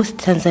 most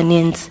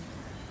Tanzanians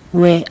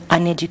were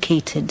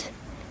uneducated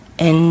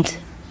and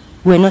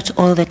were not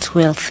all that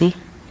wealthy.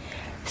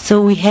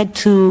 So we had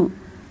to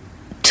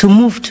to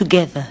move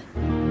together.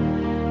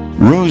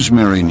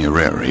 Rosemary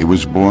Nyerere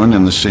was born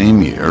in the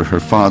same year her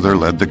father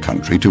led the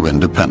country to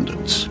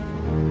independence.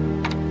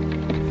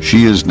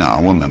 She is now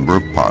a member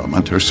of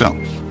parliament herself.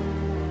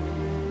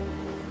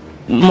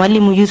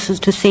 Mwalimu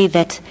used to say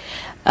that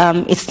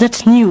it's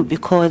not new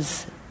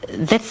because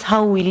that's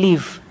how we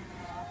live.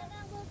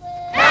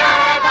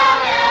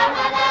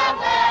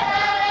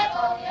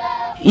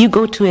 You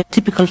go to a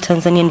typical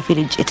Tanzanian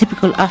village, a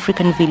typical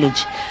African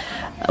village.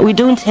 We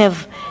don't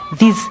have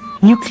these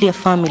nuclear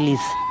families,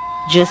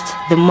 just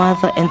the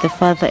mother and the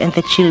father and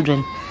the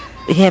children.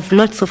 We have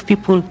lots of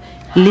people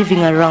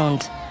living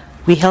around.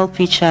 We help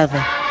each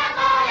other.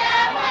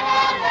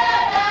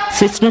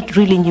 So it's not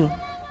really new.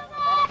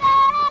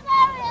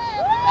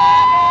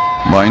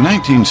 By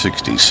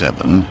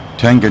 1967,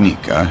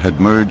 Tanganyika had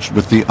merged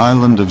with the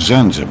island of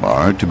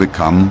Zanzibar to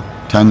become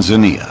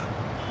Tanzania.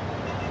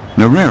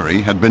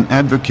 Nyerere had been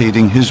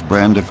advocating his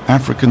brand of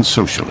African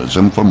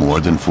socialism for more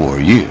than 4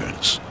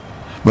 years,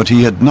 but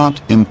he had not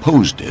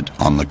imposed it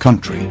on the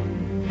country.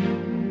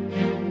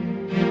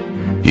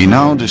 He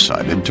now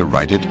decided to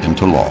write it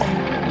into law.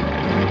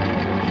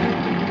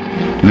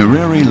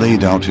 Nyerere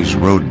laid out his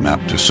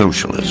roadmap to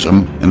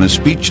socialism in a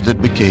speech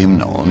that became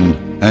known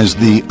as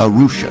the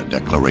Arusha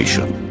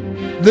Declaration.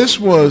 This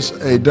was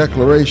a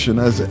declaration,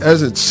 as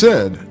it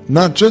said,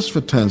 not just for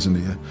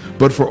Tanzania,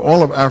 but for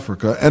all of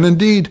Africa, and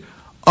indeed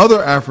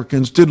other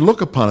Africans did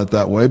look upon it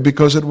that way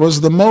because it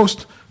was the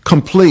most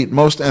complete,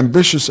 most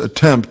ambitious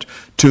attempt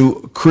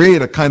to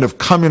create a kind of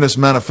communist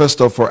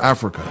manifesto for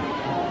Africa.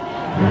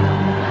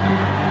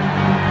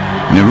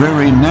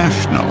 Nyerere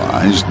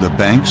nationalized the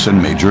banks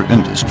and major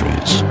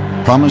industries,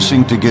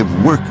 promising to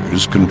give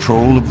workers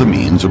control of the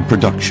means of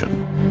production.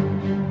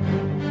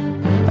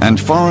 And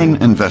foreign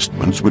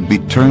investments would be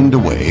turned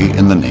away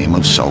in the name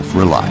of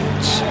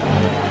self-reliance.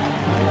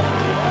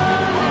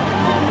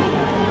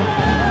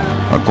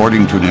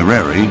 According to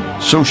Nyerere,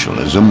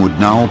 socialism would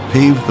now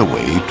pave the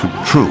way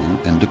to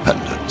true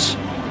independence.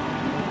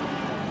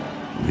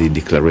 The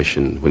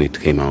declaration, when it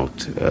came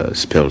out,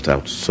 spelled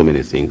out so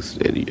many things,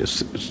 a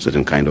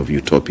certain kind of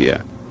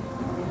utopia.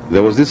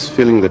 There was this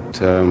feeling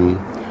that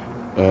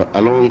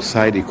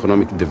alongside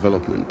economic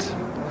development,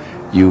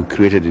 you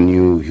created a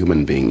new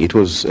human being. It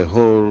was a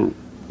whole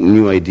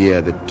new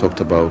idea that talked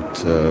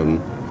about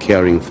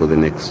caring for the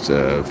next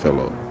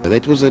fellow.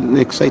 That was an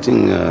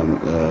exciting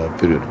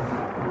period.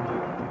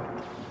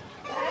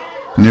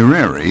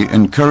 Nyerere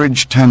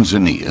encouraged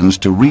Tanzanians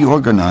to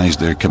reorganize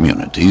their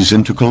communities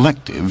into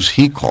collectives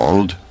he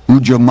called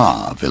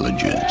Ujamaa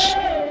villages.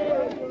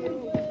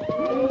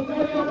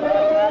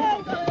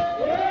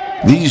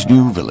 These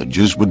new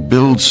villages would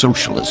build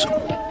socialism,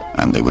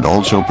 and they would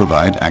also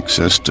provide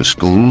access to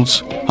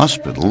schools,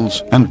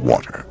 hospitals, and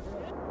water.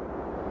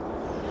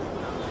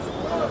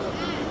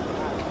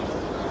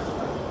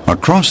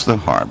 Across the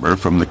harbor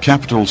from the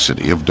capital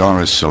city of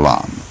Dar es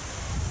Salaam,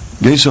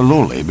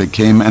 Gesalole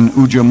became an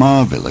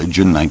Ujamaa village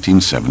in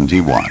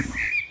 1971.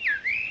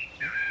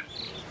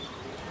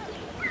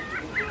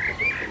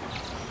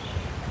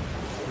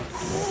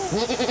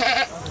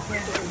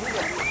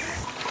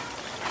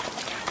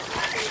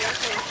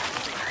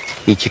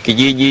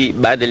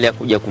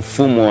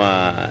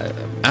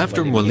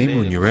 After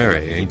Mwalimu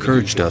Nyerere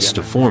encouraged us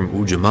to form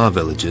Ujamaa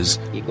villages,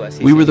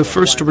 we were the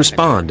first to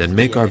respond and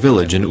make our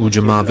village an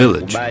Ujamaa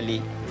village.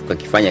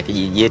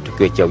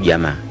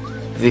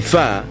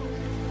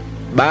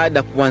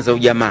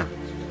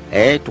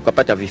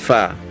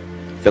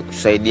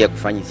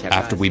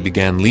 After we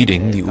began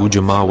leading the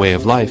Ujamaa way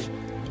of life,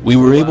 we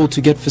were able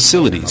to get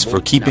facilities for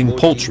keeping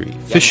poultry,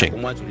 fishing.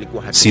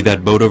 See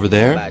that boat over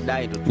there?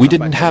 We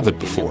didn't have it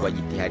before.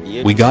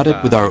 We got it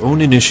with our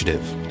own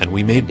initiative, and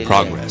we made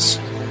progress.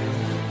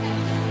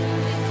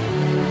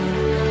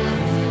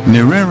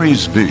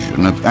 Nyerere's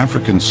vision of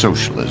African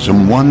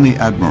socialism won the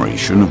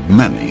admiration of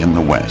many in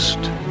the West.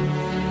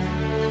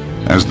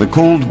 As the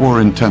Cold War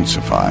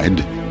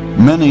intensified,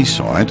 many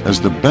saw it as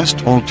the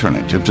best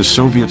alternative to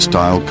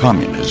Soviet-style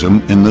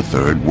communism in the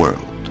Third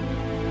World.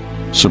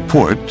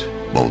 Support,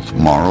 both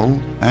moral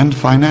and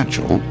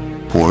financial,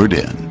 poured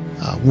in.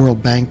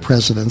 World Bank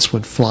presidents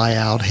would fly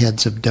out,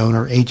 heads of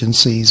donor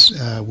agencies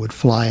would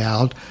fly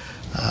out.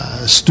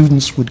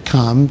 Students would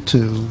come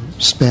to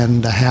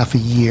spend a half a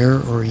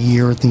year or a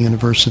year at the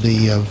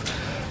University of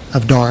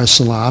Dar es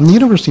Salaam. The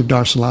University of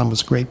Dar es Salaam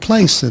was a great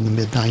place in the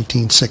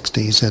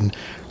mid-1960s and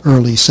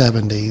early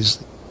 70s.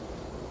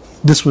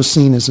 This was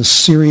seen as a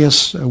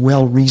serious,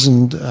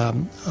 well-reasoned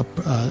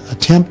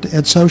attempt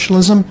at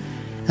socialism,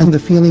 and the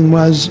feeling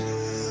was,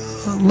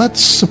 let's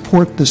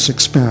support this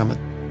experiment.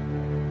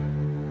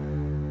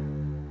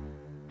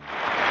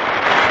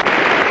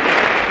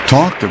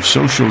 Talk of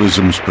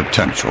socialism's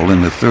potential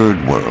in the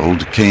Third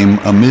World came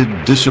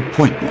amid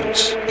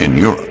disappointments in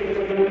Europe.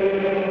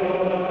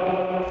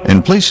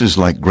 In places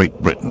like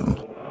Great Britain,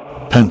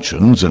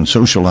 pensions and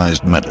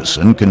socialized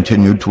medicine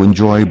continued to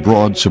enjoy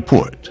broad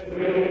support.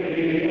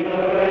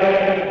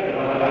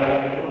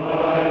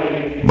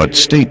 But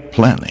state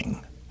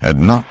planning had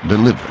not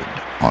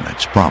delivered on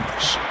its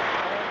promise.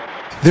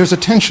 There's a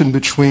tension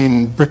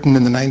between Britain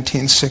in the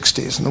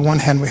 1960s. On the one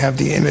hand, we have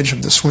the image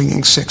of the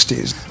swinging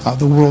 60s,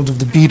 the world of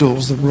the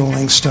Beatles, the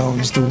Rolling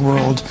Stones, the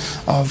world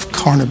of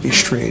Carnaby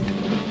Street.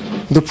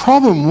 The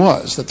problem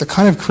was that the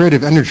kind of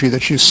creative energy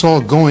that you saw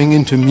going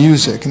into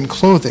music and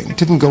clothing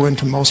didn't go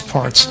into most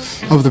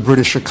parts of the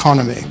British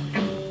economy.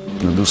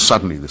 There was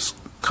suddenly this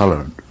colour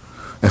and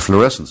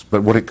efflorescence,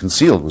 but what it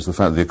concealed was the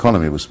fact that the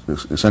economy was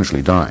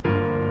essentially dying.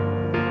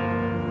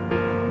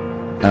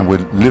 And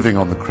we're living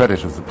on the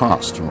credit of the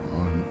past,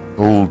 on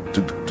old,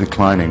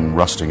 declining,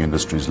 rusting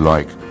industries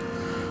like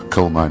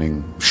coal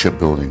mining,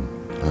 shipbuilding,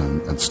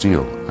 and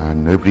steel.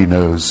 And nobody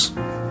knows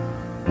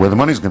where the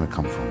money's going to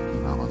come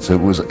from now on. So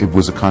it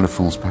was a kind of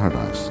fool's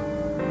paradise.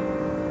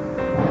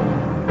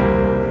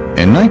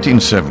 In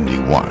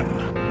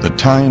 1971, the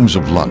Times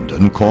of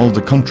London called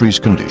the country's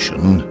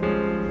condition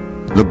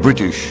the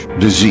British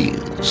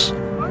disease.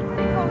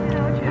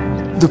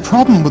 The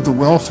problem with the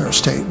welfare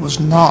state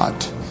was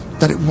not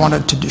that it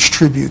wanted to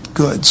distribute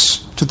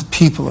goods to the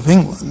people of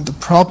England. The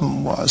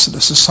problem was that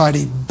a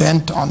society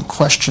bent on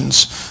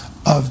questions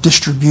of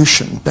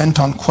distribution, bent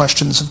on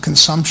questions of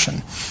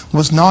consumption,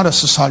 was not a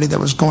society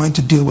that was going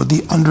to deal with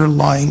the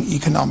underlying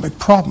economic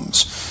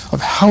problems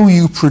of how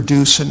you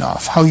produce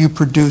enough, how you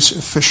produce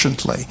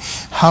efficiently,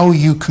 how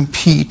you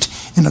compete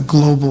in a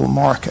global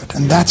market.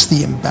 And that's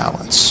the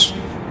imbalance.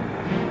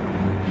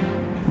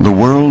 The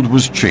world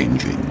was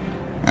changing,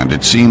 and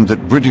it seemed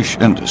that British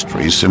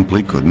industry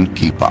simply couldn't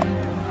keep up.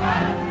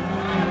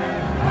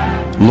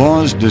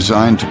 Laws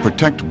designed to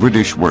protect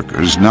British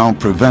workers now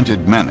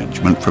prevented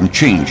management from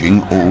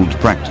changing old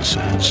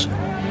practices.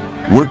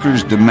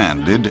 Workers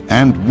demanded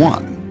and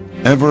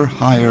won ever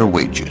higher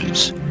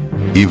wages,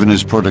 even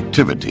as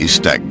productivity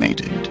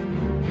stagnated.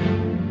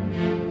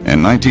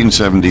 In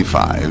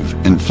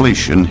 1975,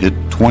 inflation hit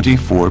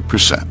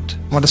 24%.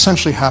 What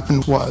essentially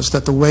happened was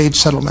that the wage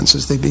settlements,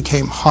 as they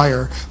became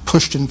higher,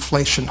 pushed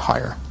inflation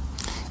higher.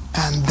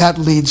 And that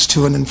leads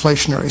to an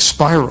inflationary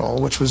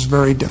spiral, which was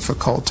very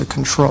difficult to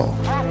control.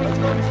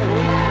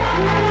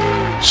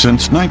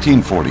 Since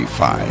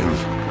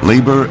 1945,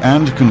 Labour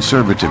and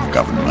Conservative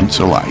governments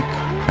alike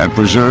had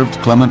preserved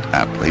Clement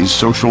Attlee's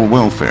social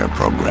welfare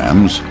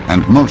programs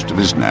and most of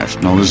his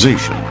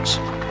nationalizations.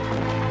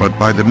 But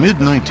by the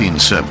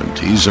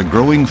mid-1970s, a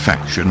growing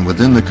faction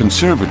within the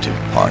Conservative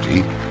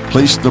Party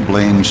placed the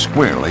blame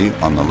squarely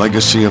on the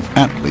legacy of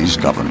Attlee's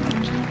government.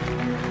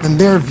 In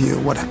their view,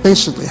 what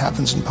basically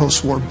happens in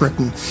post-war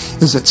Britain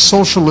is that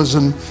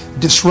socialism,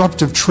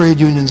 disruptive trade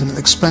unions, and an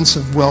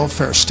expensive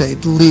welfare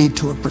state lead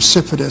to a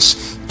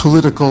precipitous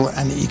political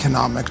and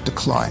economic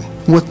decline.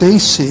 What they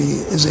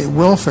see is a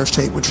welfare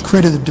state which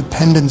created a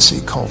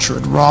dependency culture.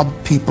 It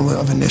robbed people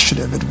of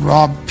initiative. It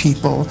robbed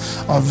people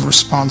of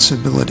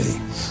responsibility.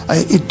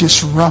 It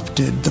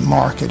disrupted the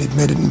market. It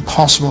made it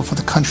impossible for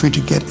the country to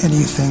get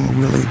anything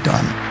really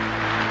done.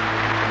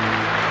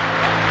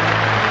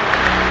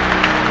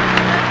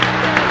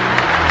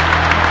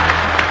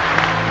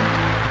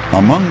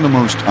 Among the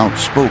most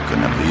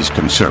outspoken of these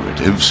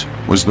conservatives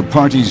was the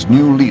party's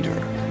new leader,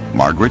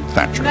 Margaret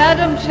Thatcher.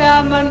 Madam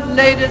Chairman,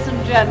 ladies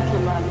and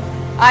gentlemen,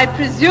 I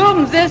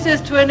presume this is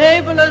to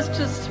enable us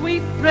to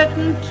sweep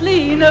Britain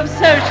clean of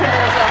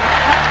socialism.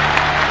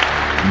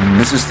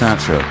 Mrs.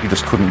 Thatcher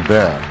just couldn't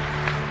bear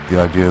the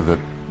idea that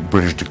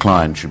British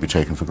decline should be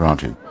taken for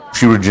granted.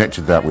 She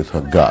rejected that with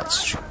her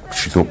guts.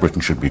 She thought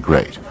Britain should be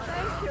great.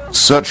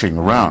 Searching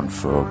around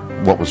for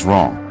what was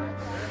wrong,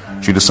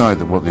 she decided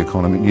that what the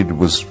economy needed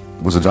was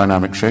a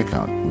dynamic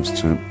shakeout, was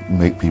to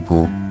make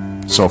people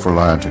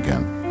self-reliant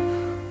again,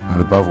 and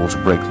above all to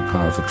break the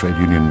power of the trade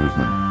union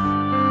movement.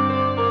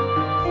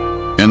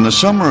 In the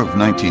summer of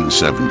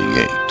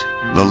 1978,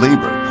 the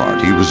Labour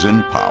Party was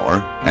in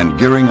power and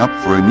gearing up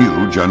for a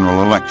new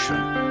general election.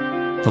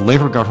 The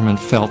Labour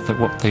government felt that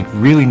what they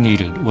really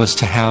needed was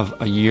to have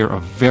a year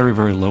of very,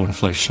 very low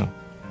inflation.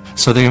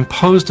 So they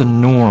imposed a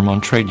norm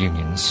on trade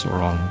unions, or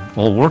on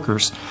all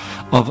workers,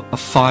 of a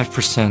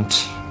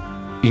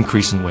 5%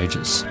 increase in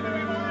wages.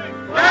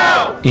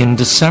 In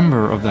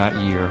December of that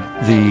year,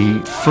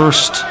 the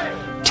first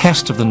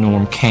test of the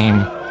norm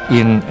came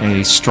in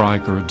a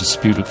strike or a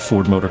dispute at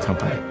Ford Motor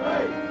Company.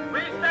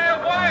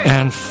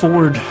 And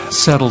Ford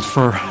settled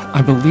for,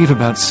 I believe,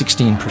 about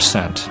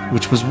 16%,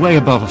 which was way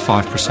above a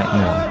 5%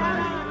 norm.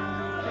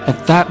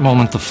 At that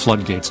moment, the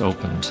floodgates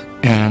opened,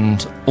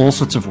 and all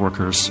sorts of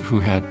workers who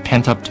had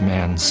pent-up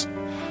demands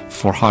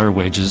for higher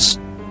wages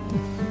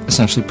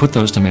essentially put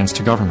those demands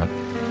to government.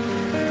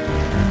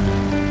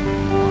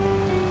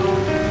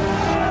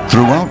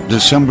 Throughout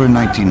December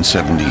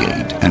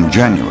 1978 and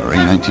January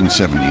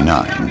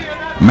 1979,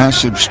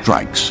 massive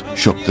strikes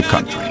shook the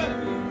country.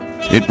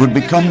 It would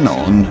become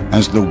known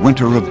as the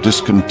Winter of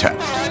Discontent.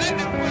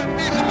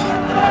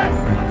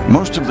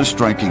 Most of the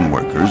striking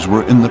workers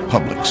were in the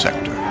public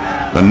sector,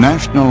 the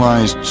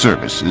nationalized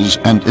services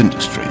and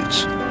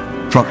industries,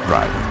 truck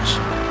drivers,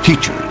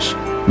 teachers,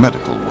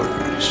 medical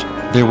workers.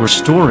 There were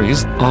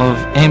stories of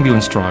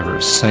ambulance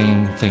drivers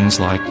saying things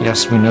like,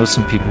 yes, we know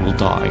some people will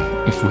die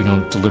if we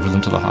don't deliver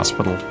them to the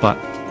hospital, but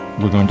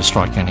we're going to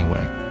strike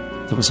anyway.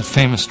 There was a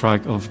famous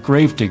strike of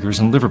grave diggers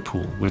in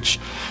Liverpool, which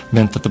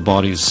meant that the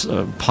bodies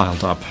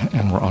piled up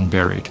and were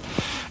unburied.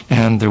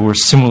 And there were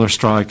similar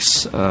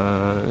strikes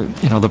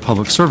in other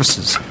public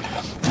services.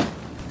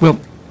 Well,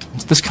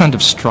 this kind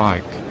of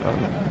strike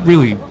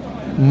really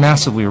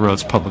massively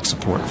erodes public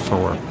support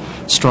for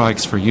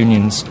strikes, for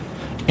unions,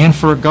 and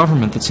for a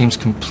government that seems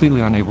completely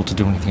unable to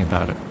do anything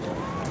about it.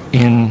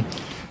 In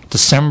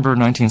December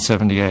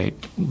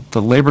 1978,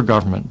 the Labour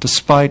government,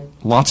 despite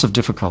lots of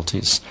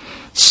difficulties,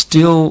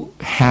 still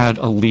had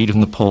a lead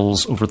in the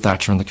polls over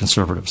Thatcher and the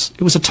Conservatives.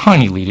 It was a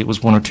tiny lead, it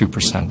was 1 or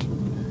 2%.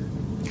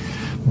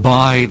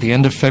 By the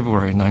end of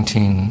February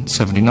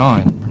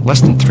 1979,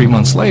 less than 3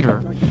 months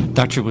later,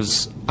 Thatcher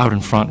was out in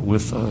front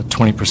with a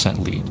 20%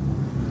 lead.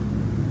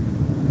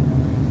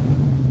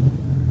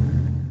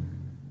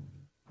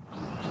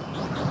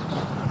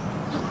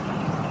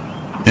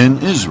 In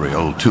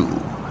Israel, too,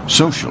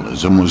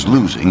 socialism was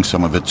losing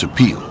some of its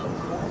appeal.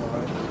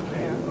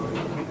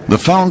 The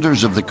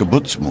founders of the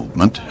kibbutz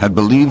movement had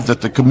believed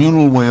that the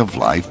communal way of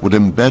life would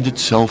embed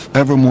itself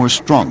ever more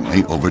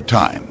strongly over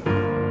time.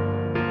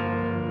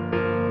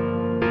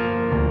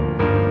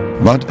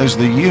 But as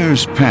the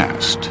years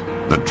passed,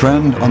 the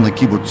trend on the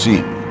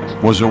kibbutzim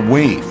was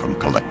away from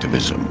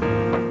collectivism.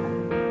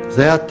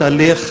 זה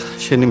התהליך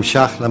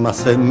שנמשך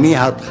למעשה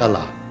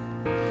מההתחלה.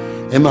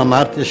 If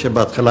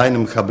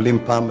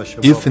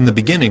in the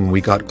beginning we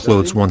got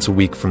clothes once a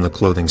week from the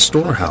clothing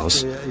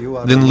storehouse,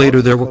 then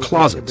later there were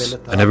closets,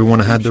 and everyone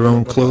had their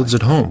own clothes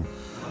at home.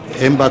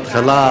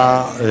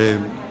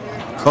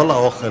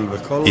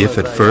 If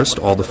at first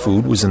all the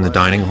food was in the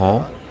dining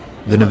hall,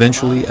 then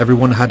eventually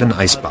everyone had an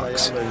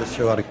icebox.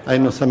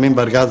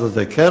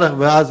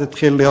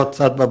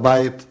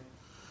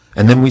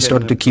 And then we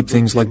started to keep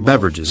things like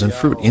beverages and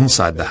fruit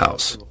inside the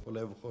house.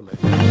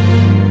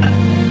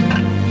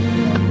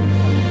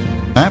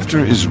 After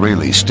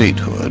Israeli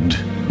statehood,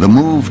 the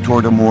move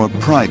toward a more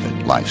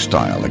private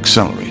lifestyle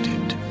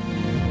accelerated.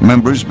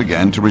 Members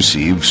began to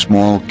receive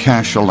small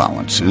cash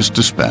allowances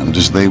to spend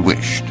as they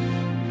wished.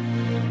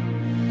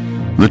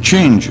 The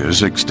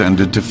changes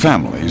extended to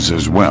families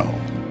as well.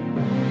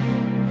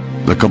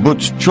 The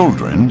kibbutz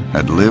children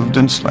had lived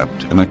and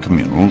slept in a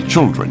communal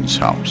children's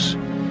house.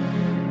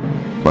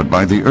 But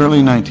by the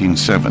early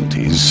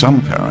 1970s, some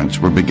parents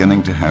were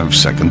beginning to have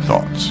second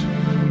thoughts.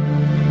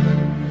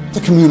 The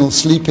communal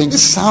sleeping,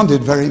 this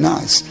sounded very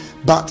nice,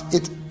 but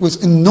it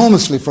was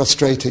enormously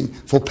frustrating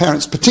for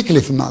parents,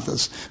 particularly for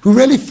mothers, who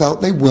really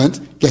felt they weren't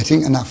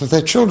getting enough of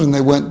their children.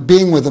 They weren't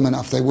being with them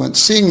enough. They weren't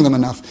seeing them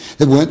enough.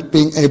 They weren't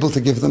being able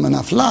to give them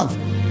enough love.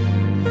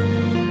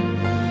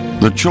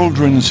 The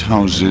children's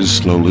houses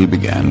slowly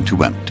began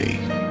to empty.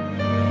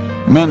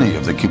 Many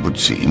of the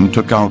kibbutzim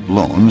took out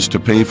loans to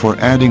pay for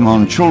adding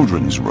on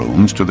children's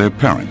rooms to their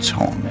parents'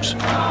 homes.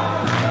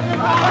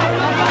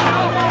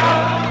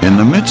 In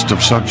the midst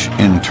of such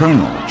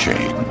internal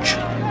change,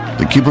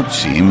 the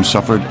kibbutzim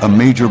suffered a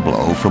major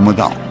blow from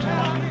without.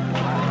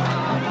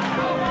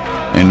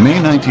 In May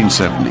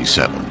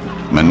 1977,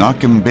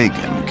 Menachem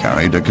Begin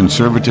carried a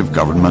conservative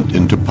government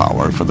into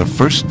power for the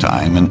first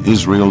time in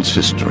Israel's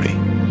history.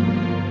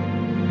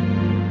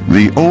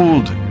 The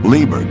old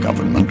Labour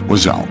government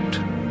was out,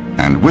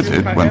 and with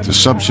it went the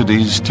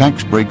subsidies,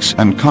 tax breaks,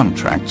 and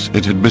contracts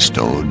it had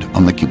bestowed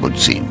on the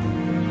kibbutzim.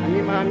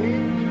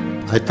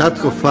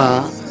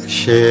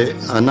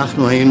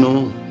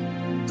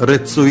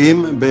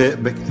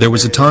 There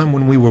was a time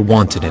when we were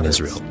wanted in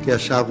Israel.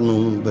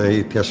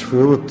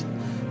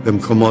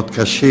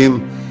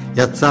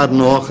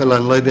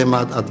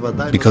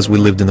 Because we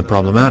lived in the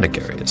problematic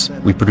areas.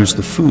 We produced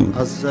the food.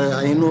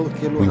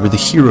 We were the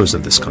heroes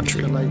of this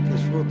country.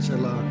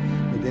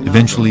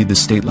 Eventually, the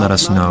state let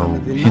us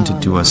know,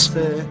 hinted to us,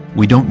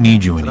 we don't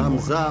need you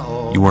anymore.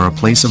 You are a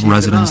place of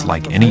residence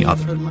like any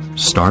other.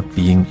 Start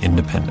being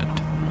independent.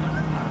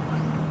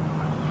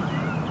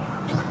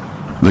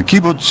 The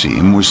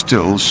kibbutzim were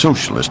still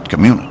socialist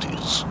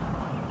communities.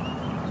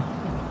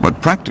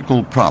 But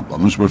practical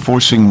problems were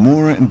forcing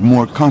more and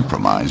more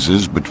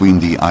compromises between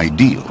the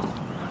ideal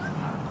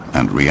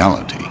and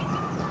reality.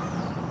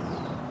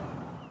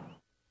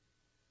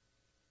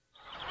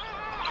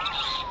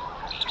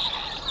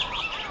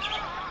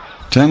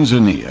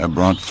 Tanzania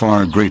brought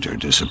far greater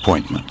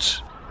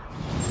disappointments.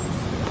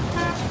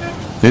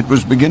 It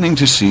was beginning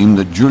to seem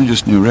that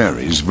Julius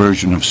Nyerere's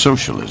version of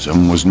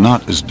socialism was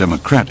not as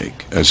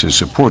democratic as his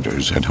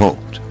supporters had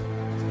hoped.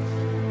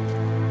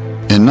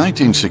 In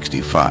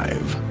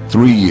 1965,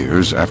 3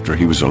 years after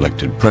he was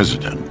elected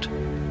president,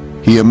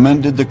 he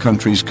amended the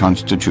country's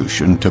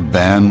constitution to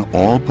ban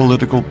all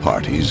political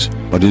parties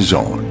but his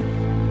own.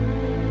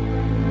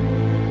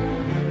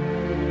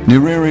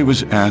 Nyerere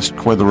was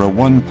asked whether a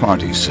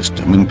one-party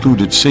system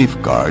included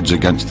safeguards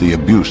against the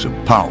abuse of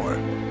power.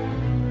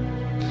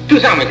 To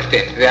some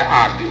extent, there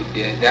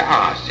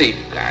are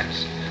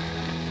safeguards,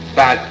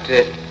 but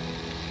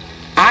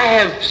I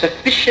have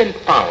sufficient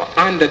power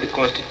under the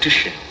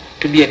Constitution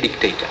to be a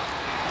dictator.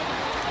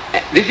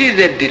 This is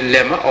the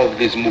dilemma of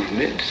this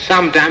movement.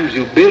 Sometimes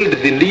you build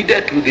the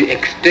leader to the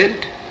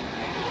extent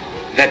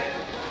that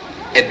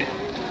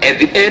at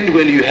the end,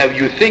 when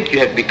you think you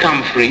have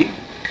become free,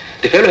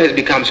 the fellow has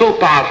become so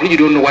powerful you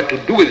don't know what to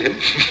do with him.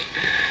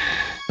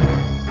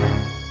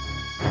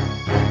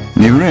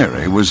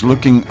 Nyerere was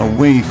looking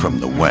away from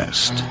the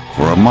West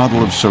for a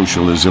model of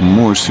socialism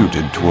more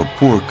suited to a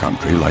poor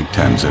country like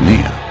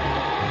Tanzania.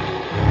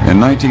 In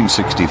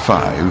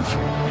 1965,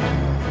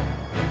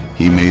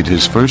 he made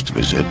his first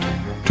visit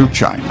to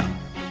China.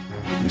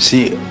 You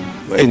see,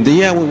 in the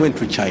year we went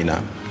to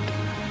China,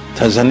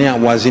 Tanzania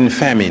was in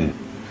famine.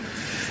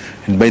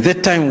 And by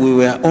that time, we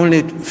were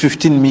only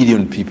 15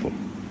 million people.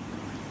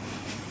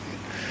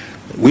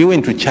 We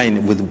went to China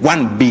with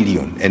 1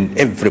 billion, and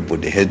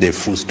everybody had their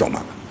full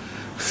stomach.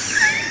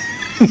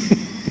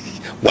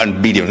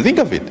 1 billion, think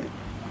of it.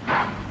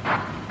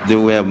 They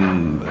were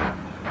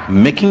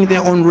making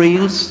their own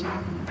rails,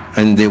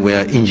 and they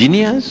were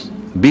engineers,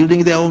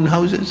 building their own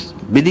houses,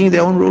 building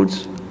their own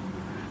roads.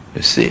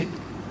 You see?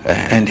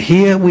 And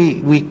here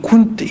we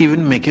couldn't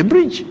even make a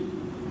bridge.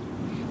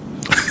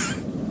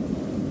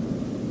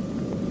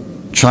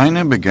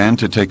 China began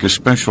to take a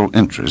special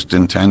interest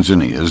in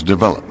Tanzania's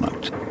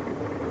development.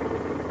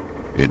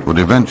 It would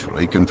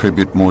eventually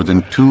contribute more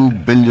than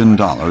 $2 billion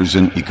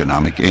in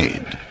economic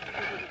aid,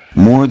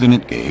 more than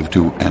it gave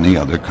to any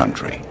other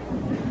country.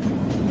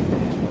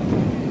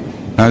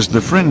 As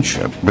the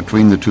friendship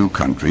between the two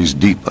countries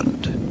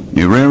deepened,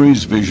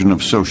 Nyerere's vision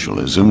of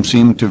socialism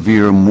seemed to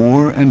veer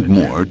more and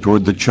more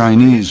toward the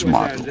Chinese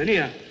model.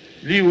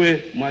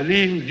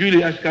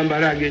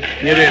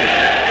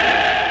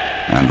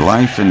 And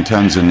life in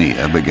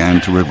Tanzania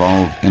began to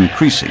revolve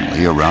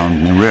increasingly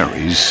around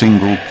Nyerere's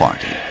single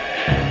party.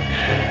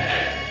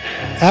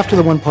 After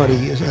the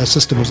one-party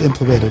system was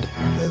implemented,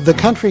 the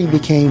country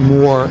became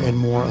more and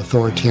more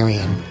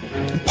authoritarian.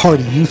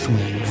 Party Youth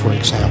Wing, for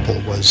example,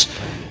 was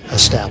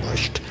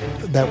established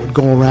that would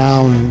go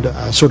around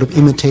sort of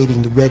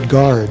imitating the Red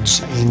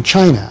Guards in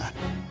China.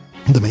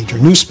 The major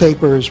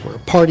newspapers were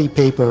party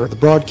paper. The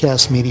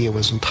broadcast media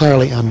was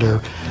entirely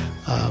under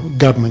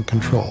government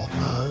control.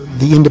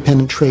 The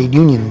independent trade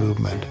union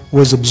movement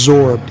was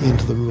absorbed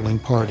into the ruling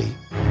party.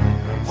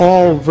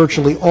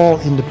 Virtually all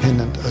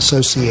independent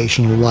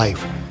association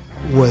life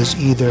was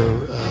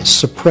either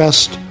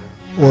suppressed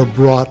or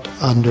brought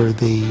under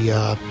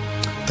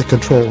the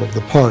control of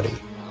the party.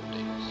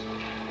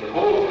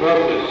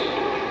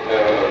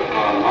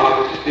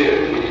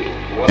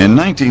 In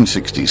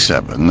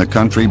 1967, the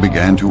country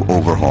began to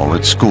overhaul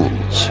its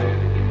schools,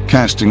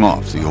 casting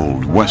off the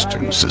old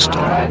Western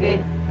system.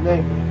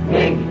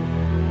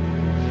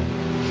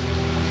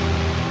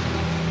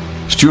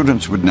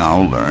 Students would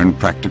now learn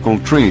practical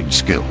trade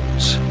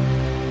skills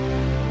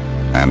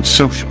and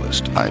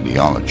socialist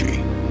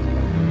ideology.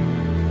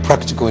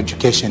 Practical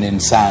education in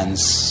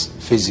science,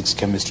 physics,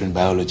 chemistry, and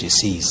biology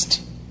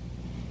ceased.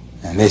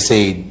 And they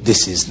say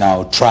this is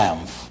now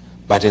triumph,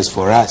 but as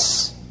for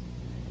us,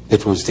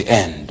 it was the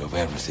end of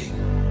everything.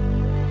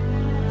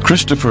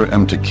 Christopher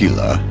M.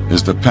 Tequila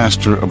is the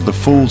pastor of the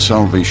Full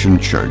Salvation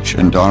Church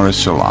in Dar es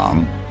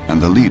Salaam and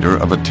the leader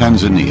of a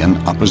Tanzanian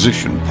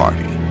opposition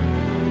party.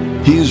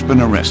 He has been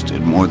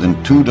arrested more than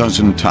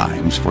 24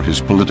 times for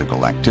his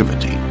political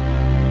activity.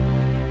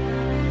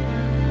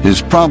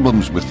 His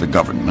problems with the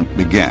government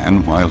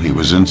began while he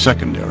was in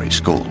secondary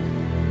school.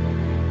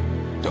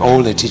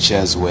 All the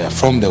teachers were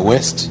from the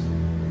West,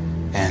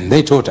 and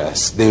they taught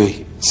us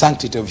the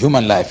sanctity of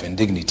human life and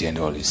dignity and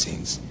all these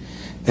things.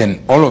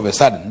 Then all of a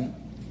sudden,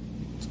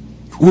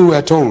 we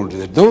were told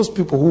that those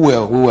people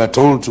who were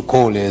told to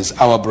call as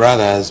our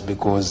brothers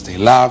because they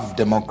love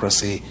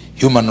democracy,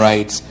 human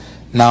rights,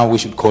 now we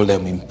should call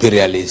them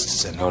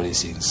imperialists and all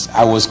these things.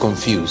 I was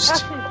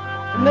confused.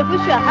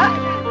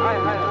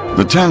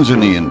 The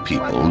Tanzanian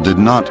people did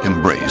not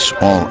embrace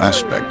all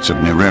aspects of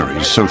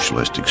Nyerere's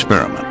socialist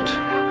experiment.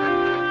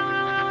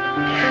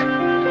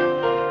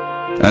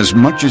 As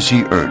much as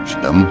he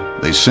urged them,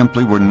 they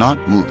simply were not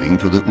moving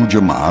to the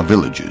Ujamaa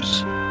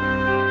villages.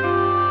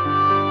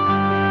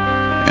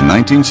 In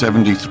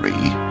 1973,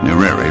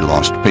 Nyerere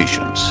lost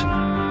patience.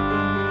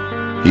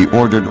 He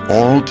ordered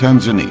all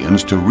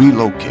Tanzanians to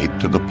relocate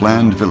to the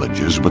planned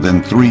villages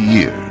within 3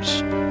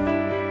 years.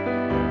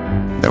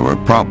 There were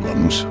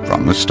problems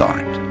from the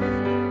start.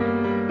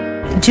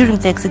 During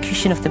the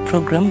execution of the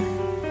program,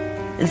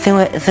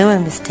 there were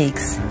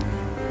mistakes.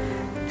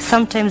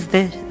 Sometimes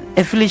a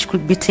village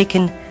could be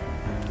taken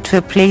to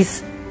a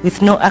place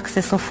with no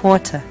access of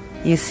water,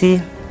 you see.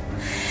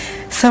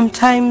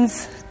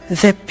 Sometimes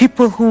the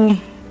people who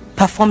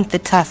performed the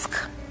task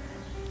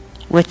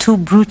were too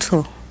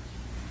brutal.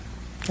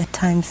 At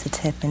times it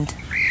happened.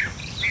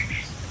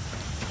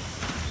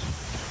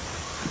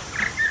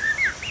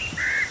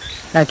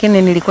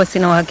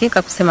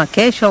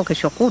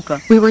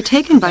 We were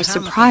taken by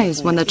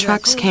surprise when the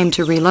trucks came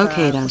to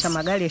relocate us.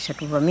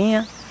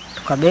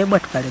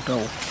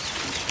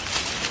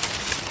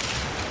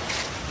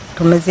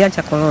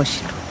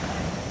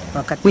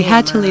 We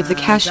had to leave the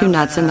cashew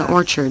nuts in the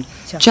orchard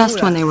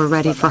just when they were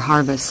ready for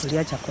harvest.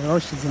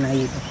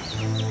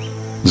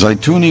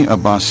 Zaituni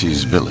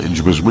Abbasi's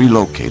village was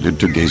relocated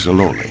to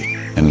Gezalole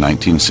in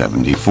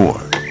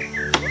 1974.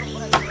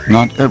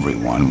 Not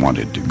everyone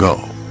wanted to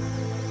go.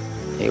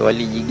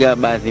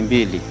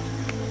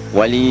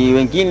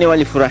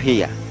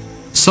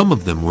 Some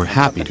of them were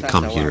happy to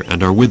come here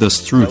and are with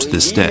us through to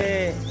this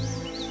day.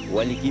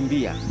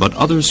 But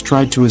others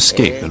tried to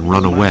escape and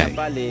run away.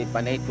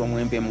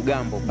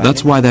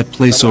 That's why that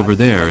place over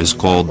there is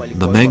called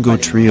the mango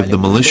tree of the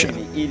militia.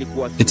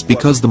 It's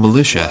because the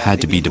militia had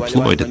to be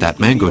deployed at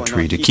that mango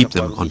tree to keep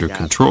them under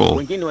control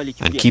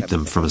and keep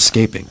them from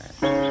escaping.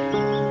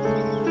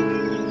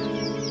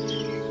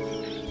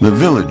 The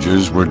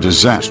villages were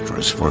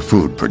disastrous for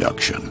food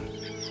production.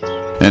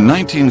 In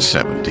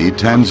 1970,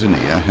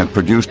 Tanzania had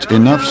produced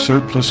enough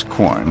surplus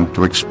corn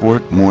to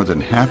export more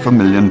than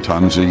 500,000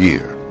 tons a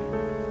year.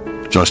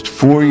 Just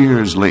 4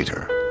 years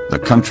later, the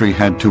country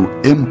had to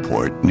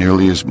import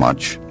nearly as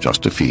much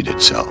just to feed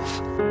itself.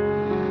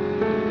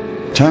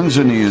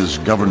 Tanzania's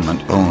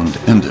government-owned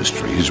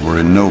industries were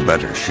in no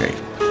better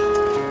shape.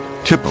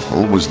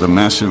 Typical was the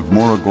massive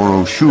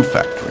Morogoro shoe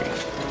factory.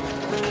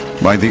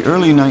 By the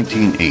early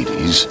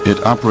 1980s,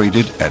 it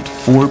operated at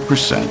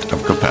 4%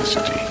 of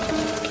capacity.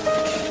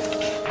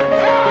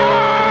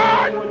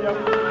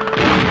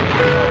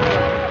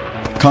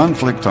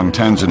 Conflict on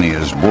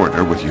Tanzania's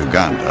border with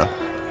Uganda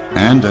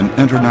and an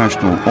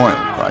international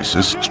oil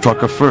crisis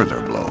struck a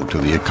further blow to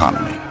the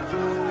economy.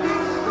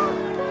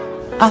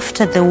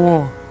 After the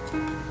war,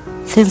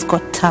 things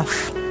got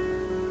tough.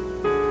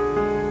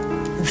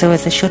 There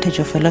was a shortage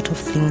of a lot of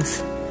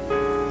things.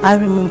 I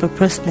remember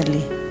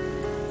personally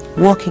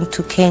walking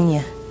to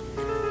Kenya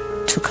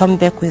to come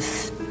back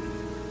with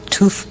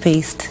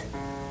toothpaste,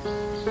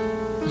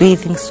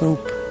 bathing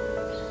soap,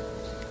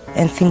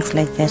 and things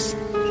like that.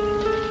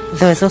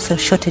 There was also a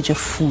shortage of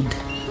food.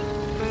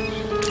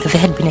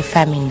 There had been a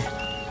famine.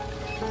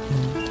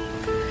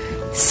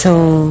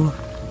 So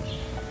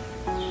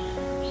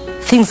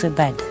things were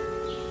bad.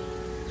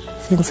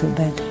 Things were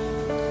bad.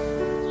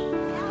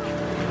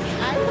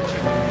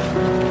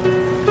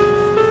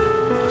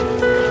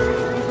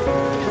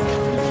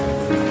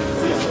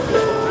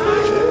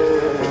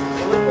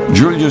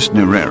 Julius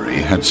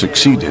Nyerere had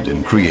succeeded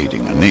in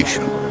creating a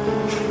nation.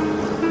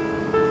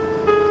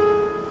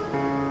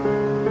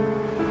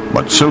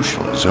 But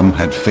socialism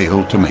had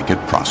failed to make it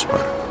prosper.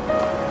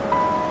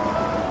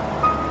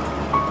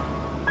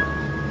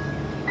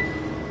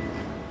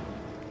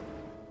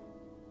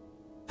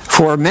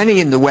 For many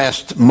in the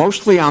West,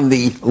 mostly on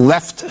the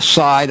left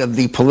side of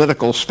the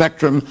political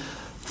spectrum,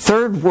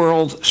 Third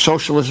World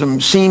socialism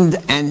seemed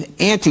an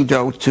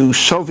antidote to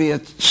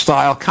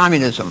Soviet-style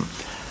communism.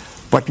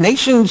 But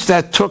nations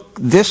that took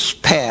this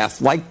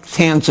path, like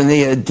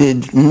Tanzania,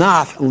 did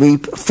not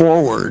leap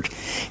forward.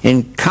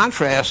 In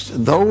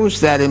contrast,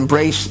 those that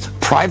embraced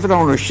private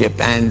ownership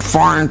and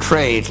foreign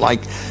trade,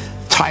 like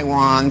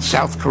Taiwan,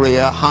 South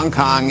Korea, Hong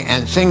Kong,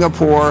 and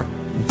Singapore,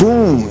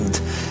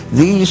 boomed.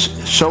 These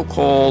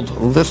so-called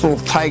little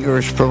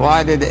tigers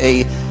provided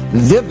a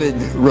vivid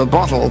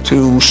rebuttal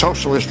to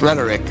socialist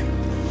rhetoric.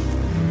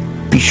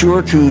 Be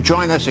sure to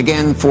join us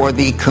again for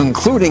the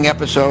concluding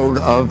episode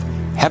of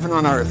Heaven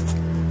on Earth,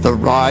 the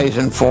Rise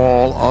and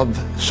Fall of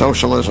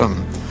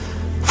Socialism.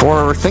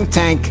 For Think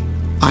Tank,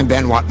 I'm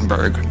Ben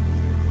Wattenberg.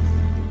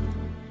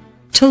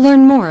 To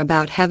learn more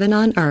about Heaven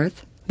on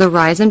Earth, the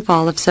Rise and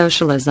Fall of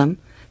Socialism,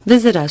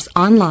 visit us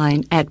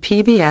online at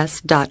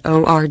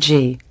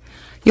pbs.org.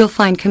 You'll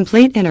find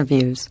complete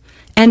interviews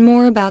and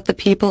more about the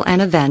people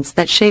and events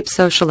that shape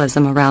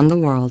socialism around the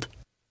world.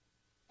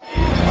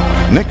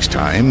 Next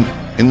time,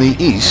 in the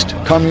East,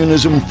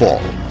 communism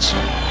falls,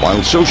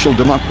 while social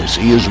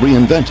democracy is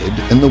reinvented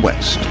in the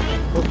West.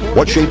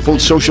 What shape will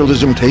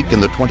socialism take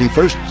in the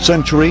 21st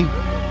century?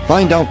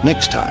 Find out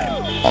next time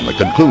on the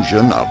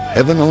conclusion of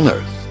Heaven on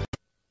Earth.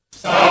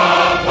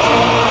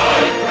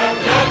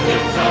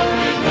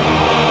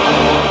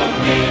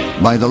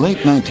 By the late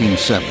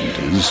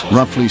 1970s,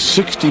 roughly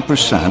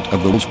 60%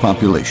 of the world's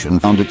population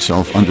found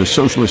itself under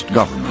socialist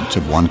governments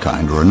of one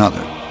kind or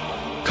another.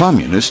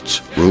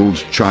 Communists ruled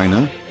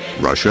China,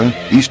 Russia,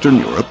 Eastern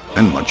Europe,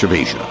 and much of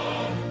Asia.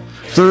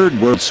 Third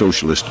World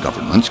socialist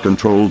governments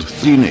controlled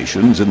 3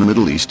 nations in the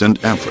Middle East and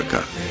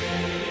Africa.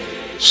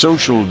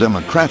 Social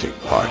democratic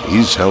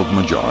parties held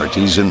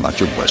majorities in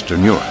much of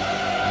Western Europe.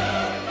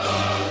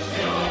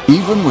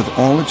 Even with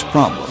all its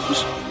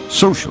problems,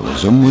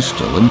 socialism was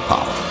still in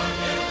power.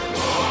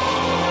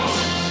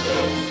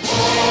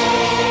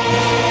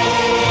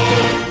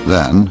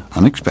 Then,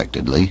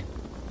 unexpectedly,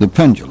 the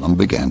pendulum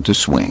began to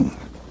swing.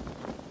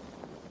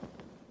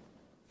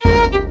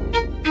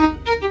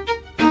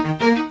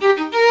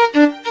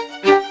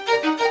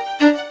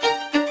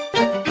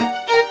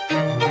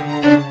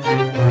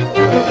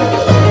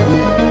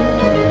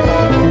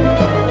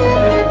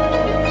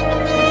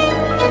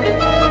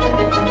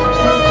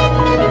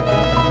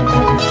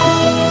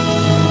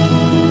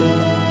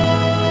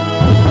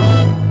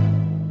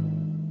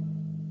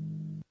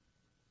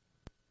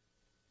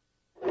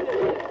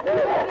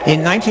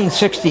 In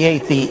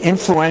 1968, the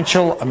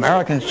influential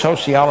American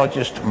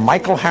sociologist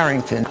Michael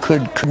Harrington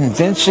could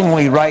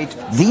convincingly write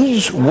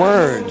these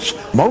words: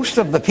 most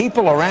of the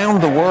people around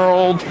the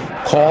world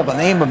call the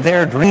name of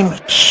their dream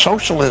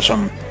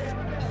socialism.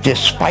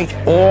 Despite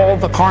all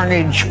the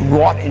carnage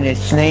wrought in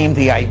its name,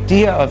 the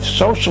idea of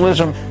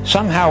socialism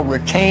somehow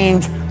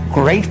retained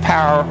great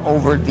power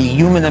over the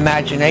human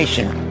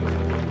imagination.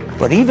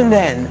 But even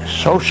then,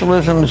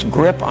 socialism's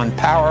grip on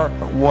power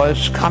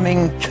was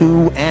coming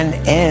to an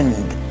end.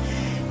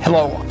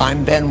 Hello,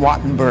 I'm Ben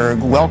Wattenberg.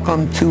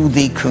 Welcome to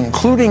the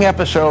concluding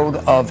episode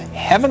of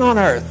Heaven on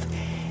Earth,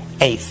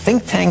 a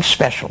think tank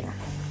special.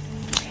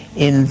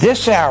 In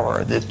this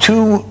hour, the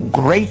two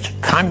great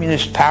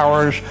communist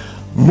powers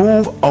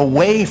move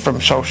away from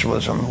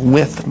socialism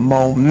with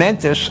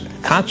momentous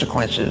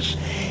consequences.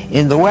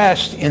 In the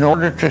West, in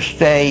order to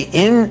stay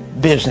in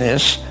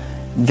business,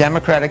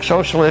 democratic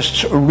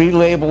socialists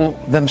relabel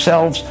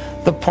themselves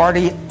the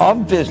party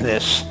of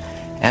business.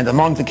 And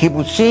among the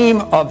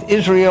kibbutzim of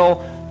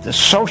Israel, the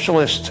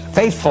socialist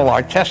faithful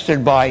are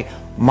tested by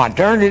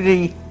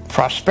modernity,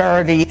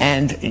 prosperity,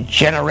 and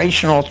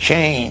generational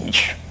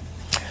change.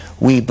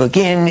 We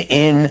begin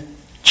in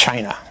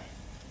China.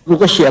 In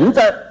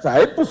December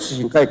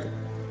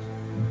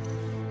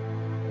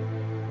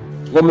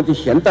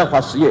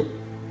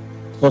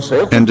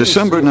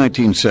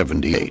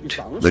 1978,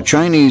 the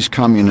Chinese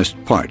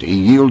Communist Party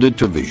yielded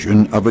to the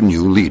vision of a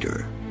new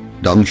leader,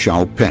 Deng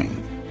Xiaoping.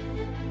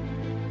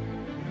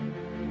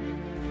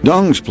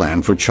 Deng's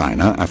plan for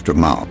China after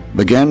Mao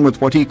began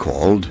with what he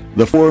called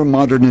the four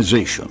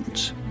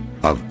modernizations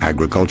of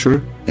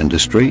agriculture,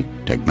 industry,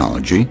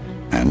 technology,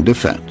 and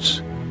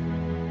defense.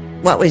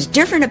 What was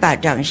different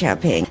about Deng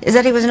Xiaoping is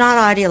that he was not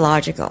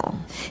ideological.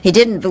 He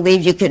didn't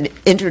believe you could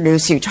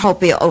introduce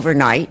utopia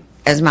overnight,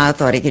 as Mao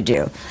thought he could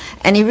do.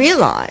 And he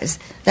realized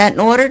that in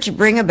order to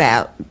bring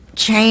about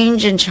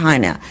change in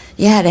China,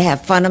 you had to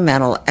have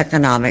fundamental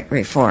economic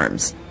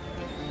reforms.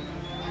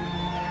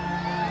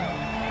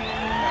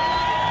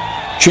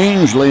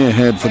 Change lay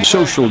ahead for the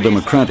social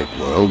democratic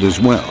world as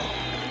well.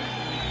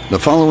 The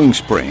following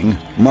spring,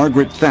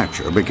 Margaret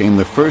Thatcher became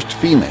the first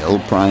female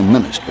Prime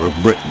Minister of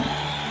Britain.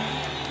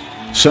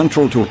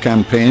 Central to a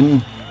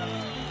campaign,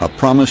 a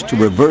promise to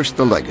reverse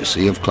the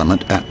legacy of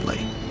Clement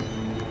Attlee.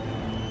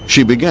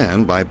 She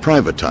began by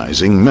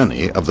privatizing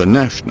many of the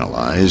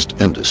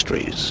nationalized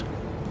industries.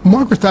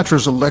 Margaret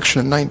Thatcher's election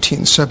in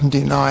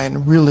 1979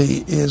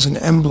 really is an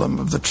emblem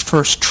of the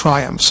first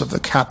triumphs of the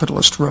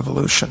capitalist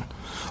revolution.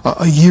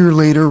 A year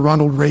later,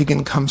 Ronald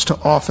Reagan comes to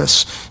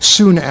office.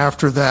 Soon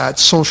after that,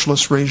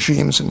 socialist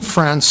regimes in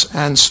France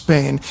and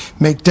Spain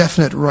make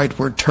definite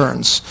rightward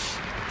turns.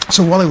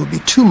 So while it would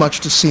be too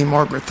much to see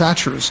Margaret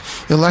Thatcher's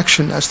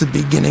election as the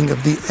beginning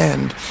of the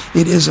end,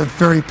 it is a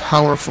very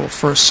powerful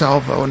first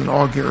salvo and an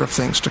augur of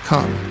things to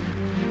come.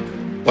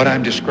 What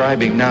I'm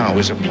describing now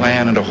is a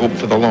plan and a hope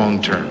for the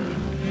long term.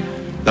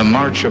 The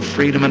march of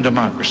freedom and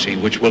democracy,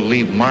 which will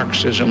leave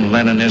Marxism,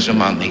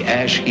 Leninism on the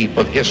ash heap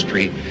of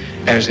history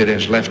as it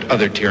has left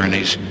other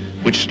tyrannies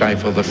which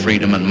stifle the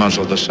freedom and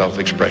muzzle the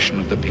self-expression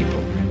of the people.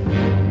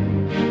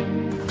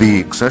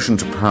 The accession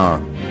to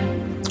power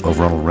of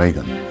Ronald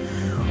Reagan,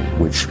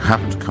 which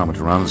happened to come at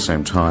around the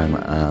same time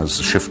as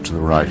the shift to the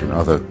right in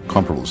other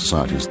comparable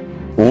societies,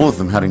 all of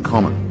them had in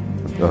common,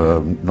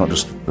 not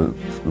just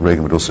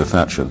Reagan but also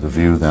Thatcher, the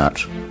view that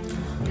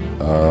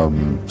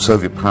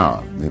Soviet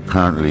power, the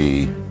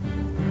apparently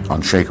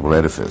unshakable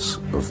edifice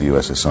of the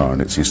USSR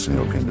and its Eastern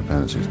European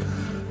dependencies,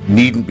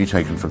 needn't be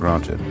taken for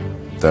granted,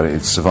 that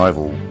its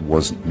survival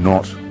was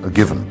not a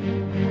given.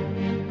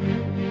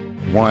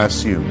 Why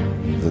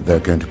assume that they're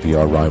going to be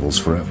our rivals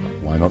forever?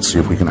 Why not see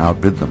if we can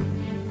outbid them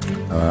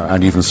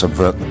and even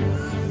subvert them?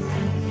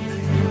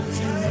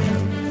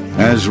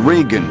 As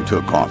Reagan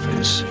took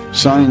office,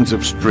 signs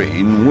of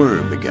strain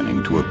were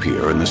beginning to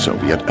appear in the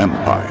Soviet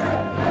Empire.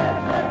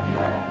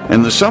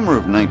 In the summer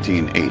of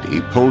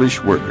 1980,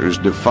 Polish workers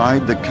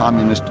defied the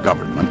communist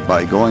government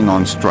by going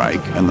on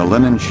strike in the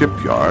Lenin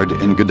shipyard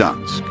in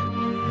Gdansk.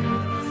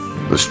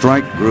 The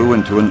strike grew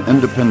into an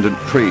independent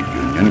trade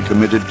union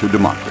committed to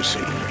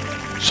democracy,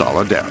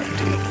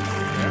 Solidarity.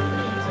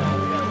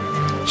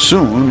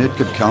 Soon it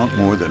could count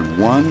more than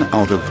 1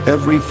 out of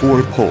every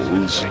 4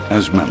 Poles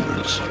as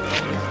members.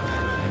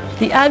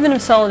 The advent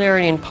of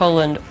Solidarity in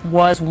Poland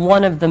was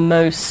one of the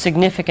most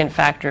significant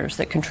factors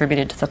that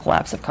contributed to the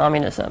collapse of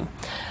communism.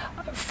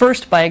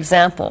 First, by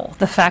example,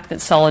 the fact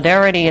that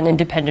Solidarity, an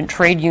independent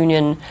trade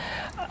union,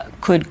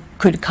 could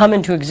come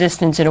into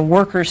existence in a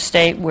workers'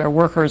 state where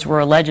workers were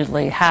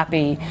allegedly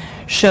happy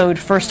showed,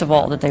 first of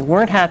all, that they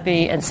weren't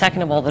happy, and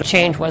second of all, that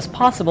change was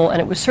possible,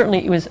 and it was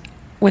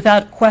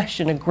without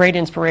question a great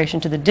inspiration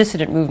to the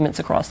dissident movements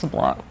across the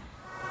bloc.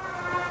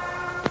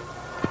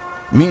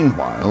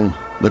 Meanwhile,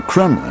 the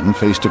Kremlin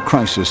faced a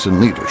crisis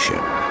in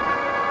leadership.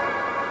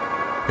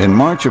 In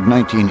March of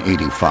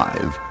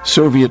 1985,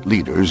 Soviet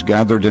leaders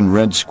gathered in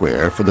Red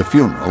Square for the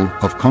funeral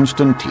of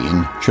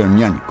Konstantin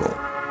Chernenko,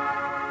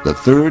 the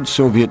third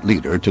Soviet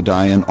leader to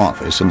die in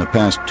office in the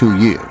past 2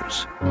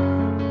 years.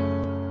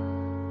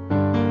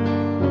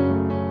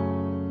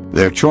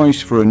 Their choice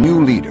for a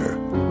new leader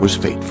was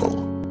fateful.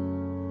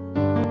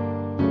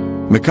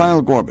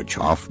 Mikhail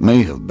Gorbachev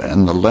may have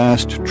been the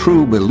last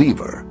true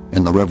believer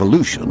in the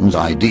revolution's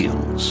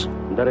ideals.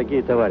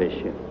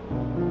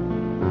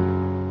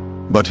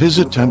 But his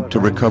attempt to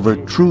recover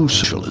true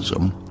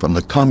socialism from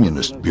the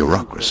communist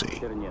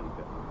bureaucracy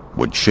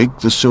would shake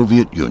the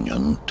Soviet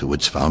Union to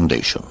its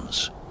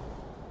foundations.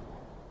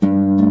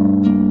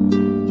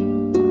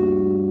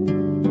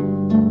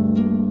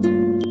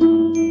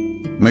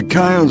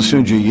 Mikhail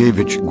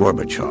Sergeyevich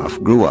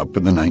Gorbachev grew up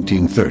in the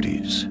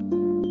 1930s.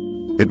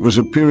 It was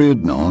a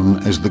period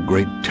known as the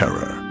Great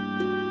Terror.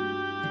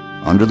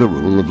 Under the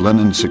rule of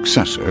Lenin's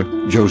successor,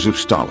 Joseph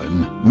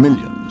Stalin,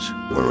 millions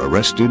were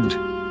arrested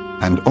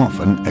and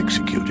often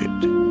executed.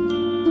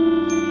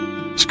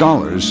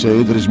 Scholars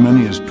say that as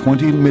many as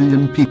 20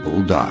 million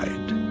people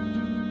died.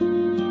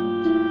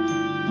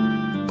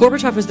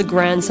 Gorbachev was the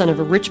grandson of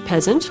a rich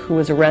peasant who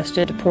was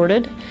arrested,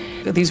 deported.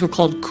 These were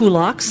called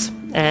kulaks.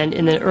 And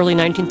in the early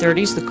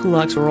 1930s, the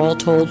kulaks were all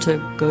told to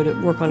go to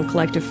work on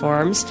collective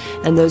farms,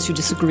 and those who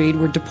disagreed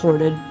were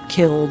deported,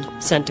 killed,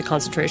 sent to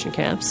concentration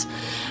camps.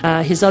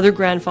 His other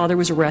grandfather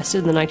was arrested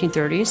in the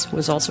 1930s,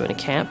 was also in a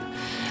camp.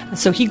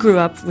 So he grew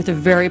up with a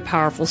very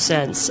powerful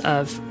sense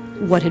of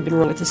what had been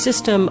wrong with the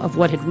system, of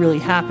what had really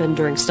happened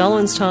during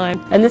Stalin's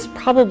time, and this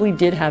probably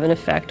did have an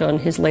effect on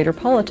his later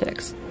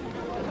politics.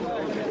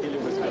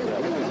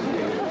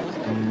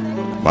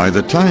 By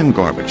the time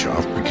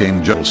Gorbachev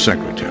became General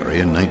Secretary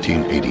in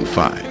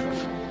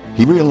 1985,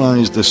 he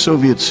realized the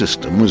Soviet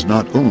system was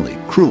not only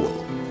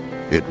cruel,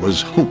 it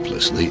was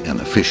hopelessly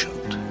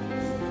inefficient.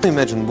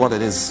 Imagine what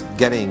it is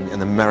getting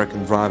an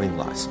American driving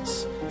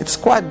license. It's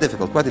quite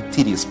difficult, quite a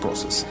tedious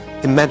process.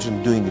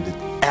 Imagine doing it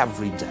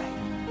every day.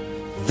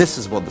 This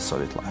is what the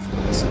Soviet life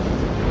was.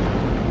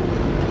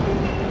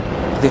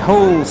 The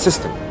whole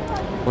system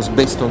was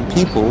based on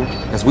people,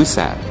 as we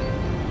said,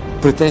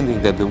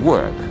 pretending that they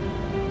work,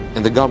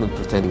 and the government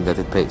pretending that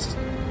it pays.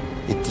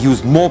 It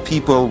used more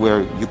people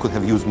where you could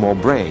have used more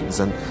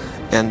brains, and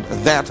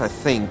that, I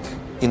think,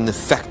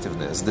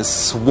 ineffectiveness, this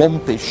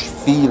swampish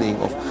feeling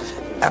of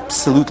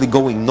absolutely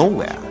going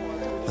nowhere,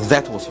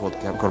 that was what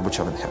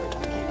Gorbachev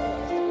inherited.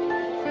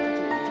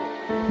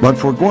 But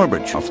for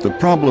Gorbachev, the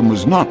problem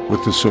was not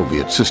with the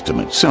Soviet system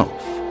itself.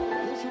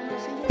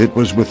 It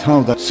was with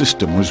how that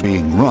system was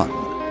being run.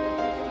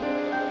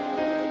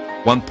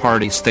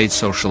 One-party state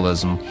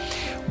socialism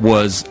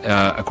was,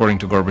 according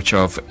to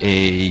Gorbachev,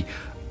 a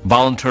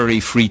voluntary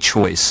free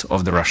choice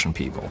of the Russian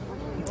people.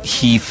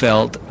 He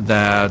felt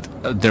that,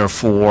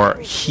 therefore,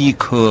 he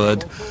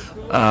could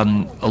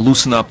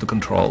loosen up the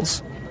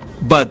controls,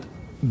 but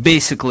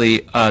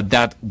basically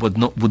that would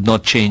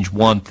not change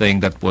one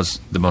thing that was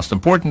the most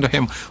important to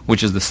him,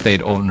 which is the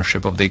state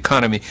ownership of the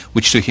economy,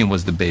 which to him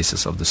was the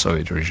basis of the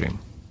Soviet regime.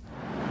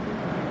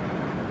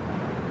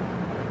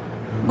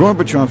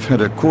 Gorbachev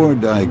had a core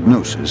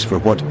diagnosis for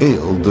what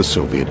ailed the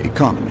Soviet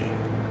economy: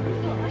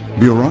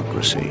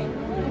 bureaucracy.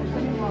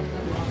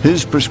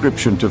 His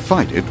prescription to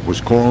fight it was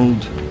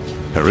called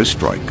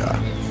perestroika.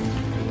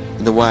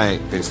 In a way,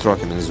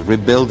 perestroika means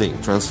rebuilding,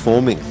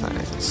 transforming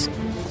things.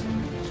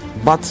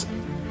 But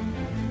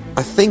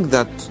I think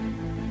that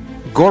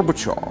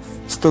Gorbachev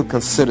still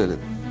considered it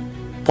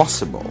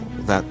possible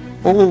that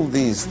all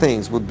these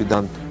things would be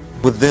done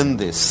within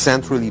this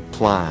centrally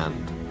planned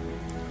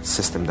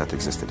system that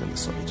existed in the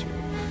Soviet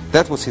Union.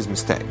 That was his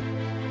mistake.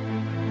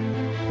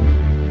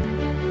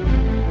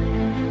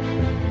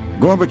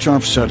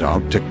 Gorbachev set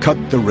out to cut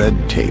the red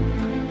tape.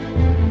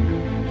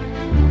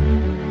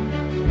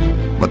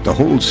 But the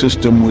whole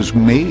system was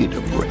made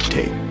of red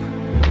tape.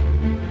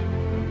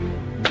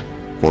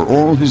 For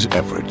all his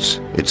efforts,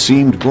 it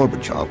seemed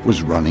Gorbachev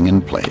was running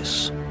in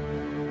place.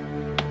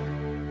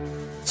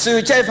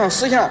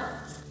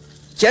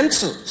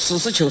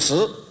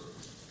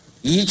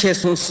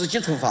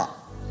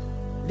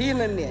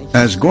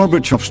 As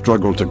Gorbachev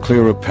struggled to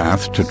clear a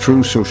path to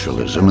true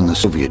socialism in the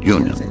Soviet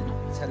Union,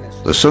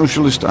 the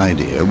socialist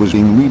idea was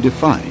being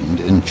redefined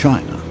in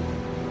China.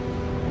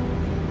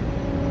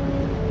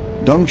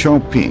 Deng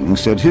Xiaoping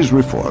said his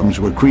reforms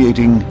were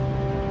creating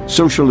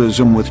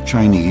socialism with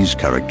Chinese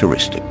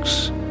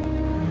characteristics.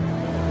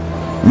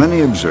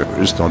 Many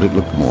observers thought it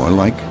looked more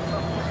like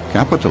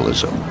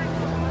capitalism.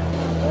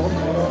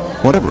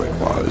 Whatever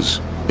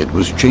it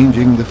was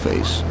changing the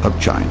face of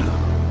China.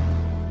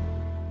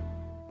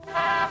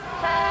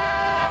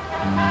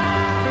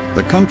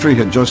 The country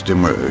had just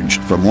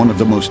emerged from one of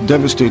the most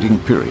devastating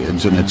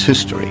periods in its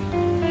history.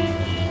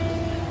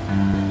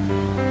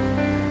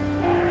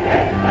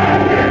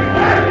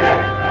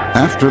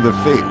 After the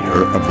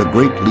failure of the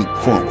Great Leap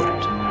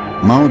Forward,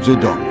 Mao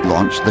Zedong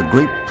launched the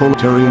Great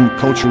Proletarian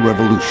Cultural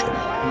Revolution.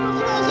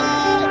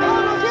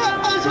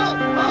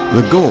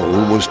 The goal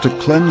was to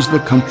cleanse the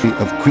country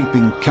of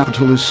creeping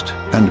capitalist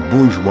and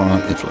bourgeois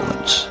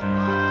influence.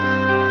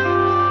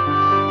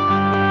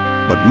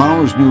 But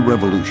Mao's new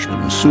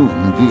revolution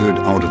soon veered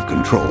out of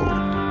control.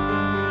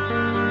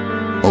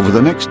 Over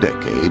the next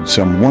decade,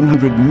 some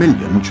 100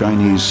 million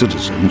Chinese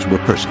citizens were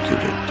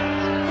persecuted.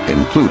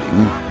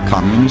 including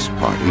Communist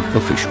Party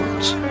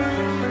officials.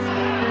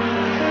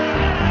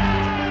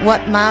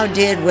 What Mao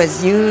did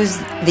was use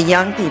the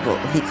young people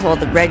he called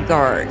the Red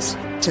Guards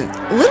to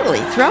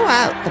literally throw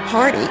out the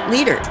party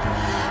leaders,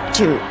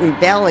 to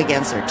rebel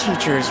against their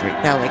teachers,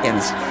 rebel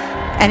against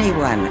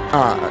anyone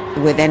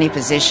with any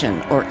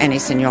position or any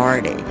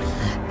seniority.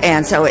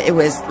 And so it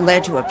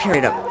led to a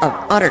period of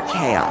utter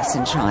chaos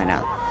in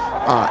China,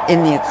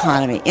 in the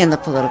economy, in the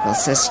political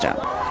system.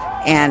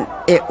 And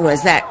it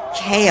was that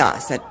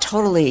chaos that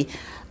totally,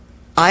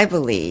 I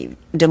believe,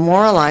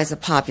 demoralized the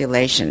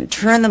population,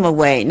 turned them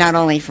away not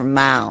only from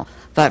Mao,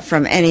 but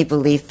from any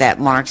belief that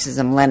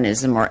Marxism,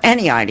 Leninism, or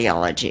any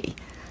ideology,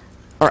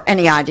 or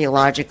any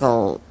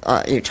ideological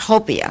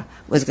utopia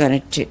was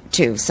going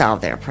to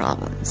solve their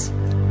problems.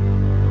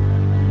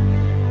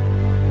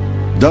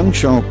 Deng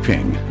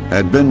Xiaoping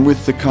had been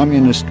with the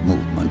communist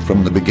movement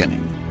from the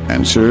beginning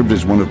and served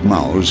as one of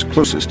Mao's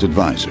closest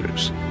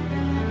advisors.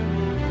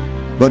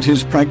 But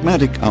his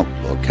pragmatic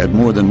outlook had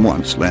more than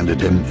once landed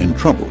him in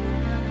trouble.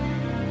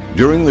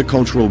 During the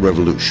Cultural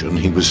Revolution,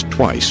 he was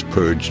twice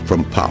purged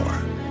from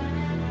power.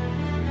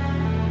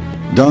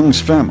 Deng's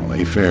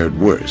family fared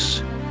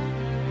worse.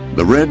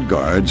 The Red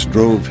Guards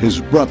drove his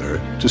brother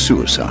to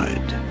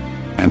suicide,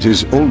 and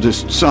his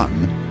oldest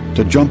son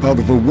to jump out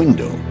of a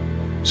window,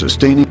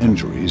 sustaining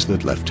injuries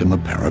that left him a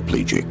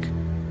paraplegic.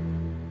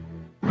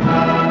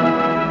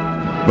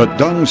 But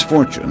Deng's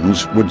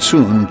fortunes would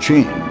soon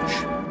change.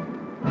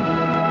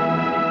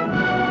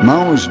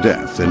 Mao's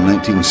death in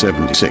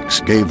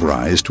 1976 gave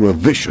rise to a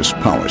vicious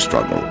power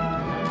struggle,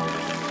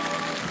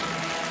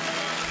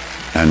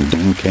 and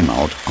Deng came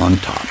out on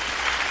top.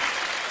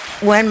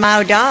 When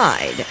Mao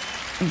died,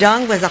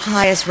 Deng was the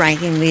highest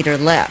ranking leader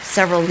left.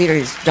 Several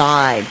leaders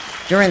died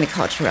during the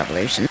Cultural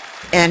Revolution,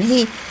 and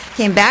he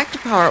came back to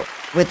power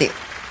with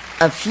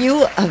a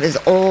few of his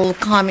old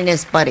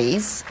communist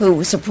buddies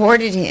who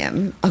supported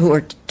him, who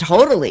were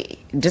totally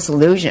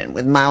disillusioned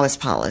with Maoist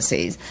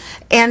policies,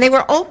 and they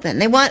were open.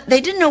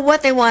 They didn't know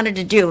what they wanted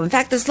to do. In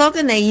fact, the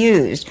slogan they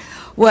used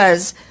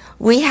was,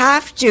 "We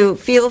have to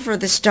feel for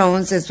the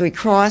stones as we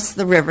cross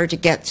the river to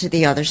get to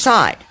the other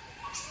side."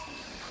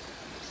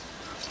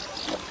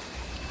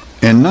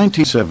 In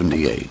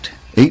 1978,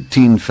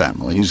 18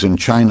 families in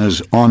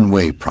China's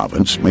Anhui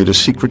province made a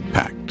secret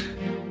pact.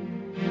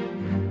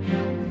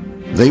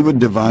 They would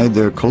divide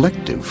their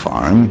collective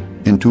farm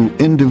into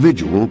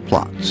individual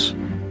plots.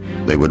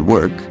 They would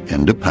work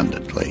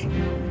independently,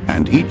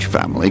 and each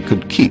family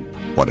could keep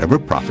whatever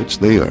profits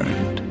they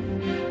earned.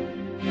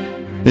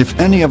 If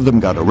any of them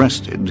got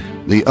arrested,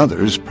 the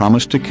others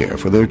promised to care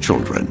for their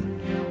children.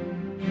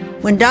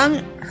 When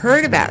Deng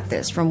heard about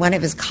this from one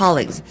of his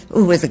colleagues,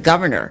 who was the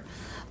governor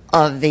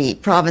of the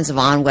province of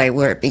Anhui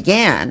where it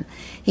began,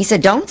 he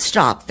said, "Don't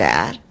stop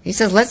that." He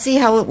says, "Let's see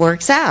how it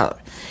works out."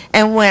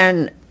 And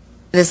when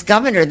this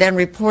governor then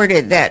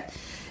reported that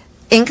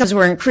incomes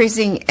were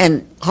increasing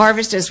and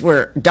harvests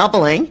were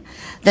doubling,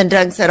 then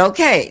Deng said,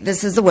 "Okay,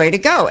 this is the way to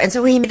go." And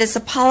so he made this a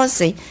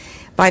policy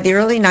by the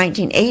early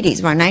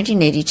 1980s, by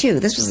 1982.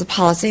 This was the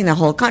policy in the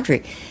whole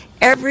country.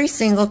 Every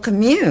single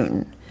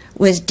commune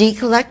was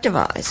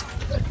decollectivized.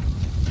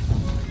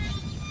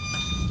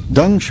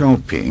 Deng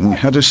Xiaoping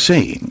had a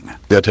saying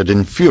that had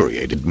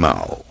infuriated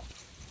Mao.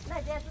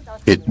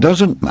 It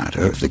doesn't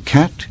matter if the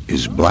cat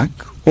is black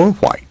or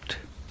white,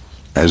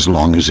 as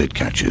long as it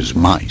catches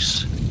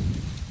mice.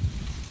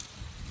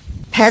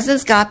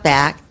 Peasants got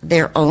back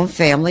their own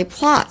family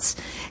plots,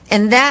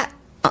 and that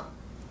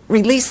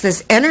released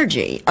this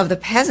energy of the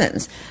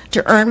peasants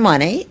to earn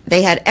money.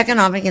 They had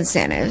economic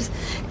incentives,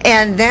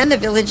 and then the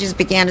villages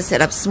began to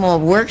set up small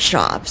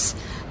workshops,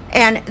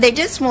 and they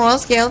did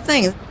small-scale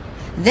things.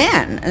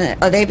 Then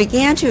they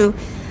began to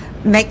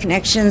make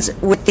connections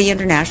with the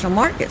international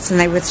markets, and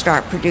they would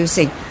start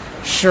producing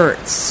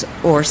shirts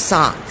or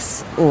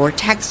socks or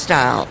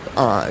textile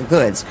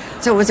goods.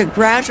 So it was a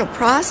gradual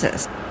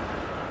process.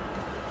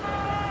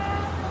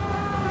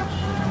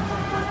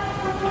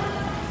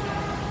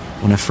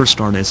 When I first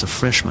started as a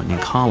freshman in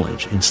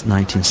college in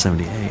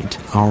 1978,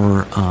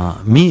 our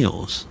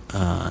meals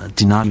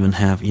did not even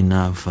have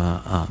enough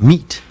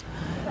meat.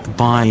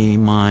 By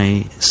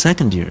my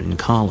second year in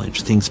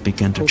college, things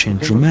began to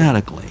change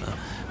dramatically.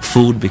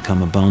 Food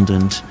became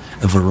abundant,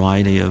 a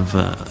variety of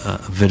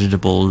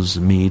vegetables,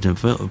 meat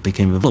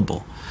became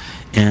available.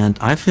 And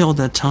I felt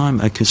that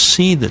time I could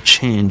see the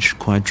change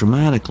quite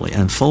dramatically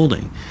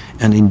unfolding.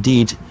 And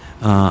indeed,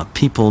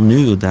 people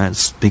knew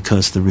that's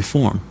because of the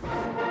reform.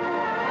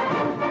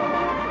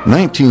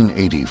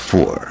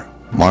 1984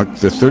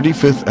 marked the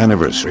 35th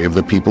anniversary of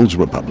the People's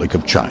Republic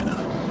of China.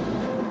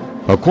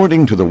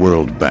 According to the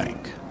World Bank,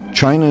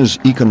 China's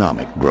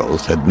economic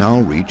growth had now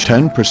reached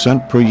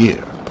 10% per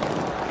year.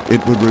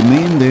 It would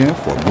remain there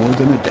for more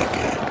than a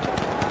decade.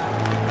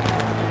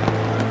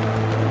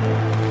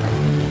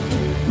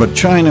 But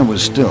China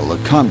was still a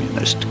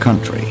communist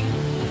country.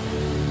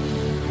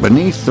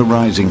 Beneath the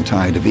rising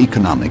tide of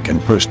economic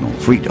and personal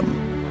freedom,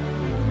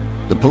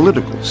 the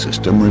political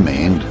system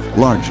remained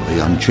largely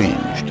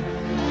unchanged.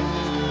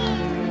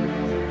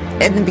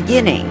 In the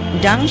beginning,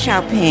 Deng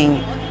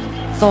Xiaoping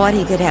thought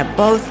he could have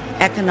both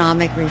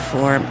economic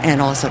reform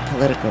and also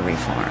political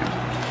reform.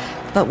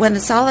 But when the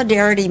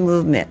Solidarity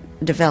movement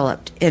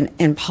developed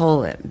in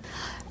Poland,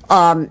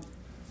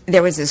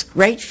 there was this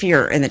great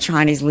fear in the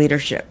Chinese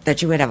leadership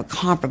that you would have a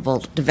comparable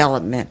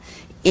development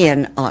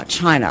in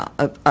China,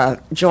 a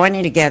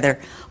joining together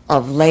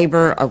of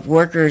labor, of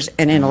workers,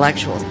 and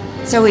intellectuals.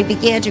 So he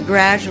began to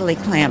gradually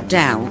clamp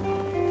down.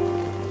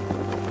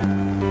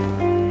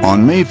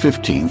 On May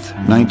 15,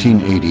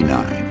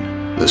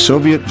 1989, the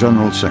Soviet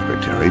General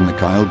Secretary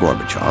Mikhail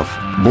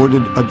Gorbachev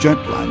boarded a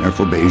jetliner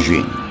for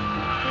Beijing.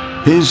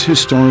 His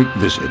historic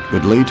visit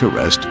would lay to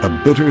rest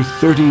a bitter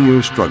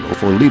 30-year struggle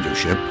for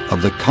leadership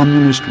of the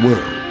communist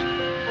world.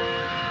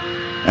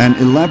 An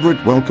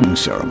elaborate welcoming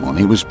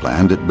ceremony was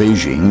planned at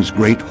Beijing's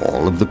Great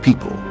Hall of the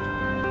People.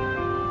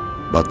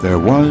 But there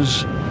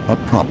was a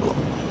problem.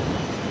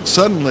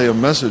 Suddenly a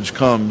message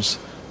comes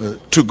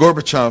to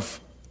Gorbachev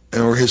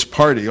or his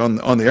party on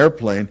the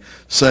airplane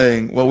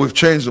saying, well, we've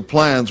changed the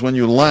plans. When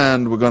you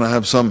land, we're going to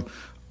have some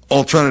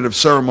alternative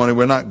ceremony.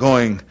 We're not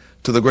going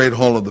to the Great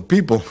Hall of the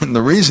People. And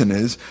the reason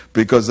is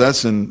because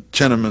that's in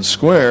Tiananmen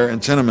Square,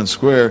 and Tiananmen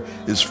Square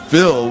is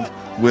filled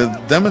with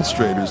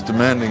demonstrators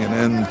demanding an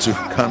end to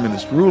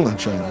communist rule in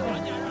China.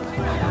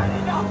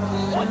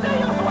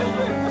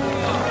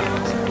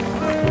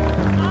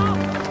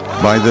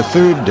 By the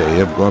third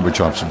day of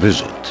Gorbachev's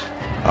visit,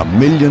 1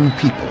 million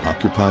people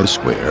occupied the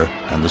square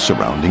and the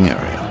surrounding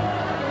area.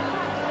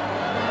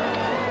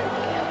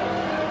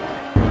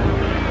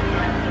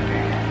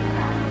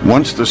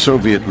 Once the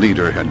Soviet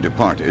leader had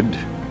departed,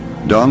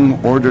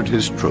 Deng ordered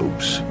his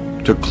troops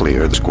to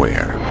clear the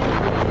square.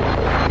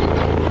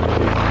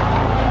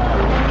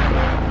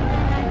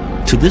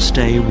 To this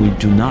day, we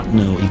do not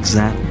know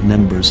exact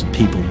numbers of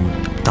people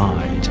who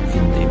died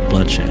in the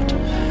bloodshed.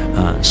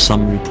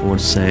 Some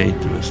reports say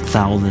there were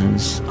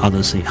thousands,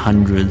 others say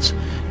hundreds,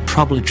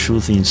 probably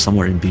truth is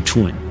somewhere in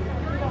between.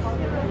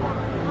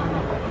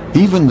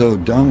 Even though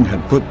Deng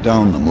had put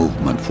down the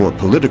movement for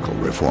political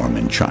reform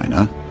in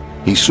China,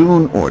 he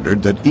soon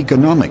ordered that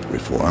economic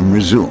reform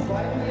resume.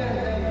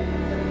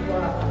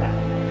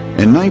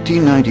 In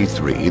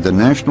 1993, the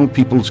National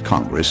People's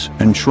Congress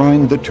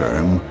enshrined the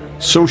term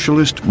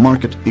socialist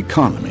market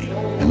economy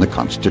in the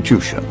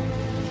Constitution.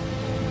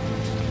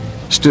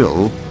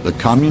 Still, the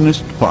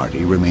Communist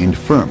Party remained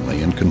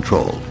firmly in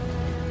control.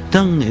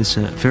 Deng is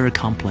a very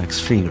complex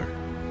figure.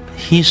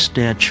 His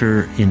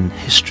stature in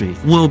history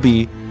will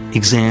be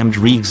examined,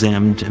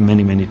 re-examined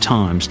many, many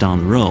times down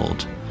the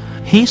road.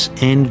 His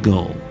end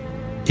goal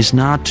is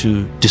not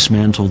to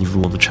dismantle the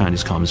rule of the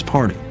Chinese Communist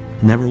Party.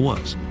 Never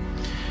was.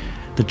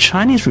 The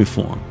Chinese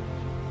reform,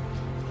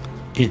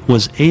 it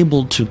was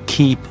able to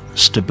keep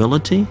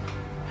stability,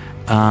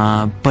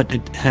 but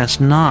it has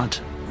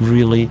not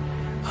really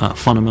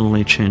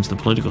fundamentally changed the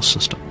political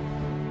system.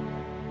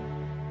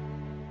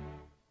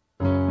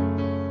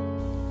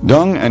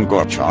 Deng and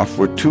Gorbachev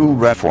were two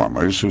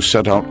reformers who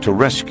set out to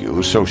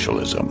rescue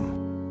socialism.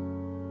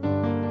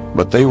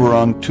 But they were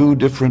on two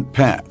different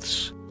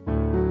paths.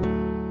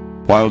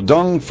 While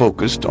Deng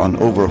focused on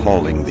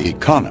overhauling the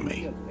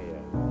economy,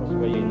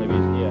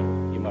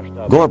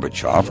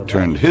 Gorbachev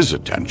turned his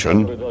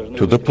attention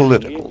to the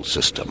political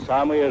system.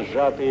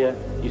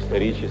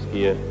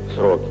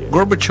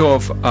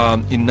 Gorbachev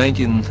in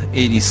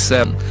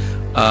 1987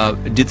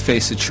 did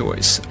face a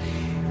choice.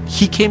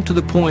 He came to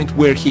the point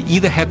where he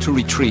either had to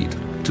retreat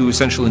to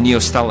essentially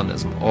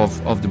neo-Stalinism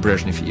of the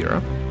Brezhnev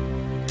era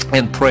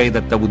and pray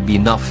that there would be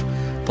enough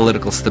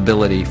political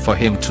stability for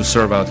him to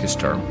serve out his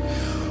term,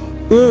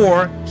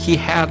 or he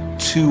had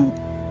to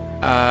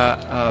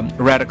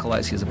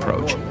radicalize his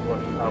approach.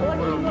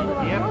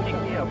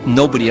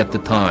 Nobody at the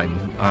time,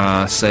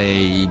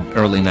 say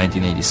early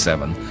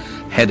 1987,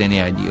 had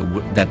any idea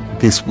that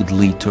this would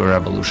lead to a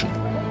revolution.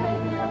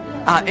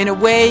 In a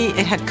way,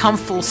 it had come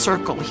full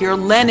circle. Here,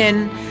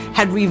 Lenin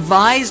had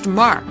revised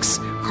Marx,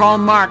 Karl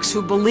Marx,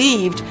 who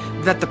believed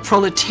that the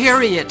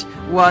proletariat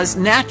was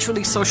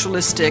naturally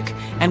socialistic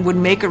and would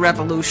make a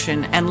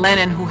revolution, and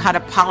Lenin, who had a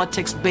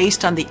politics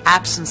based on the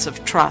absence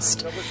of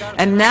trust.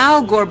 And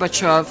now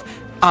Gorbachev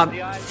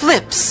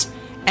flips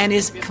and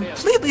is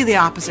completely the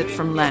opposite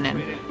from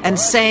Lenin, and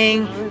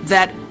saying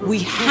that we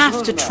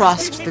have to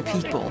trust the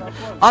people.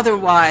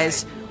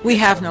 Otherwise, we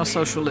have no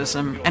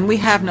socialism and we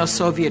have no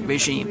Soviet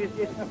regime.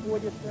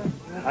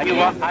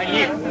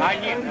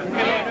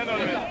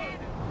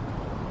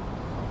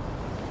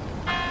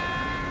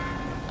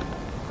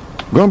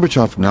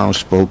 Gorbachev now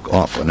spoke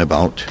often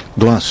about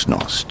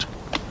glasnost,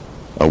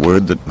 a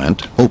word that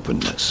meant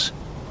openness.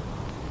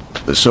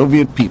 The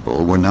Soviet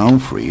people were now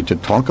free to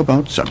talk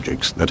about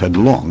subjects that had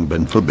long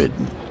been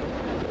forbidden.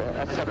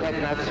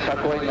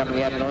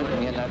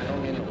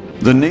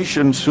 The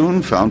nation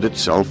soon found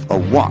itself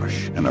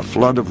awash in a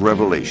flood of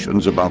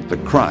revelations about the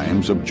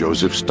crimes of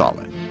Joseph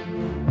Stalin.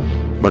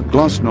 But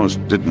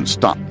glasnost didn't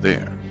stop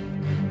there.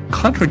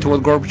 Contrary to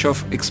what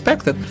Gorbachev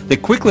expected, they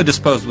quickly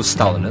disposed with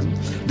Stalinism.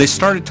 They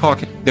started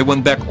talking. They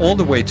went back all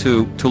the way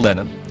to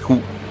Lenin,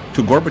 who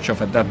to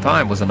Gorbachev at that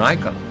time was an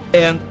icon.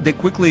 And they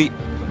quickly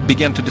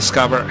began to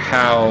discover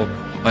how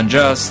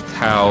unjust,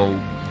 how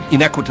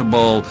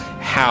inequitable,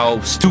 how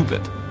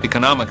stupid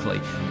economically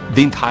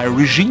the entire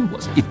regime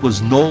was. It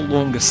was no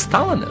longer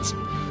Stalinism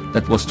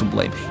that was to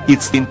blame.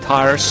 It's the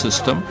entire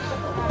system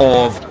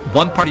of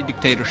one-party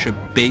dictatorship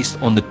based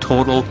on the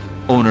total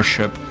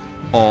ownership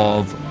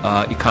of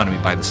economy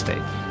by the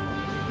state.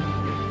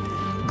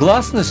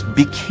 Glasnost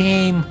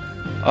became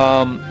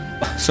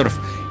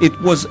it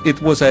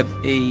was a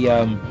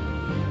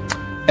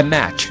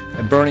match,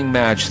 a burning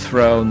match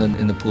thrown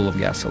in the pool of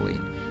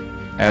gasoline,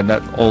 and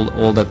that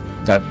all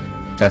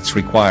that's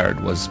required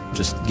was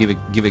just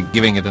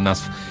giving it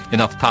enough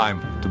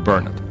time to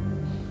burn it.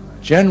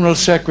 General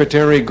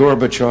Secretary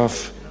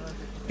Gorbachev,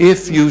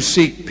 if you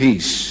seek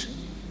peace,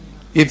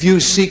 if you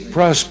seek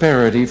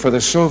prosperity for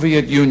the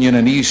Soviet Union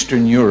and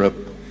Eastern Europe,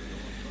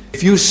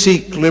 if you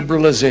seek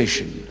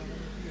liberalization,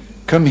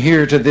 come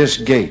here to this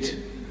gate.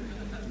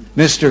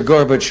 Mr.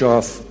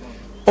 Gorbachev,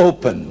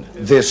 open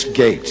this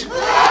gate.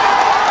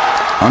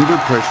 Under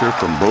pressure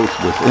from both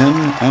within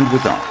and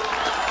without,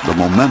 the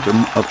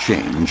momentum of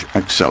change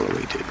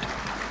accelerated.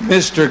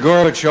 Mr.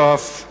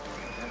 Gorbachev,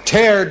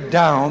 tear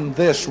down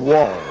this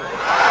wall.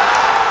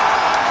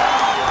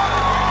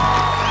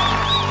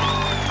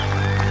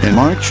 In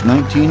March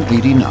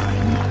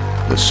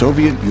 1989, the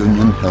Soviet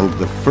Union held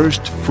the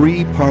first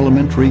free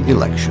parliamentary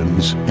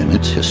elections in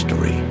its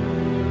history.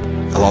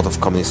 A lot of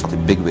communist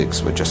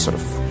bigwigs were just sort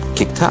of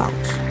kicked out.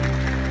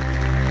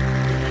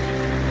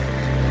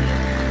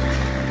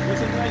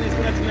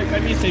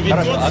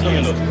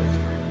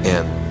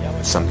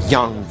 And some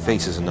young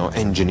faces,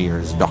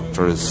 engineers,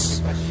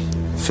 doctors,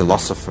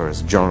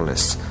 philosophers,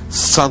 journalists,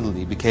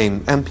 suddenly became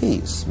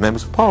MPs,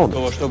 members of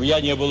parliament.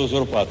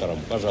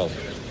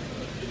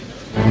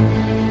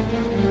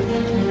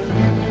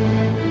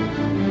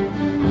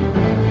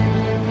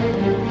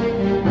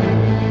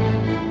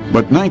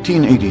 But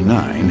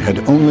 1989 had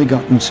only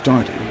gotten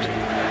started.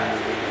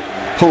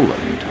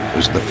 Poland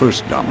was the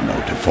first domino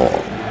to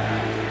fall.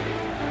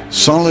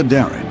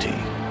 Solidarity,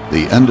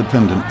 the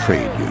independent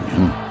trade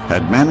union,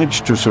 had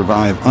managed to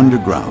survive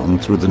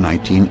underground through the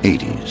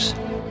 1980s.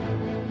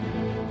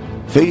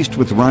 Faced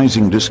with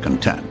rising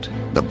discontent,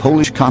 the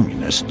Polish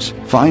communists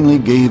finally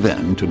gave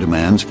in to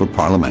demands for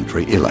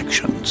parliamentary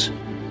elections.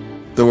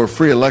 There were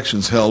free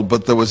elections held,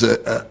 but there was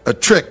a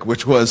trick,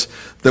 which was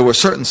there were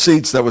certain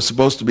seats that were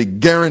supposed to be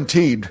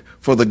guaranteed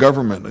for the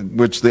government,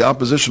 which the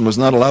opposition was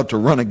not allowed to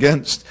run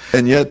against.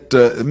 And yet,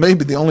 it may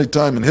be the only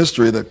time in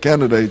history that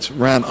candidates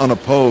ran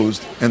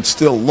unopposed and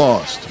still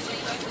lost.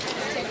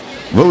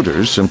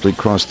 Voters simply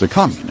crossed the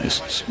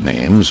communists'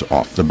 names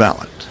off the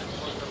ballot.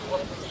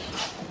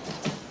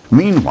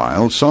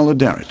 Meanwhile,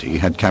 Solidarity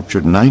had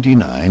captured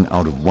 99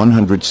 out of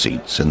 100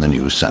 seats in the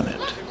new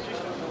Senate.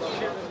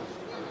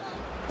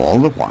 All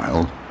the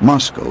while,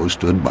 Moscow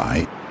stood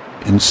by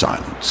in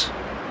silence.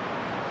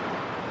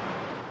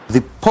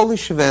 The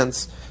Polish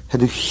events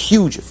had a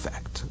huge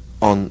effect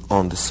on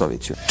the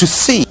Soviet Union. To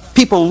see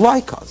people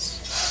like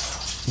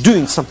us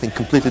doing something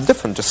completely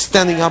different, just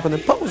standing up and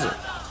opposing,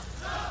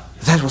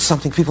 that was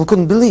something people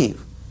couldn't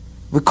believe.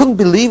 We couldn't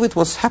believe it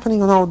was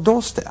happening on our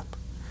doorstep.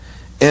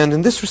 And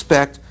in this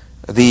respect,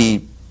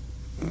 the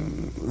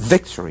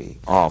victory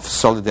of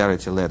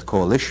Solidarity-led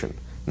coalition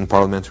in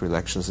parliamentary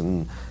elections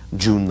in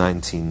June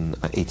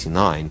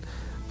 1989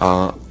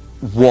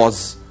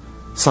 was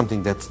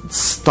something that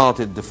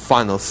started the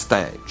final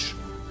stage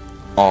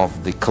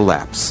of the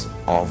collapse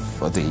of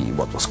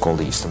what was called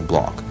the Eastern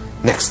Bloc.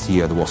 Next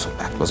year, the Warsaw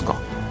Pact was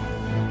gone.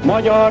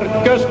 Magyar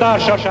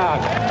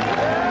Köztársaság!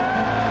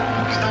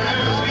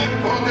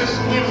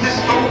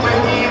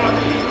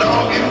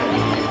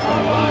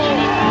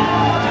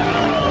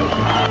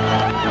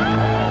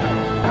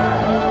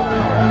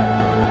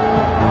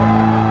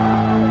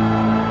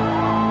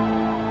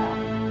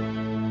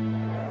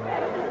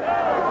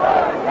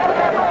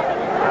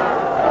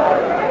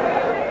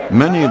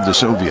 Many of the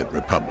Soviet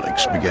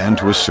republics began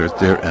to assert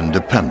their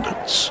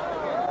independence,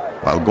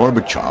 while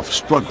Gorbachev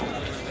struggled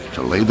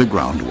to lay the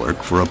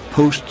groundwork for a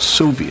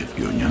post-Soviet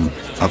union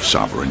of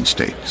sovereign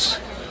states.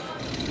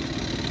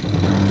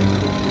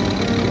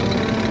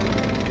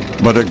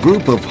 But a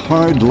group of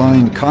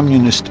hard-line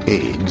communist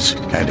aides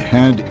had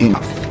had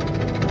enough.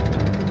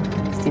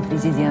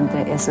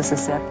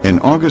 In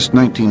August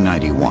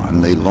 1991,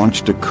 they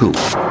launched a coup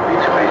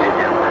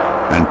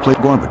and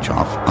placed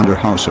Gorbachev under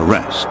house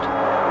arrest.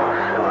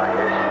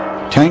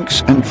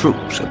 Tanks and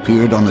troops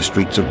appeared on the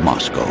streets of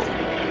Moscow.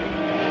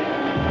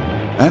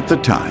 At the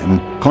time,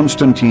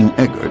 Konstantin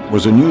Eggert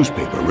was a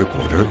newspaper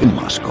reporter in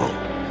Moscow.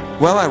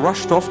 Well, I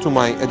rushed off to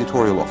my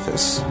editorial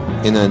office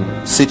in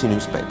a city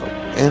newspaper,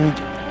 and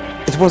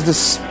it was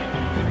this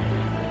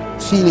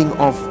feeling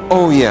of,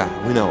 oh yeah,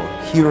 we know,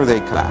 here they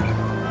come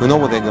back. We know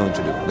what they're going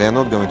to do. They're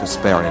not going to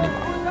spare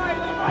anybody.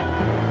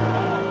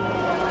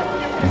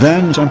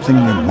 Then something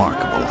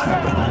remarkable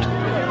happened.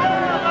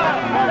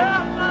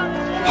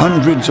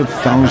 Hundreds of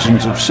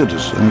thousands of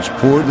citizens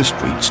poured the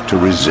streets to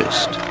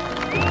resist.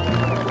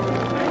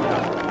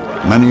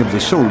 Many of the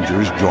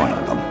soldiers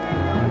joined them.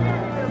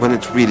 When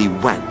it really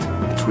went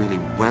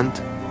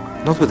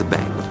not with a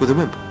bang, but with a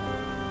whimper.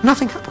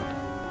 Nothing happened.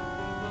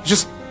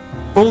 Just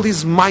all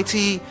these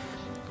mighty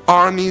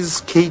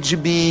armies,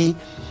 KGB,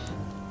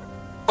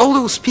 all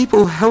those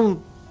people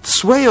held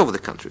sway over the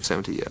country for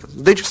 70 years.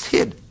 They just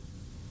hid.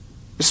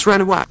 Just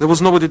ran away. There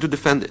was nobody to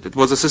defend it. It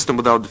was a system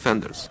without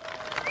defenders.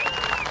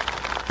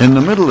 In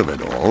the middle of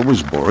it all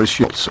was Boris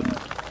Yeltsin,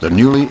 the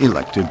newly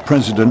elected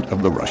president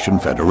of the Russian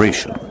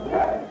Federation.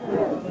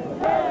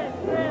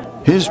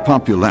 His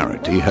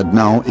popularity had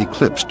now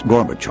eclipsed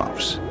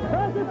Gorbachev's.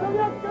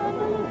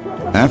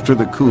 After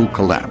the coup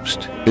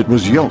collapsed, it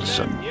was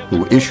Yeltsin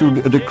who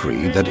issued a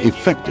decree that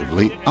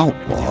effectively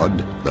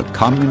outlawed the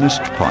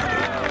Communist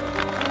Party.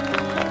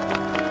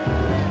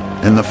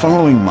 In the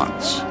following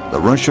months, the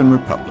Russian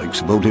republics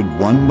voted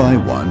one by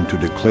one to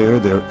declare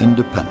their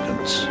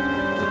independence.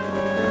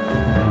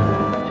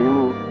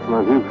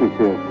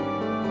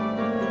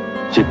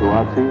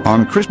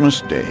 On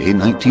Christmas Day,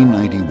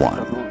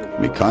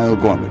 1991, Mikhail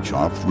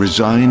Gorbachev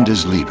resigned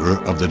as leader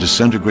of the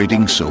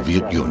disintegrating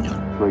Soviet Union.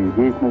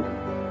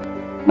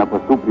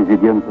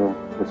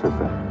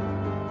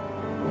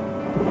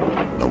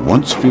 The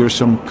once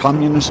fearsome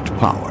communist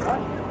power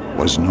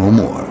was no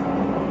more.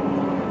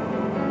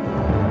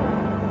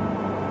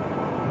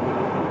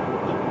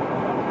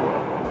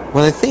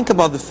 When I think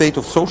about the fate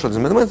of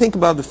socialism, and when I think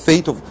about the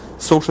fate of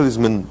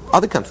socialism in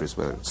other countries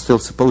where it still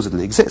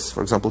supposedly exists,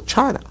 for example,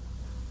 China,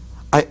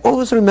 I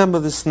always remember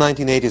this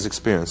 1980s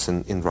experience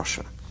in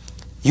Russia.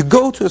 You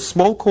go to a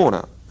small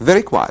corner,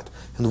 very quiet,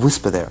 and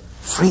whisper there,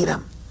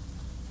 freedom.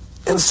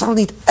 And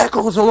suddenly it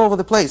echoes all over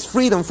the place,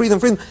 freedom, freedom,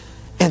 freedom,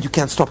 and you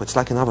can't stop it. It's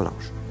like an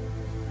avalanche.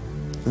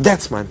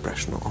 That's my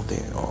impression of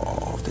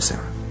this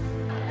era.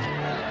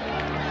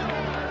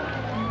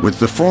 With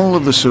the fall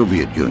of the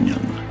Soviet Union,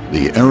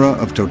 the era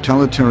of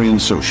totalitarian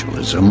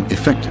socialism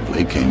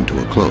effectively came to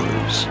a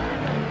close.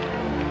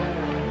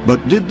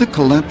 But did the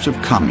collapse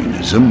of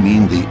communism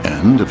mean the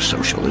end of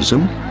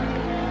socialism?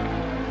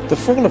 The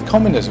fall of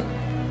communism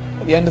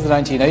at the end of the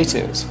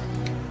 1980s,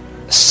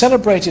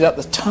 celebrated at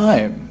the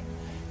time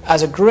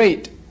as a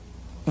great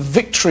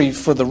victory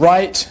for the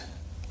right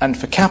and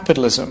for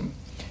capitalism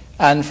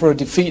and for a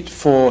defeat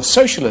for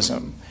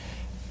socialism,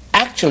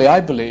 actually, I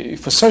believe,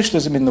 for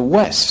socialism in the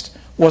West,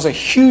 was a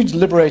huge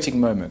liberating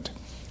moment.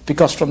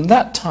 Because from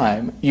that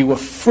time, you were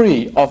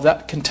free of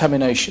that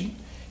contamination.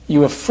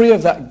 You were free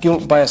of that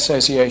guilt by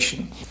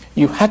association.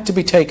 You had to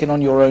be taken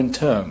on your own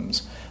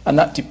terms. And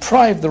that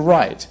deprived the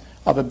right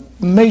of a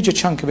major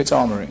chunk of its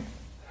armory.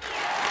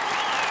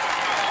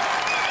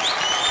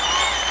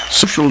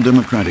 Social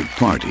democratic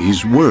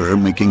parties were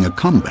making a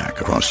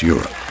comeback across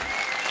Europe.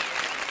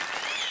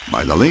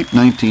 By the late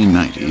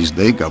 1990s,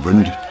 they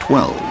governed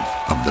 12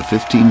 of the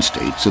 15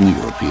 states in the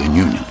European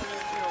Union.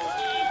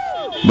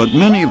 But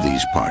many of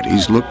these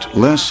parties looked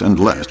less and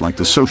less like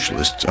the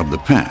socialists of the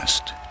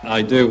past.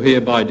 I do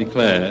hereby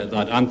declare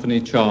that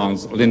Anthony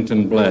Charles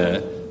Linton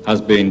Blair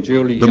has been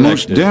duly elected. The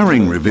most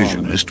daring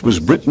revisionist was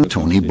Britain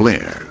Tony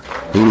Blair,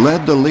 who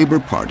led the Labour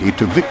Party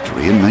to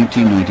victory in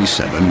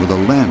 1997 with a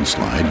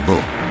landslide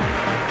vote.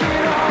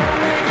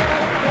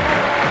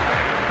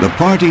 The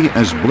party,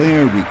 as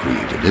Blair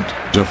recreated it,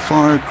 is a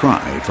far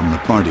cry from the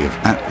party of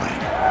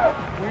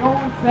Attlee. We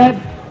always said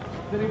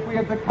that if we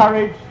had the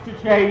courage to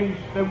change,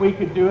 then we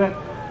could do it,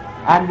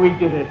 and we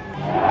did it.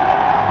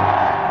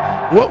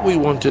 What we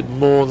wanted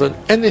more than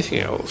anything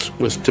else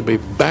was to be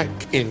back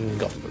in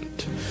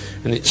government,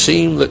 and it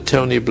seemed that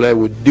Tony Blair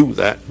would do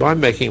that by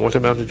making what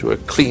amounted to a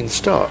clean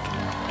start.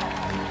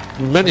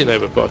 Many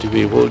Labour Party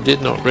people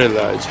did not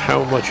realise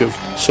how much of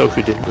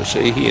social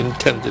democracy he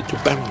intended to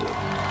abandon.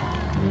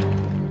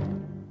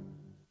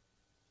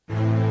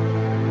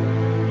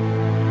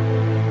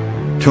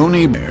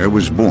 Tony Blair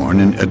was born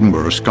in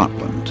Edinburgh,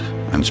 Scotland,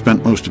 and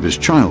spent most of his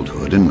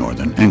childhood in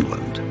northern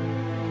England.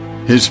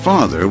 His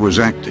father was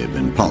active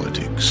in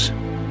politics,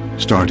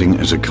 starting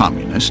as a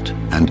communist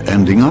and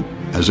ending up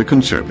as a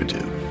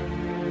conservative.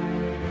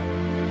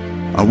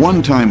 A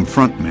one-time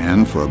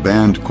frontman for a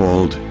band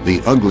called The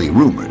Ugly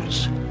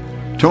Rumors,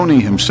 Tony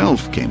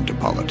himself came to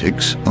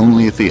politics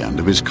only at the end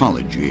of his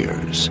college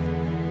years.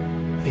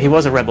 He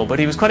was a rebel, but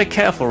he was quite a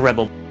careful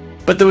rebel.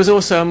 But there was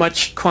also a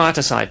much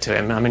quieter side to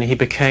him. I mean, he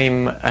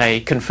became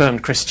a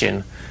confirmed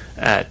Christian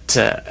at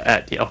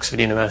Oxford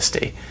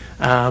University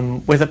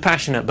with a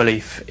passionate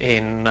belief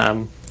in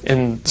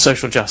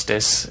social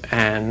justice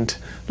and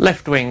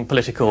left-wing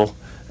political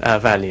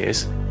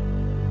values.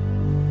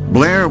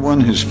 Blair won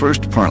his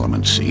first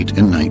parliament seat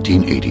in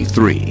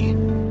 1983.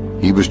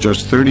 He was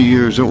just 30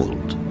 years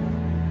old.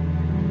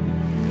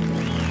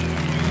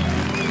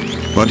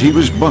 But he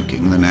was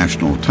bucking the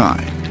national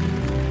tide.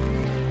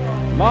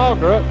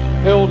 Margaret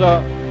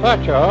Hilda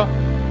Thatcher,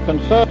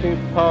 Conservative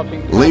Party...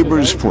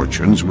 Labour's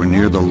fortunes were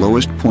near the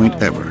lowest point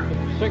ever.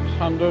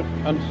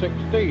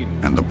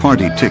 616. And the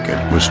party ticket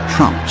was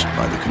trumped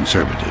by the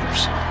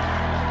Conservatives.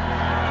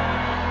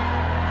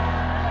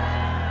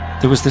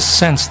 There was this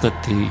sense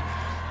that the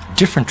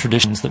different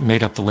traditions that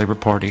made up the Labour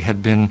Party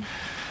had been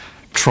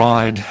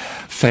tried,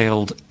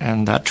 failed,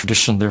 and that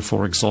tradition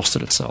therefore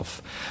exhausted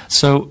itself.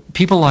 So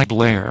people like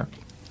Blair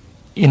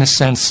in a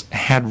sense,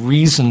 had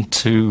reason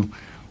to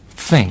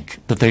think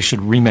that they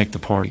should remake the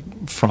party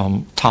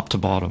from top to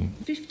bottom.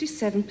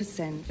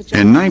 57%.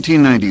 In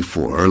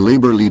 1994,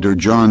 Labour leader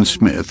John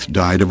Smith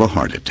died of a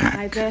heart attack.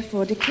 I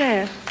therefore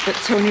declare that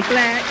Tony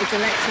Blair is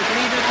elected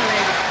leader of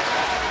Labour.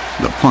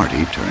 The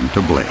party turned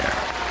to Blair.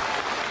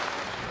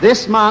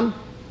 This man,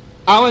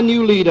 our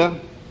new leader,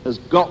 has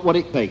got what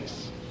it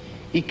takes.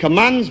 He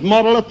commands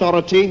moral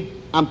authority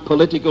and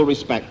political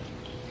respect.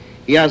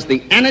 He has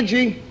the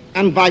energy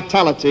and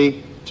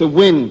vitality to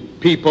win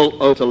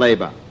people over to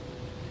Labour.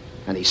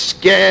 And he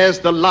scares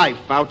the life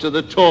out of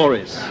the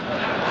Tories.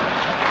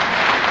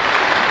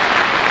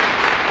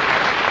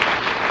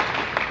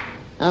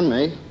 And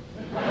me.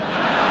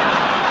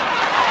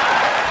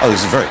 Oh,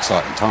 this is a very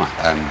exciting time,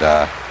 and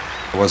there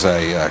was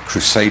a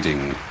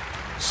crusading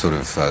sort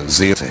of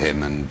zeal to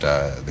him and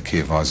the key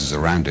advisors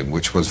around him,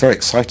 which was very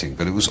exciting,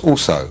 but it was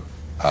also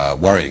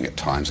worrying at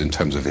times in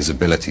terms of his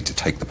ability to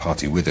take the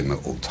party with him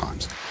at all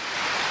times.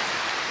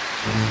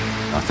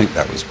 I think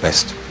that was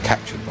best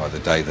captured by the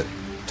day that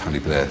Tony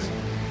Blair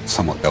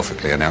somewhat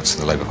delphically announced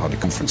at the Labour Party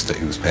conference that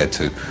he was prepared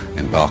to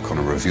embark on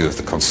a review of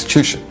the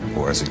Constitution,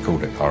 or as he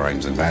called it, our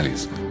aims and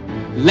values.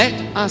 Let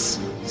us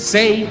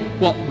say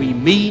what we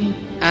mean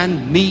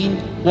and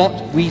mean what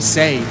we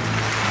say.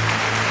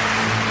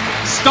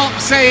 Stop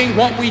saying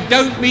what we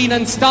don't mean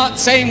and start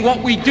saying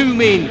what we do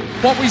mean,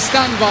 what we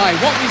stand by,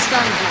 what we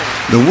stand for.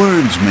 The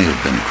words may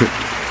have been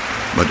cryptic,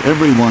 but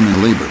everyone in the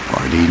Labour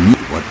Party knew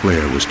what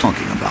Blair was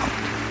talking about.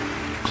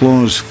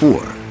 Clause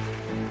 4,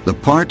 the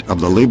part of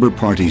the Labour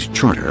Party's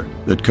charter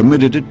that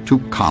committed it to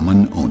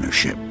common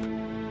ownership.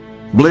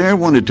 Blair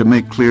wanted to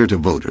make clear to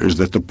voters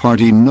that the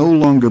party no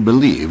longer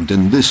believed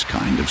in this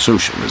kind of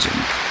socialism.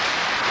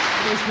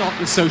 It is not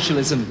the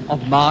socialism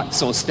of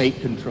Marx or state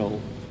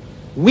control.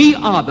 We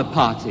are the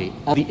party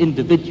of the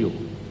individual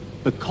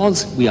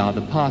because we are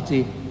the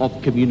party of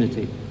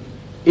community.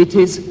 It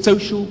is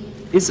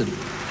socialism.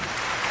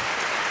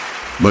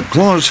 But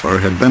Clause 4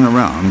 had been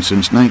around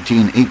since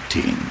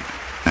 1918,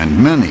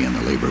 and many in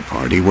the Labour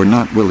Party were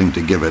not willing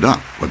to give it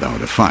up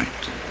without a fight.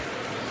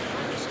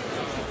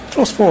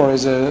 Clause 4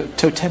 is a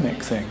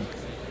totemic thing.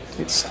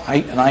 It's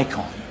an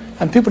icon.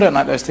 And people don't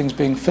like those things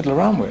being fiddled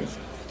around with.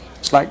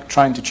 It's like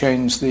trying to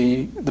change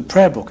the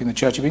prayer book in the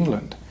Church of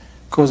England.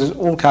 It causes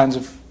all kinds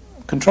of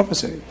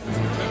controversy.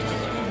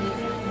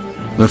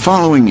 The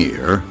following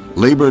year,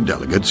 Labour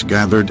delegates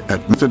gathered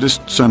at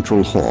Methodist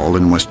Central Hall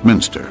in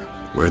Westminster,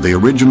 where the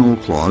original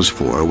Clause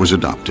 4 was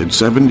adopted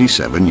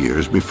 77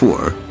 years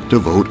before, to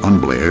vote on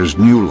Blair's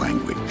new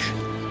language.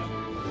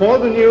 For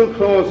the new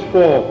Clause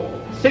 4,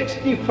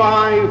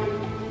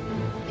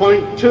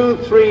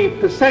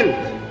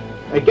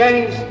 65.23%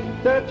 against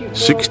 34...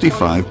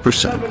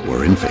 65%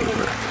 were in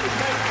favor.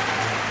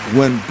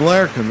 When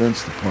Blair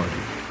convinced the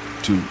party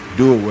to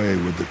do away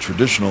with the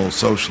traditional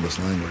socialist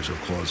language of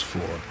Clause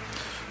 4,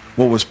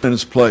 what was in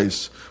its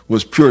place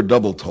was pure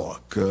double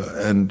talk,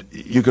 and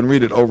you can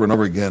read it over and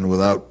over again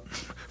without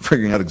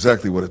figuring out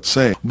exactly what it's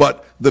saying.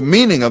 But the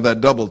meaning of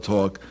that double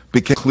talk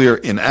became clear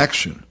in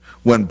action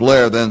when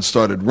Blair then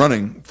started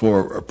running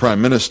for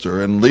prime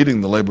minister and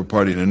leading the Labour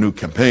Party in a new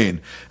campaign,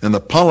 and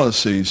the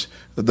policies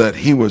that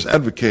he was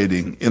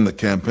advocating in the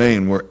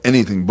campaign were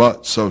anything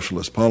but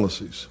socialist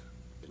policies.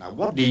 Now,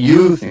 what do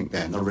you think,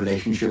 then, the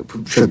relationship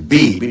should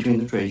be between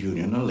the trade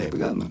union and the Labour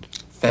government?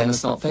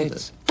 Fairness, not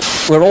favours.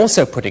 We're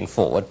also putting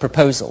forward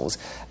proposals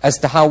as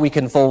to how we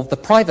can involve the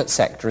private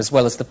sector as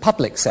well as the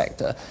public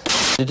sector.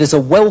 It is a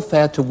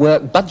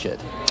welfare-to-work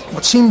budget.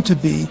 What seemed to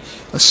be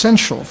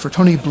essential for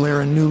Tony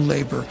Blair and New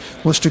Labour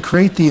was to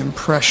create the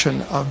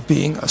impression of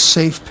being a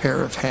safe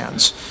pair of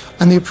hands.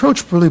 And the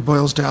approach really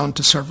boils down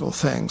to several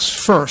things.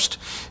 First,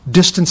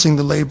 distancing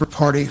the Labour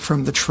Party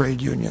from the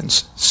trade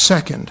unions.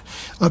 Second,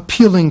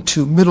 appealing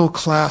to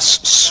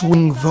middle-class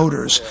swing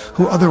voters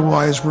who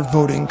otherwise were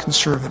voting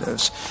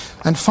conservatives.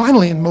 And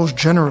finally, and most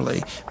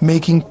generally,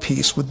 making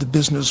peace with the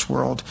business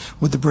world,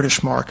 with the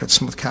British markets,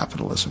 and with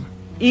capitalism.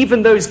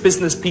 Even those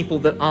business people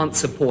that aren't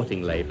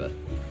supporting Labour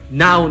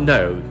now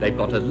know they've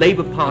got a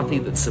Labour Party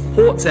that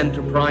supports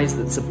enterprise,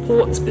 that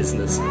supports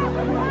business.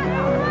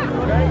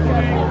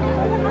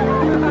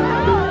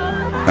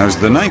 As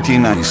the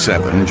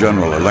 1997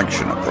 general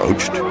election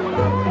approached,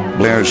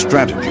 Blair's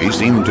strategy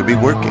seemed to be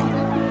working.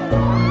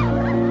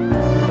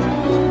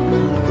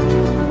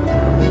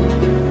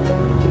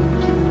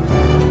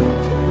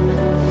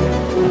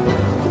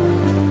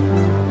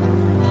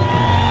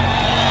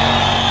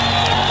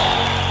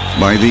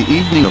 By the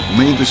evening of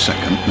May the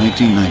 2nd,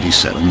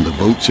 1997, the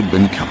votes had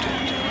been counted.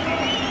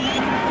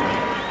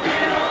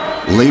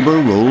 Labour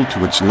rolled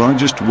to its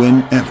largest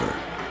win ever,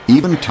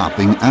 even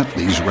topping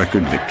Attlee's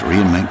record victory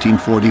in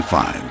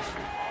 1945.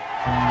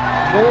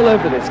 All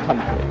over this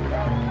country,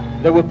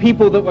 there were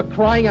people that were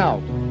crying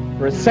out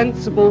for a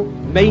sensible,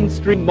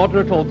 mainstream,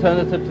 moderate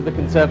alternative to the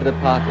Conservative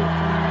Party.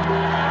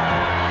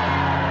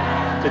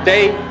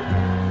 Today,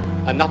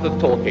 enough of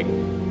talking.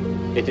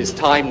 It is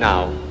time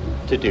now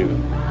to do.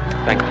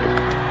 Thank you.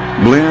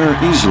 Blair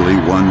easily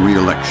won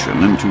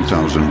re-election in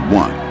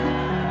 2001.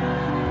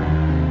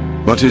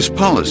 But his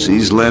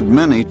policies led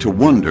many to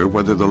wonder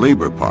whether the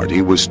Labour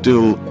Party was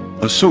still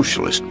a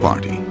socialist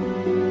party.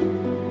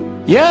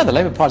 Yeah, the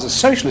Labour Party is a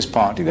socialist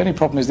party. The only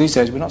problem is these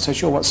days we're not so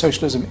sure what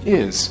socialism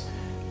is.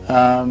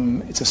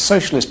 It's a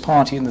socialist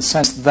party in the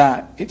sense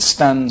that it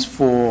stands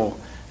for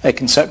a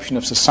conception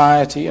of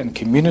society and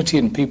community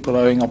and people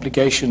owing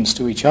obligations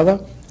to each other,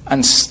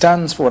 and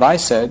stands for what I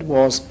said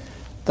was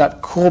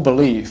that core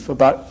belief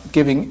about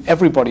giving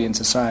everybody in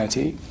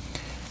society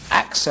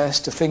access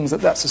to things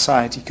that that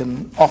society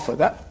can offer.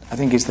 That, I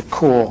think, is the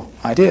core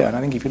idea. And I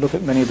think if you look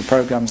at many of the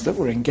programs that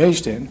we're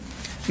engaged in,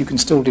 you can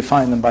still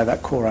define them by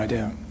that core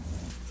idea.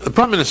 The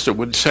Prime Minister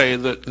would say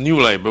that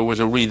New Labour was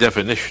a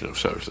redefinition of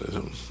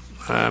socialism.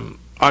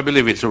 I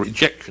believe it's a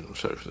rejection of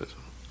socialism.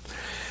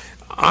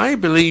 I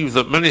believe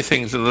that many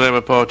things in the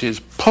Labour Party's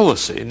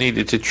policy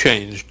needed to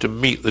change to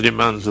meet the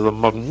demands of the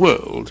modern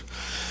world,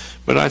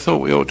 but I thought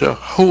we ought to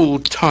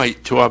hold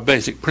tight to our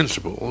basic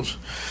principles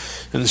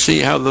and see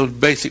how those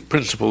basic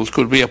principles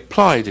could be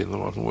applied in the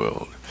modern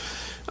world.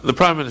 The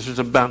Prime Minister's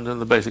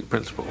abandoned the basic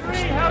principles.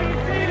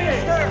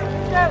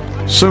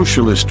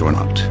 Socialist or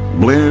not,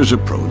 Blair's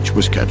approach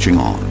was catching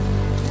on.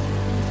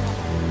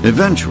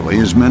 Eventually,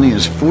 as many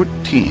as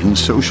 14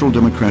 social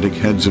democratic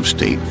heads of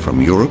state from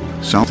Europe,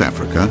 South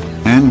Africa,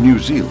 and New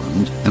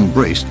Zealand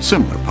embraced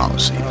similar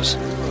policies.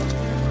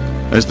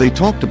 As they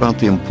talked about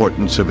the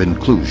importance of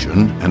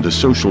inclusion and a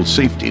social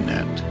safety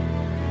net,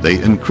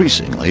 they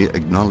increasingly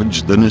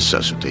acknowledged the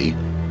necessity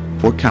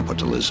for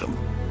capitalism.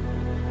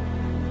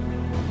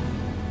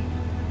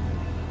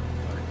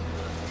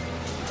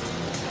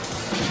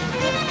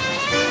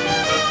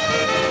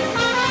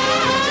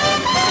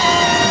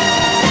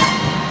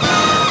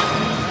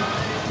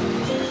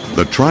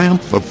 The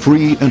triumph of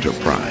free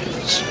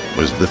enterprise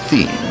was the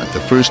theme at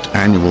the first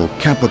annual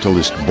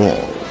Capitalist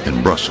Ball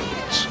in Brussels.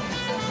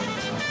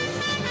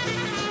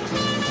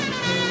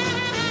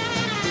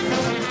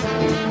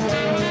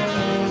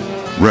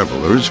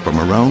 Revelers from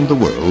around the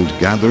world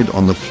gathered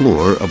on the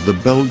floor of the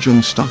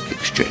Belgian Stock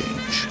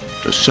Exchange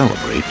to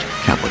celebrate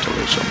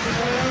capitalism.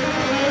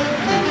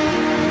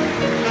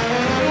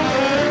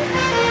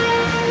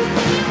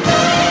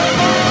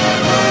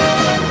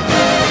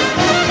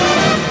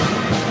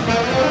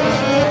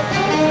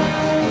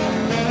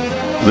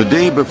 The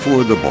day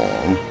before the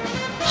ball,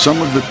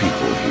 some of the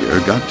people here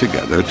got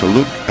together to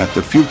look at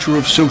the future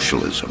of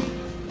socialism.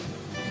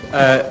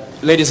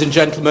 Ladies and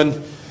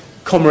gentlemen,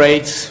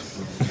 comrades.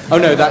 Oh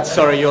no,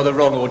 you're the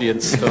wrong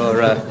audience for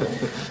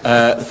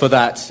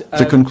that.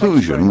 The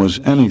conclusion was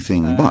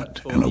anything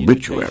but an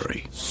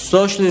obituary.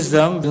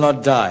 Socialism will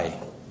not die,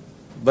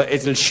 but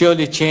it will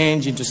surely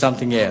change into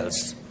something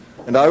else.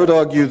 And I would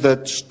argue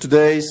that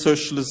today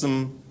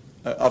socialism,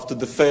 after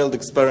the failed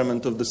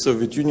experiment of the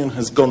Soviet Union,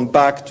 has gone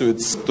back to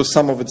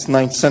some of its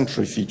 9th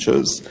century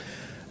features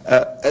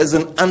as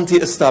an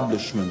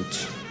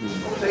anti-establishment.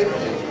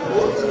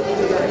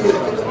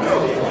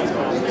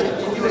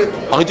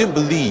 I don't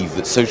believe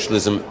that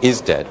socialism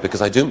is dead,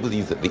 because I don't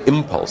believe that the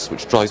impulse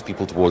which drives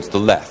people towards the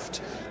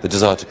left, the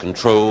desire to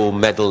control,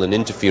 meddle and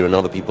interfere in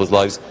other people's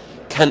lives,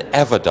 can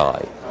ever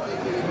die.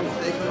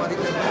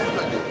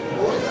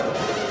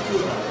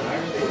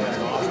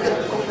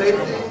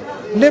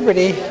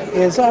 Liberty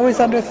is always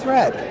under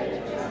threat,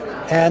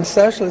 and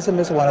socialism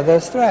is one of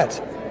those threats.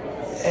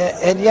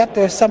 And yet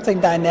there's something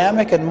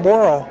dynamic and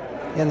moral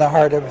in the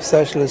heart of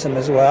socialism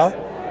as well.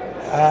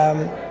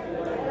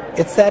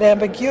 It's that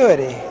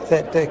ambiguity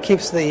that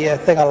keeps the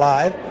thing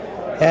alive,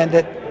 and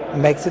it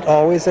makes it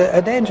always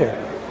a danger.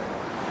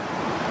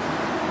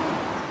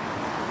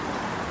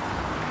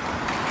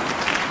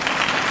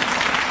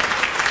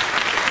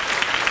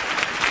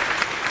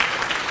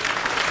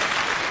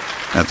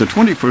 At the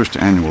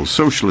 21st Annual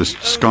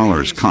Socialist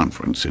Scholars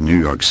Conference in New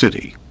York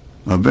City,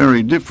 a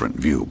very different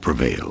view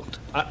prevailed.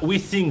 We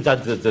think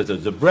that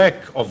the break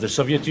of the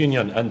Soviet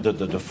Union and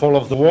the fall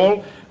of the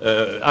wall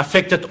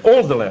affected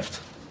all the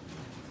left.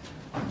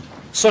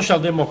 Social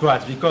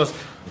Democrats, because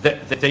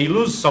they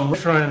lose some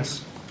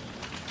reference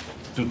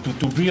to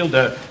build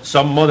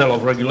some model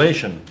of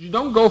regulation. You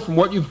don't go from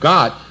what you've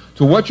got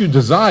to what you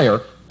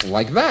desire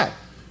like that.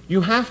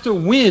 You have to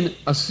win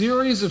a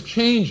series of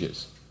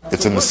changes.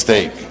 It's a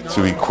mistake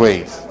to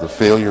equate the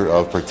failure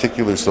of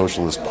particular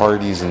socialist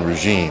parties and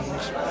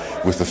regimes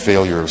with the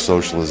failure of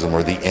socialism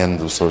or the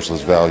end of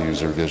socialist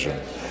values or vision.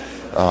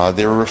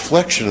 They're a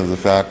reflection of the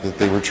fact that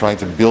they were trying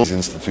to build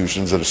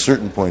institutions at a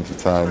certain point of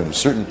time in a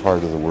certain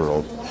part of the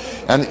world.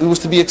 And it was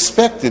to be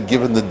expected,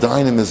 given the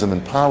dynamism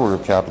and power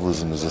of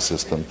capitalism as a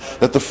system,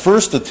 that the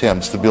first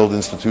attempts to build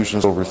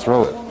institutions to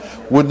overthrow it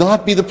would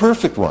not be the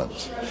perfect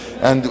ones.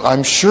 And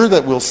I'm sure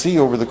that we'll see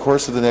over the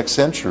course of the next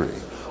century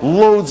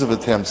loads of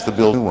attempts to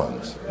build new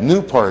ones,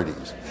 new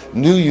parties,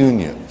 new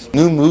unions,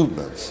 new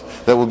movements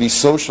that will be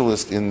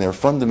socialist in their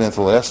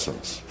fundamental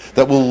essence,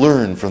 that will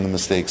learn from the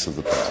mistakes of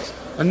the past.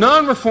 A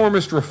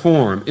non-reformist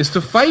reform is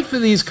to fight for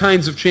these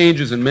kinds of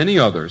changes and many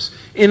others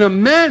in a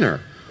manner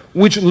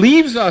which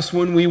leaves us,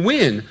 when we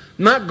win,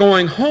 not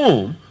going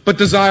home, but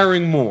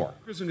desiring more.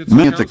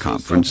 Many at the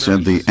conference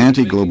said the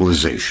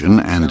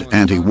anti-globalization and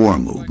anti-war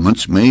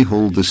movements may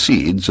hold the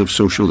seeds of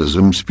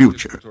socialism's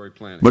future.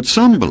 But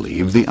some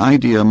believe the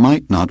idea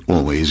might not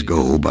always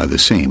go by the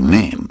same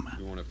name.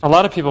 A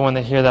lot of people, when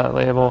they hear that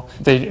label,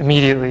 they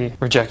immediately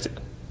reject it.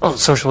 Oh,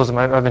 socialism,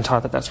 I've been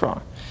taught that that's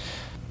wrong.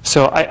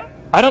 So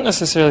I don't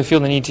necessarily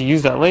feel the need to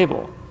use that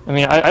label. I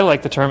mean, I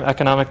like the term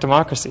economic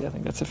democracy. I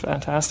think that's a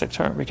fantastic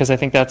term because I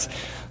think that's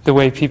the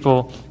way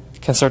people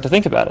can start to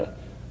think about it.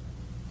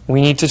 We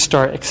need to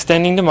start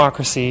extending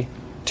democracy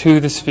to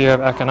the sphere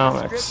of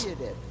economics.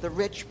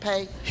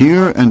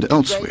 Here and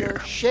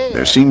elsewhere,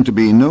 there seem to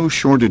be no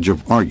shortage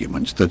of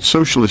arguments that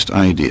socialist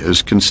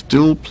ideas can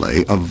still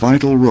play a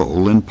vital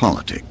role in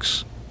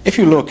politics. If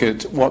you look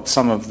at what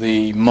some of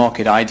the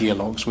market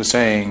ideologues were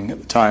saying at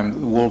the time that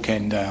the wall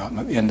came down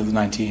at the end of the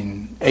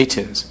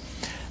 1980s,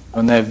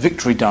 and their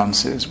victory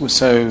dances were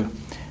so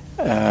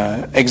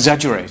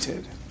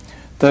exaggerated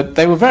that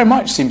they were very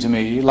much, seemed to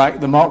me, like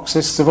the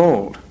Marxists of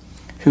old,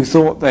 who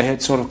thought they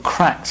had sort of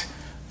cracked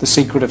the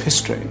secret of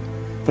history.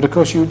 But of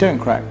course you don't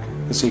crack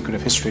the secret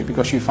of history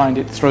because you find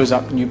it throws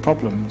up new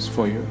problems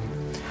for you.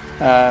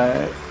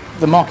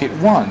 The market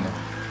won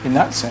in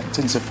that sense,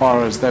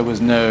 insofar as there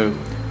was no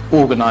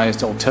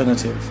organised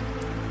alternative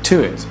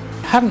to it.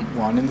 It hadn't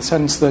won in the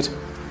sense that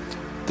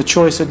the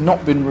choice had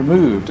not been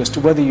removed as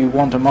to whether you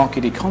want a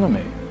market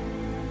economy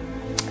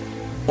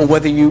or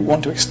whether you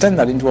want to extend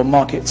that into a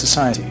market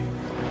society.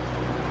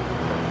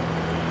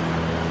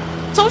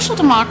 Social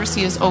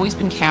democracy has always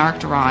been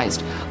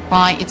characterized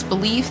by its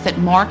belief that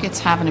markets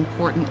have an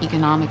important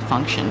economic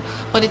function,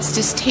 but its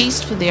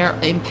distaste for their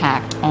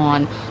impact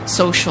on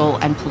social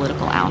and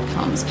political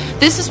outcomes.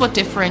 This is what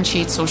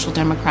differentiates social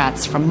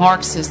democrats from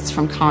Marxists,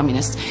 from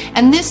communists.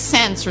 And this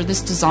sense, or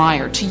this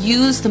desire, to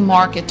use the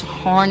market to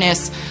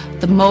harness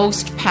the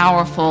most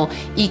powerful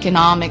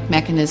economic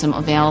mechanism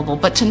available,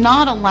 but to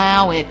not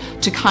allow it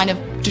to kind of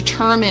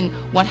determine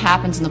what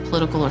happens in the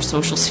political or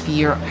social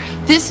sphere.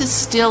 This is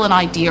still an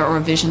idea or a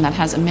vision that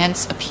has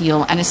immense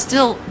appeal and is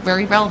still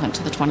very relevant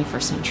to the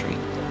 21st century.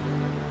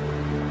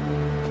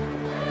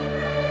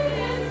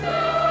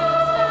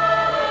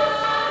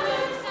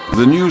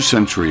 The new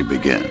century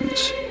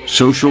begins.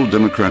 Social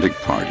democratic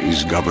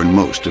parties govern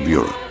most of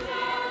Europe.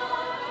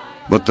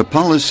 But the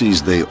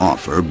policies they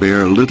offer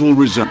bear little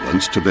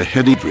resemblance to the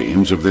heady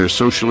dreams of their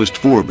socialist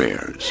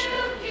forebears.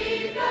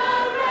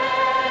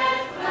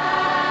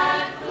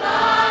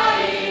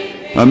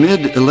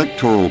 Amid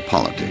electoral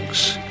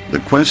politics, the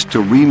quest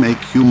to remake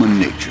human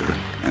nature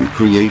and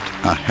create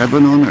a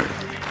heaven on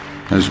earth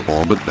has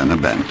all but been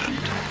abandoned.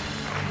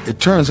 It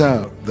turns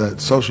out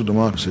that social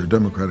democracy or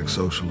democratic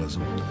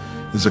socialism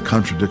is a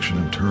contradiction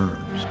in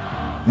terms.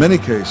 In many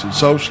cases,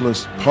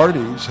 socialist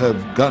parties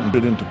have gotten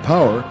it into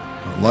power,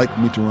 like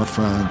Mitterrand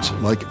France,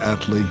 like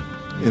Attlee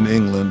in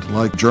England,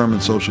 like German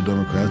social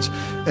democrats,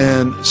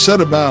 and set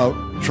about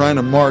trying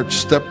to march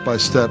step by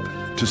step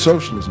to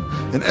socialism.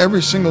 In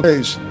every single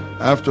case,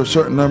 after a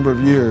certain number of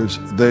years,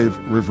 they've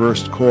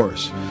reversed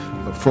course.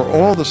 For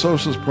all the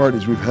socialist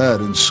parties we've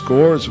had in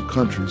scores of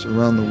countries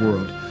around the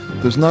world,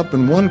 there's not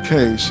been one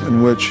case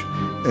in which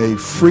a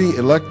free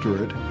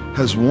electorate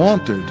has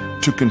wanted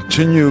to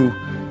continue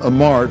a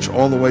march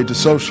all the way to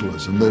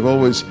socialism. They've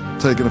always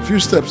taken a few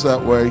steps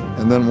that way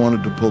and then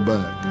wanted to pull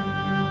back.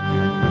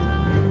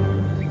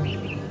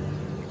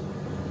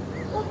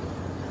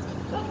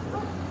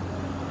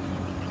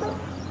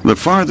 The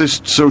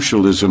farthest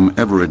socialism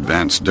ever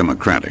advanced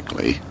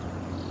democratically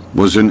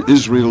was in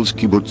Israel's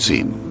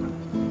kibbutzim.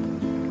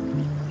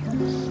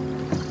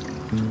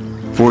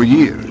 For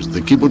years,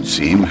 the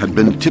kibbutzim had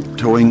been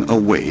tiptoeing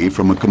away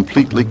from a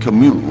completely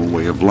communal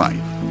way of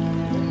life.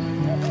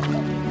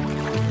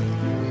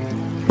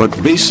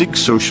 But basic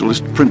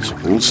socialist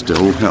principles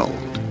still held.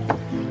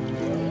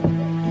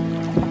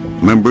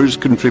 Members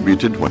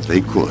contributed what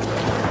they could,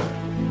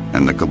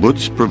 and the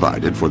kibbutz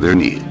provided for their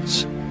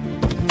needs.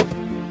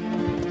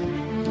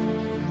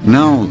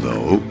 Now,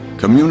 though,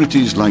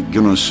 communities like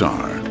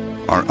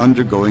Ginosar are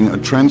undergoing a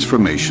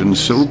transformation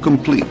so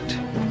complete,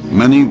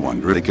 many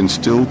wonder they can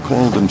still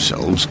call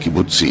themselves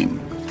kibbutzim.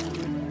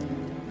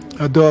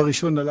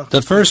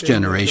 The first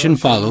generation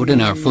followed in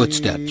our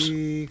footsteps.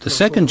 The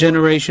second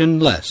generation,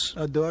 less.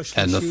 And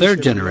the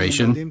third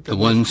generation, the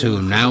ones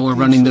who now are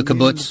running the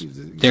kibbutz,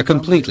 they're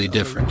completely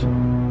different.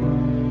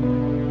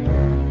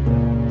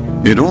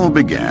 It all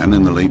began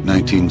in the late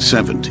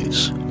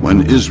 1970s,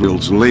 when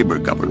Israel's labor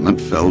government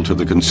fell to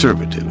the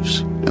conservatives,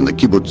 and the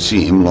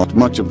kibbutzim lost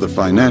much of the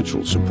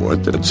financial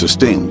support that had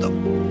sustained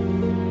them.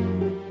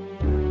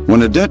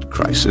 When a debt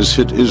crisis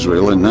hit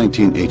Israel in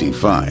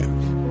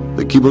 1985,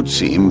 the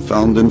kibbutzim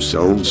found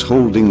themselves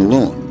holding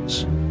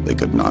loans they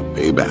could not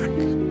pay back.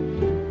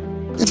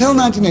 Until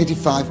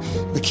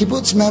 1985, the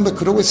kibbutz member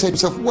could always say to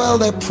himself, well,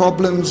 there are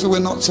problems, we're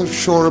not so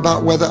sure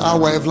about whether our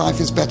way of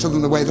life is better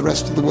than the way the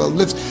rest of the world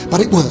lives,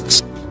 but it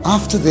works.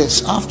 After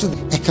this, after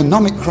the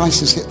economic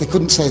crisis hit, they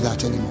couldn't say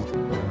that anymore.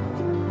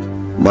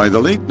 By the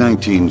late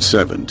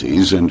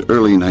 1970s and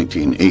early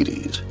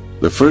 1980s,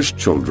 the first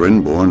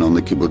children born on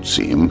the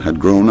kibbutzim had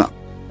grown up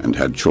and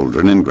had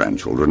children and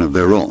grandchildren of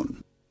their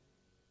own.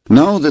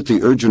 Now that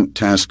the urgent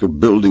task of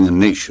building a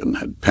nation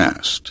had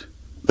passed,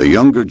 the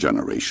younger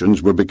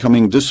generations were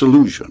becoming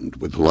disillusioned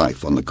with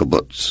life on the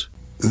kibbutz.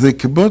 The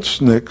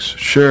kibbutzniks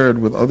shared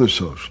with other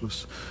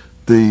socialists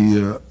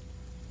the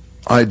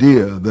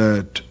idea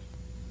that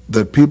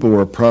people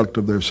were a product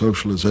of their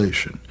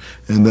socialization,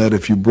 and that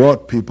if you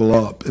brought people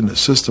up in a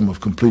system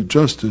of complete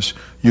justice,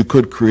 you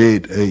could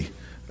create a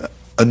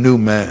new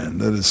man,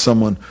 that is,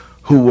 someone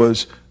who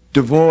was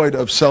devoid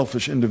of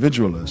selfish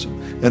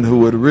individualism and who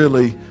would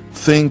really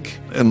think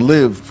and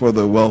live for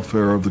the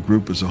welfare of the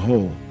group as a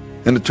whole.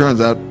 And it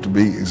turns out to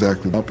be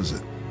exactly the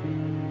opposite.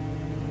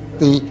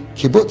 The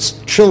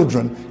kibbutz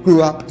children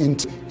grew up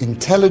into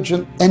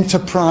intelligent,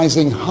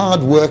 enterprising,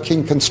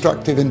 hard-working,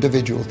 constructive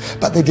individuals,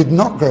 but they did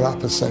not grow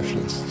up as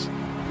socialists.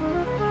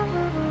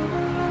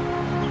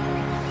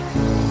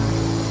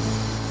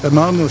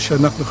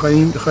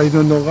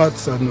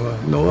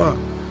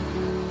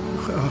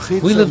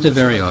 We lived a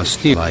very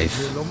austere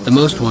life, the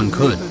most one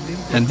could,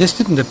 and this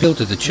didn't appeal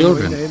to the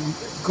children.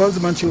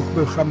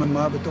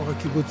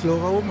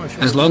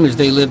 As long as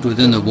they lived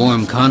within the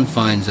warm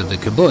confines of the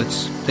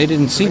kibbutz, they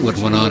didn't see what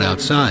went on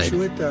outside.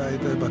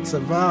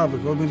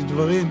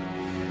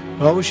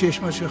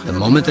 The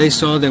moment they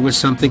saw there was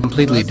something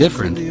completely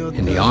different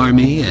in the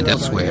army and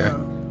elsewhere,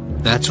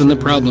 that's when the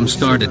problem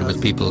started with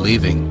people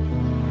leaving.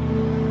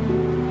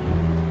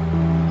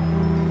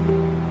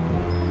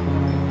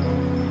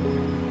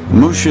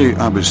 Moshe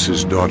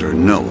Abbas's daughter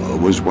Noah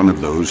was one of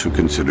those who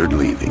considered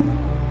leaving.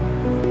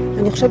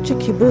 I think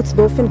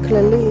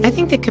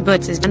the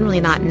kibbutz is generally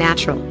not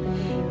natural.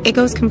 It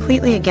goes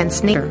completely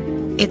against nature.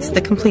 It's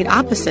the complete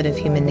opposite of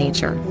human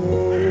nature.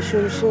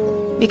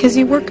 Because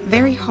you work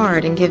very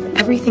hard and give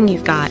everything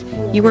you've got.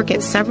 You work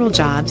at several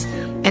jobs,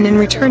 and in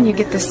return you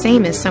get the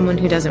same as someone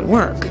who doesn't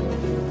work.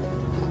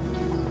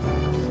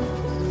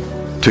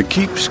 To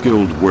keep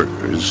skilled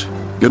workers,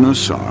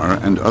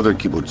 Genosar and other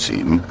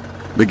kibbutzim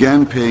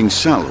began paying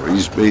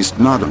salaries based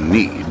not on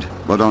need,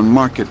 but on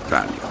market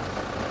value.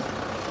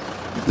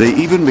 They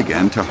even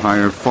began to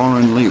hire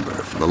foreign labor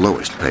for the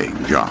lowest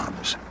paying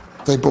jobs.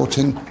 They brought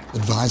in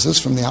advisors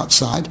from the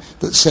outside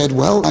that said,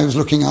 well, I was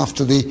looking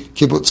after the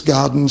kibbutz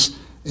gardens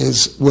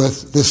is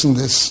worth this and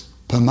this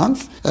per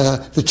month.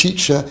 The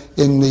teacher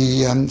in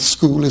the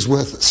school is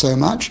worth so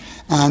much,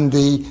 and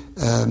the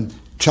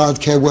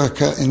childcare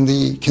worker in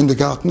the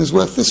kindergarten is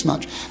worth this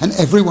much. And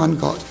everyone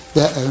got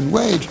their own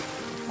wage.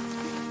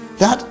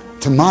 That,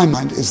 to my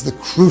mind, is the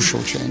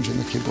crucial change in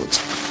the kibbutz.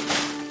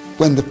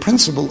 When the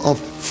principle of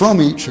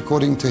from each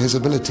according to his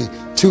ability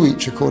to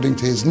each according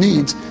to his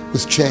needs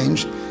was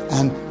changed,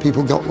 and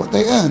people got what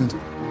they earned.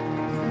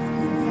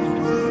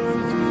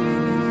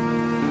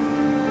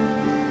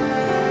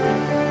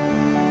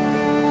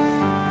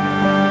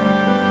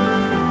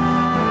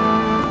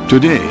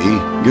 Today,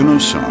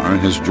 Genosar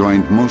has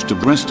joined most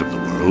of the rest of the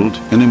world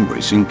in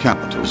embracing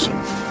capitalism.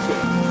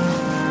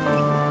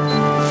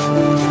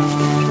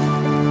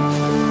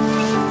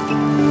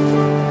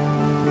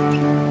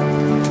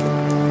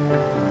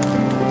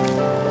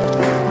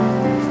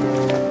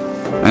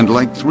 And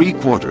like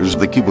 3/4 of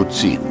the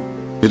kibbutzim,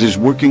 it is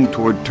working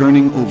toward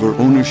turning over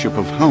ownership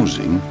of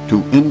housing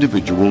to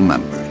individual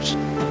members.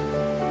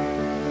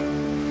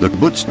 The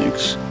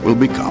kibbutzniks will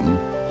become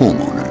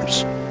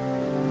homeowners.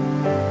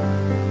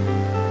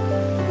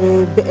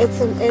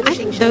 I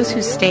think those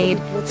who stayed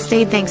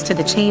thanks to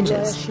the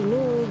changes.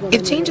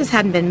 If changes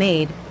hadn't been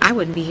made, I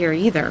wouldn't be here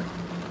either.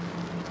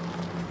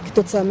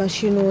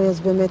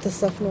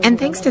 And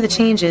thanks to the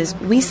changes,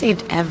 we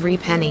saved every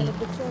penny.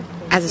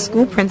 As a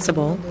school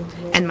principal,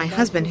 and my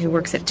husband who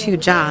works at 2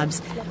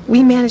 jobs,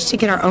 we managed to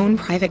get our own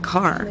private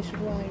car.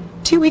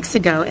 2 weeks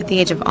ago, at the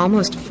age of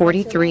almost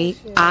 43,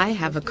 I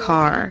have a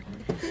car.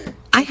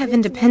 I have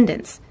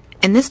independence,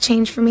 and this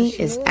change for me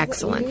is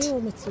excellent.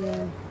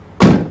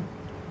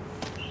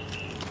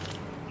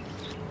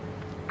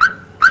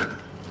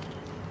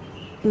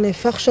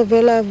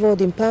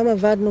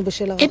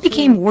 It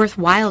became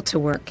worthwhile to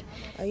work.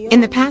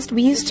 In the past,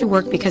 we used to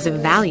work because of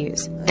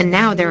values, and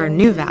now there are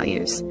new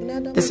values.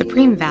 The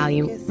supreme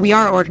value, we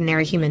are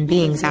ordinary human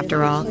beings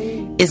after all,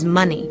 is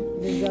money,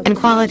 and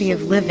quality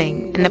of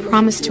living, and the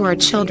promise to our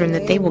children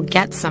that they will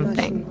get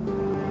something.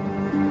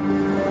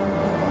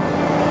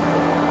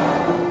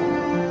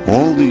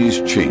 All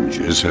these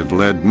changes have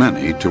led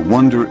many to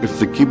wonder if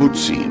the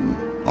kibbutzim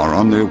are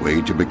on their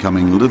way to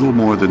becoming little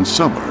more than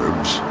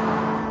suburbs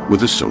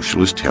with a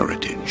socialist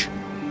heritage.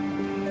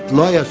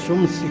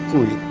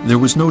 There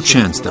was no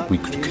chance that we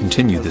could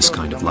continue this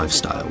kind of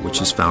lifestyle,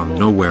 which is found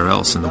nowhere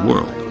else in the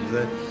world.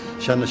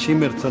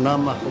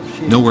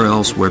 Nowhere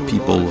else where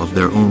people of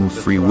their own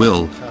free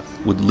will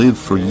would live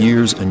for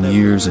years and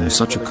years in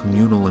such a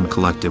communal and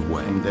collective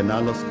way.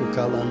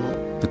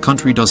 The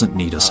country doesn't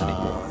need us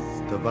anymore.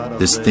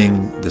 This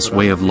thing, this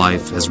way of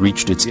life has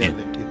reached its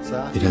end.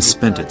 It has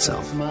spent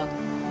itself.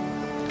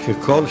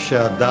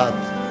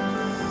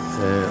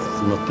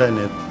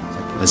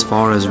 As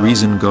far as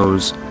reason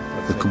goes,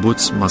 the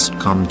kibbutz must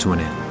come to an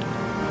end.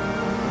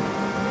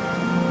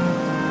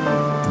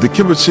 The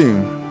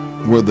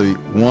kibbutzim were the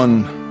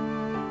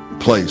one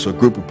place or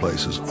group of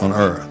places on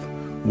earth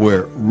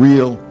where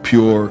real,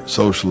 pure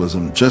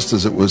socialism, just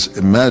as it was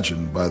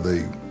imagined by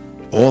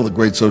all the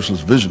great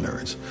socialist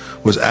visionaries,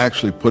 was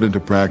actually put into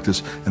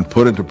practice, and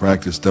put into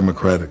practice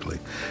democratically.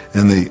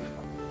 And the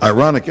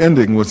ironic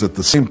ending was that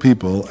the same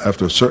people,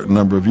 after a certain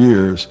number of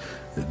years,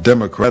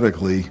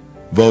 democratically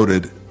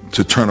voted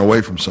to turn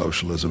away from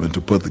socialism and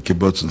to put the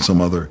kibbutz on some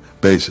other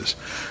basis.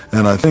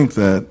 And I think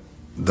that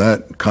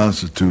that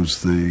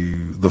constitutes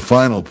the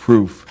final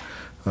proof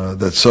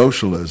that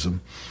socialism,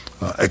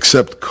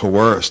 except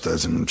coerced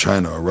as in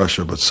China or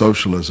Russia, but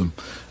socialism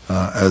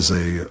as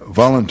a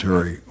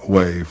voluntary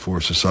way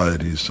for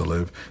societies to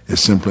live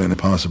is simply an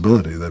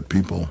impossibility, that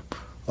people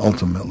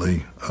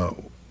ultimately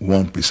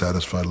won't be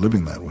satisfied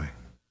living that way.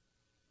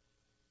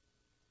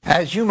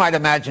 As you might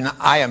imagine,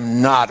 I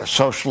am not a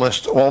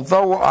socialist,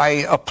 although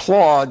I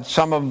applaud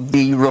some of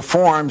the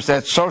reforms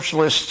that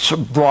socialists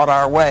brought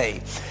our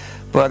way.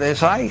 But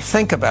as I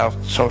think about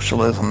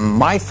socialism,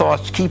 my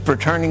thoughts keep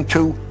returning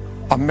to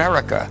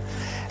America.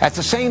 At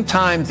the same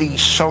time the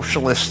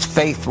socialist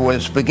faith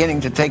was beginning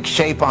to take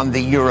shape on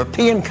the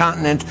European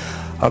continent,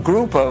 a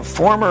group of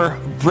former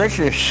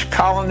British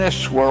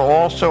colonists were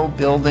also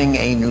building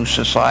a new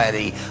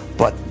society,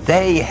 but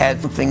they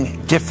had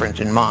something different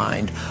in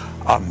mind.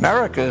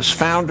 America's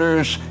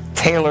founders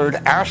tailored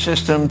our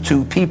system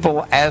to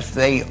people as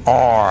they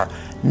are,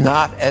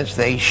 not as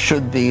they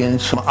should be in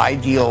some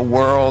ideal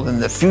world in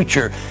the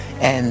future.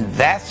 And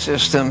that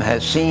system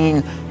has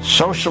seen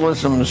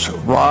socialism's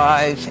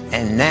rise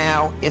and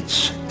now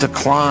its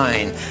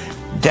decline.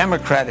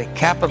 Democratic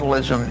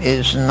capitalism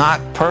is not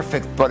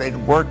perfect, but it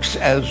works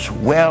as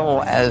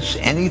well as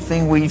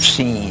anything we've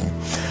seen.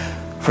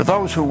 For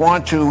those who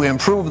want to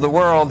improve the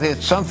world,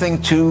 it's something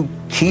to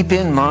keep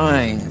in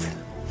mind.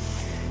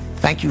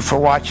 Thank you for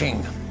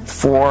watching.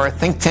 For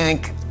Think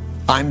Tank,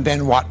 I'm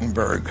Ben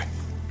Wattenberg.